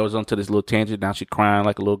you. And then it goes on to this little tangent. Now she's crying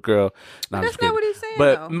like a little girl. But that's not what he's saying,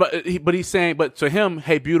 but he's saying, but to him,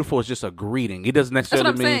 "Hey, beautiful" is just a greeting. It doesn't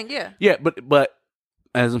necessarily mean. That's what I'm saying, yeah. Yeah, but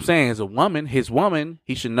as I'm saying, as a woman, he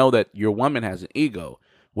should know that your woman has an ego.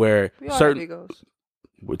 Where we all have egos.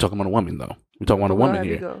 We're talking about a woman, though. We're talking about a woman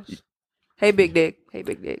here. Egos. "Hey, big dick." "Hey,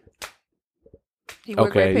 big dick."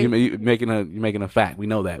 Okay, you're making a fact. We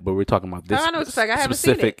know that, but we're talking about this. I know it's a fact. I haven't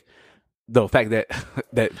specific, seen it. The fact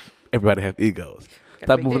that everybody have egos.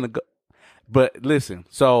 Stop moving the go. But listen,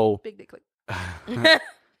 so big dick click.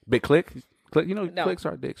 Big click. Clicks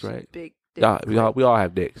are dicks, right? Big dick. We all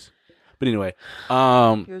have dicks. But anyway,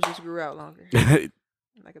 yours just grew out longer,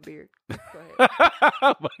 like a beard. Go ahead.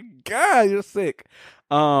 Oh my God, you're sick.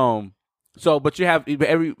 So, but you have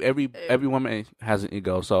every woman has an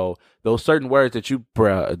ego. So those certain words that you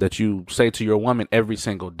say to your woman every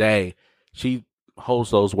single day, she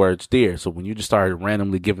holds those words dear. So when you just start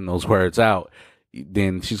randomly giving those words out,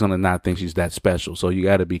 then she's gonna not think she's that special. So you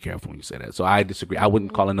got to be careful when you say that. So I disagree. I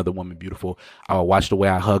wouldn't call another woman beautiful. I would watch the way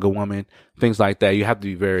I hug a woman, things like that. You have to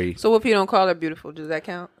be very. So if you don't call her beautiful, does that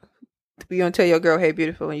count? You don't tell your girl "Hey,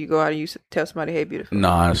 beautiful," and you go out and you tell somebody "Hey, beautiful"?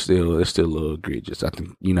 No, it's still a little egregious. I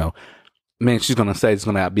think man, she's gonna say it's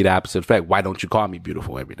gonna be the opposite effect. Why don't you call me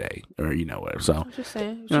beautiful every day, or whatever? So I'm just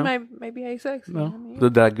saying, she might be "Hey, sexy." No,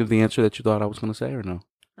 did I give the answer that you thought I was gonna say, or no?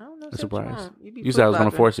 I don't know. A surprise. You said I was gonna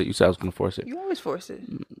force it. You always force it.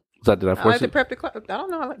 So did I force it? I don't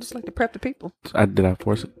know. I just like to prep the people. Did I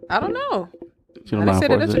force it? I don't know. She don't know how to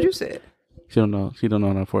force that's it. what you said. She don't know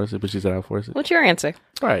how to force it, but she said I'll force it. What's your answer?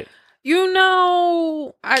 Right. You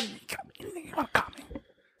know, I. Go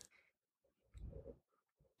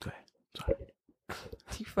ahead. Sorry.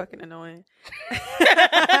 You fucking annoying.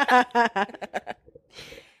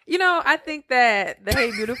 You know, I think that the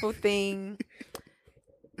hey beautiful thing,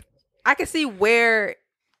 I can see where,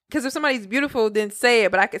 because if somebody's beautiful, then say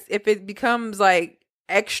it. But if it becomes like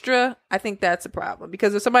extra, I think that's a problem.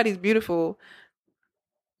 Because if somebody's beautiful,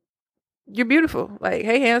 you're beautiful. Like,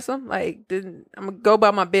 hey, handsome. Like, then I'm gonna go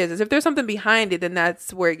about my business. If there's something behind it, then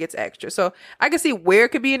that's where it gets extra. So I can see where it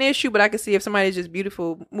could be an issue, but I can see if somebody's just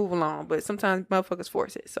beautiful, move along. But sometimes motherfuckers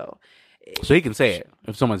force it. So he can say it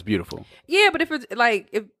if someone's beautiful. Yeah, but if it's like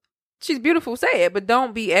if she's beautiful, say it. But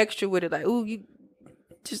don't be extra with it. Like, ooh, you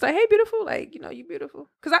just like, hey, beautiful. Like, you know, you beautiful.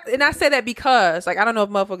 I say that because, like, I don't know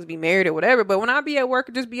if motherfuckers be married or whatever, but when I be at work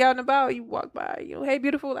or just be out and about, you walk by, you know, hey,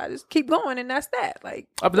 beautiful. I just keep going, and that's that. Like,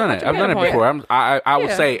 I've done it. I've done it before. I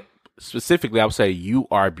would say specifically, I would say you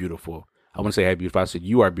are beautiful. I wouldn't say hey, beautiful. I said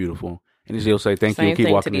you are beautiful, and he'll say thank you and keep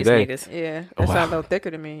walking today. Yeah, that sounds a little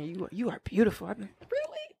thicker to me. You are beautiful. I mean,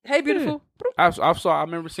 really? Hey, beautiful. Yeah. I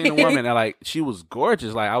remember seeing a woman and like she was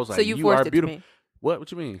gorgeous. Like I was like, so you are beautiful.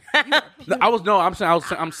 What you mean? I'm single. I'm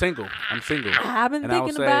single. I've been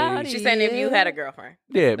thinking about it. She's saying if you had a girlfriend.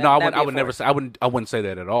 Yeah, I would never say. I wouldn't say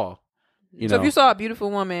that at all. You know. So if you saw a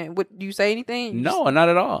beautiful woman, would you say anything? No, not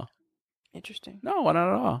at all. Interesting. No, not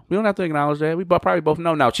at all. We don't have to acknowledge that. We probably both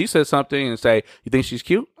know. Now, she says something and say, "You think she's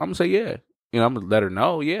cute?" I'm gonna say, "Yeah." You know, I'm gonna let her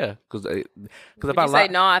know, yeah. Because if I say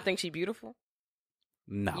no, I think she's beautiful.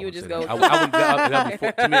 No, you would just go. I wouldn't.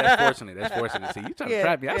 To me, that's forcing it. That's forcing it. See, you trying to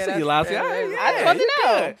trap me? I see you, Lassie. I just want to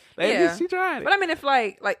know. Yeah, she tried it. But I mean, if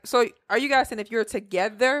like, so are you guys saying if you're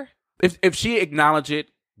together? If she acknowledge it,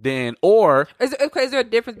 then or is there a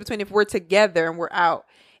difference between if we're together and we're out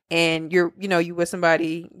and you with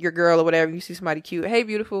somebody, your girl or whatever, you see somebody cute, hey,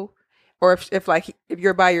 beautiful, or if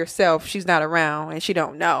you're by yourself, she's not around and she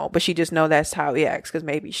don't know, but she just know that's how he acts because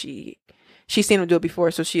maybe she's seen him do it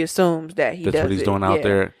before, so she assumes that that's what he's doing out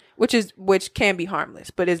there, which can be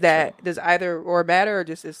harmless. But does either or matter, or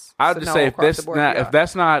just is? I would just say if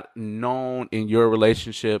that's not known in your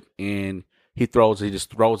relationship and he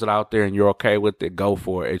just throws it out there and you're okay with it, go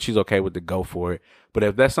for it. And she's okay with it, go for it. But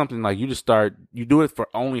if that's something like you do it for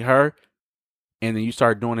only her, and then you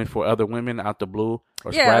start doing it for other women out the blue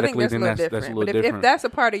or sporadically, then that's a little different. If that's a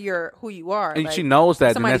part of who you are, and she knows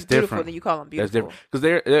that, then that's different. Then you call them beautiful. That's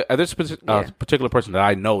different because there's a particular person that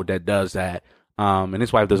I know that does that, and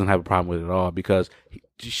his wife doesn't have a problem with it at all because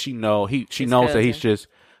she knows that he's just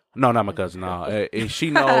not my cousin. No, she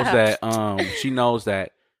knows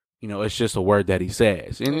that it's just a word that he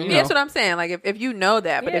says. And, that's what I'm saying. Like if you know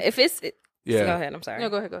that, but if it's. Yeah. Go ahead. I'm sorry. No,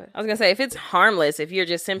 go ahead. I was gonna say if it's harmless, if you're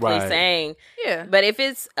just simply saying, yeah. But if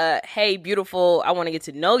it's hey, beautiful, I want to get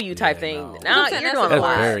to know you type thing, now you're doing a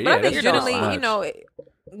lot. But I think generally,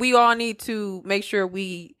 we all need to make sure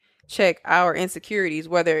we check our insecurities.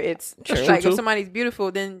 Whether it's if somebody's beautiful,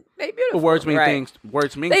 then they beautiful. But words mean things.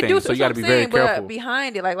 Words mean things. So you got to be very careful. But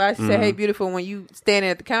behind it, like she said, hey, beautiful. When you standing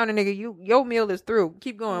at the counter, nigga, your meal is through.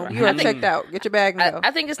 Keep going. You are checked out. Get your bag and go.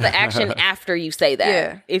 I think it's the action after you say that.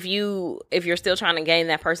 Yeah. If you're still trying to gain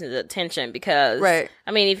that person's attention, because right.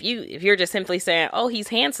 I mean, if you're just simply saying, oh, he's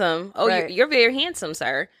handsome. Oh, you're very handsome,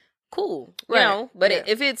 sir. Cool. You know. But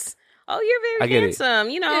if it's you're very handsome.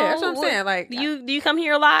 Yeah, that's what I'm saying. Like, do you come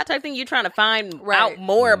here a lot? Type thing. You're trying to find out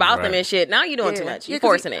more about them and shit. Now you're doing too much. You're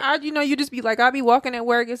forcing it. You just be like, I'll be walking at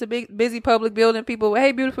work. It's a big, busy public building. People,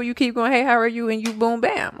 hey, beautiful. You keep going. Hey, how are you? And you boom,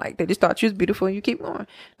 bam. Like they just thought you was beautiful, and you keep going.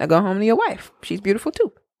 Now go home to your wife. She's beautiful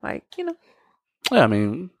too. Like Yeah, I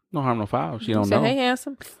mean, no harm, no foul. She don't know. Hey,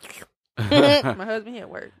 handsome. My husband here at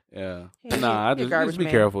work. Yeah. Just be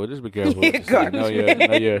careful. Just be careful. Know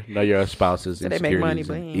your spouse's insecurities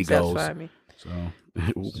and egos. So,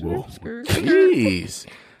 whoa, jeez,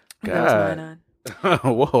 God,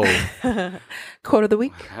 whoa. Quote of the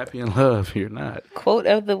week. Happy in love, you're not. Quote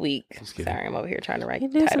of the week. Sorry, I'm over here trying to write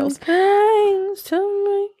titles. Oh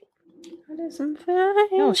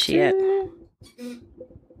shit.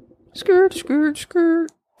 Skirt.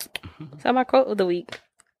 So my quote of the week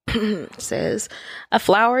says, "A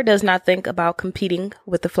flower does not think about competing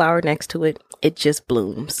with the flower next to it. It just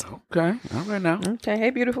blooms." Okay. All right now. Okay. Hey,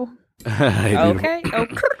 beautiful. Hey, beautiful.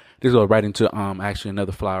 Okay. This goes right into actually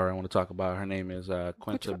another flower I want to talk about. Her name is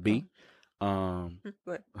Quinta B. Reason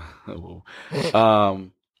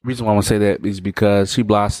why I want to say that is because she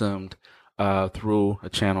blossomed through a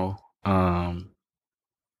channel. Dang,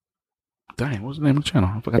 what was the name of the channel?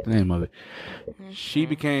 I forgot the name of it. She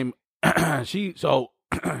became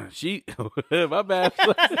She, my bad.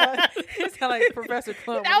 He sound like Professor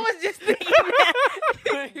Clump. I was just thinking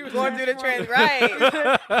that. He was Going through the trend, right? He was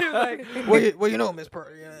like, well, you know, Miss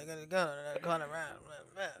Purdy, you ain't got a gun and a gun around.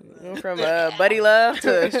 From Buddy Love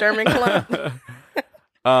to Sherman Clump.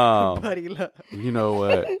 Buddy Love. You know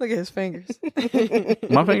what? Look at his fingers.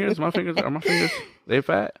 my fingers, they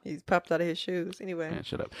fat? He's popped out of his shoes. Anyway. Man,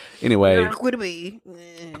 shut up. Anyway. Quinta B.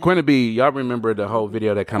 Quinta B, y'all remember the whole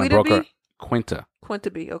video that kind of broke her? Quinta.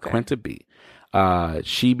 Quinta B, okay. Quinta B.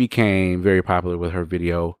 She became very popular with her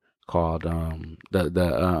video called you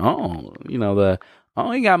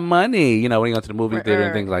got money, you know, when you go to the movie theater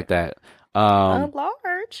and things like that.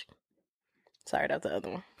 Large. Sorry, that's the other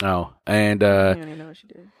one. Oh, and you don't even know what she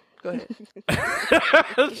did. Go ahead.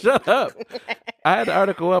 Shut up. I had the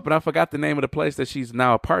article up and I forgot the name of the place that she's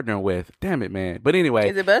now partnering with. Damn it, man. But anyway.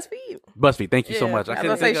 Is it BuzzFeed? BuzzFeed. Thank you so much. I was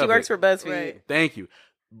going to say she works for BuzzFeed. Right. Thank you.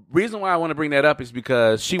 Reason why I want to bring that up is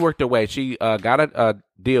because she worked her way. She got a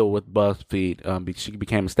deal with BuzzFeed. She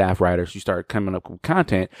became a staff writer. She started coming up with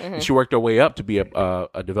content. Mm-hmm. And she worked her way up to be a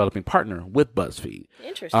developing partner with BuzzFeed.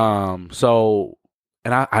 Interesting.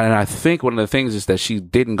 And I think one of the things is that she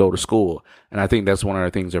didn't go to school, and I think that's one of the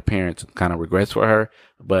things her parents kind of regrets for her.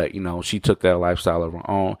 But you know, she took that lifestyle of her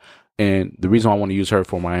own. And the reason I want to use her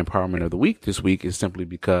for my empowerment of the week this week is simply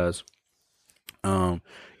because,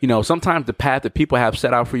 you know, sometimes the path that people have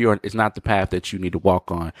set out for you is not the path that you need to walk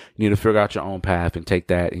on. You need to figure out your own path and take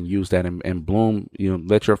that and use that and bloom, you know,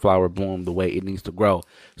 let your flower bloom the way it needs to grow.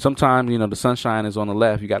 Sometimes, you know, the sunshine is on the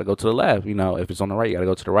left. You got to go to the left. You know, if it's on the right, you got to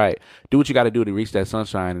go to the right. Do what you got to do to reach that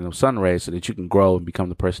sunshine and those sun rays so that you can grow and become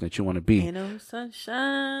the person that you want to be. Ain't no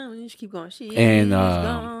sunshine. We just keep going. She's And,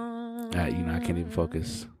 gone. you know, I can't even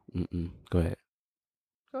focus. Go ahead.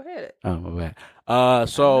 Go ahead. Oh, my bad.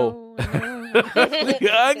 So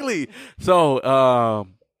you're ugly. So,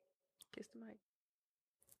 Kiss the mic.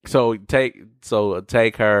 So take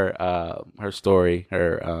her story,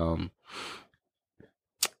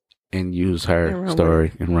 and use her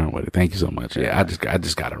story and run with it. Thank you so much. Yeah, I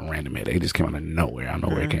just got a random hit. It just came out of nowhere. I don't know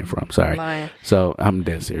where it came from. Sorry. Lying. So I'm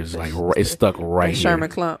dead serious. Like it's stuck right here. Sherman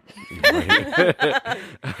Clump.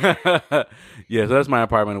 Yeah, so that's my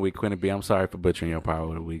apartment of the week, Quinta B. I'm sorry for butchering your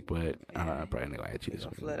apartment of the week, but probably anyway, I choose.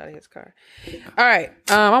 Flood out of his car. All right.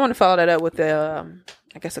 I want to follow that up with the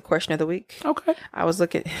I guess a question of the week. Okay. I was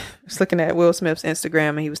looking at Will Smith's Instagram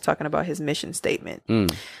and he was talking about his mission statement.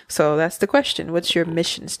 So that's the question. What's your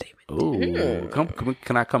mission statement? Ooh.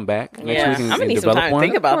 Can I come back next Yeah, week and I'm gonna need some develop time to one?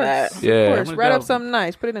 think about that. Yeah, Of I'm course. gonna Write up develop- something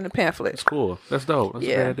nice. Put it in a pamphlet. That's cool. That's dope. That's a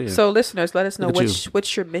great idea. So listeners, let us know Look at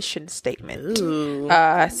what's your mission statement. Ooh.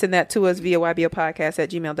 Send that to us via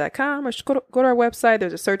ybopodcast@gmail.com or just go to our website.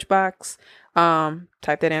 There's a search box.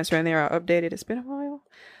 Type that answer in there. I'll update it. It's been a while.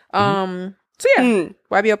 So yeah,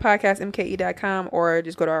 ybopodcastmke.com or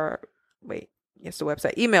just go to our the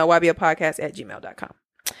website. Email ybopodcast@gmail.com.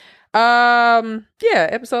 Yeah,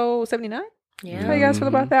 episode 79. Yeah. How you guys feel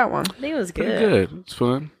about that one? I think it was Pretty good. good. It's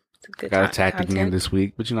fun. It's a good Got attacked again content. this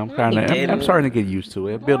week, but you know, I'm didn't. starting to get used to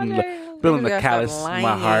it. Building the Guys, callus. stop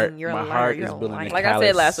My heart. lying. You're My a liar. heart You're is a building liar. the Like callus. I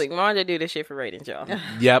said last week, Manja do this shit for ratings, y'all.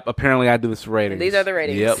 Yep. Apparently, I do this for ratings. These are the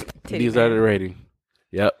ratings. Yep. Titty These are man. the ratings.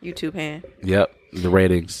 Yep. YouTube hand. Yep. The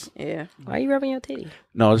ratings. Yeah. Why are you rubbing your titty?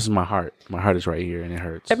 No, this is my heart. My heart is right here, and it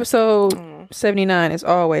hurts. Episode 79, as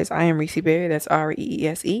always, I am Reese Berry. That's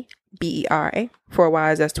ReeseBera.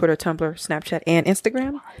 4 Ys, that's Twitter, Tumblr, Snapchat, and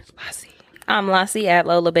Instagram. I'm Lassie at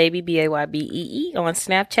Lola Baby BAYBEE on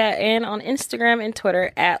Snapchat and on Instagram and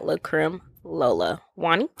Twitter at LaCrim Lola.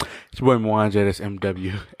 Wani? It's your boy Mwanje. That's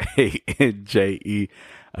MWANJE.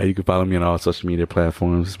 You can follow me on all social media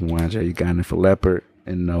platforms. It's Mwanje Uganda for Leopard.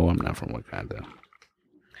 And no, I'm not from Wakanda.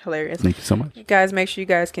 Hilarious. Thank you so much. Guys, make sure you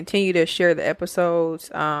guys continue to share the episodes.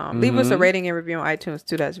 Leave us a rating and review on iTunes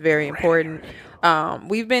too. That's very important.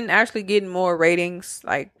 We've been actually getting more ratings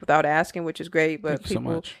like without asking, which is great. But Thank you so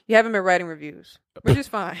people, much. you haven't been writing reviews, which is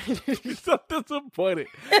fine. You're so disappointed.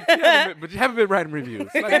 But you haven't been writing reviews.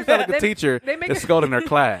 Like you sound like a teacher they make that's it- scolding their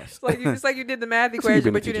class. It's like you did the math So you've equation, been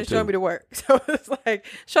a but you didn't teacher, show too. me the work. So it's like,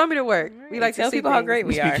 show me the work. We like to Tell see people how things. great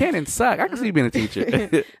we You are. can and suck. I can see you being a teacher.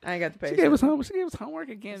 I ain't got the She patience. gave us homework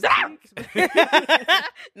again.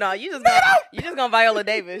 No, you just gonna Viola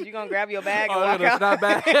Davis. You gonna grab your bag and Oh, walk that's out.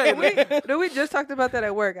 not bad. we just talked about that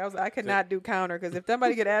at work. I could not do counter because if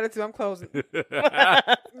somebody get attitude, I'm closing.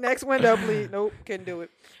 Next window, please. Nope, couldn't do it.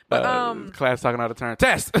 But class talking out of turn.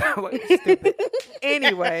 Test. Like, stupid.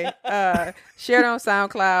 Anyway, share it on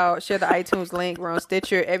SoundCloud. Share the iTunes link. We're on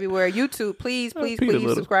Stitcher everywhere. YouTube, please Repeat a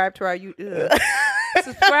little. subscribe to our YouTube.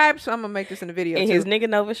 Subscribe. So I'm gonna make this in the video. In too. his nigga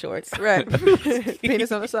Nova shorts. Right.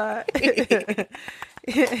 Penis on the side.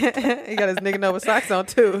 He got his nigga Nova socks on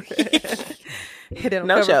too.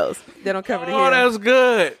 No shows. They don't cover the Oh, hair. that was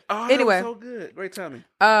good. Oh, that Anyway. was so good. Great timing.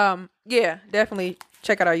 Yeah, definitely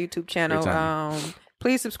check out our YouTube channel. Great time.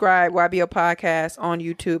 Please subscribe. YBO Podcast on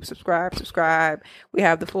YouTube. Subscribe. We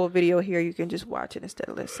have the full video here. You can just watch it instead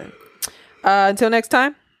of listen. Until next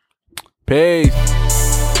time. Peace.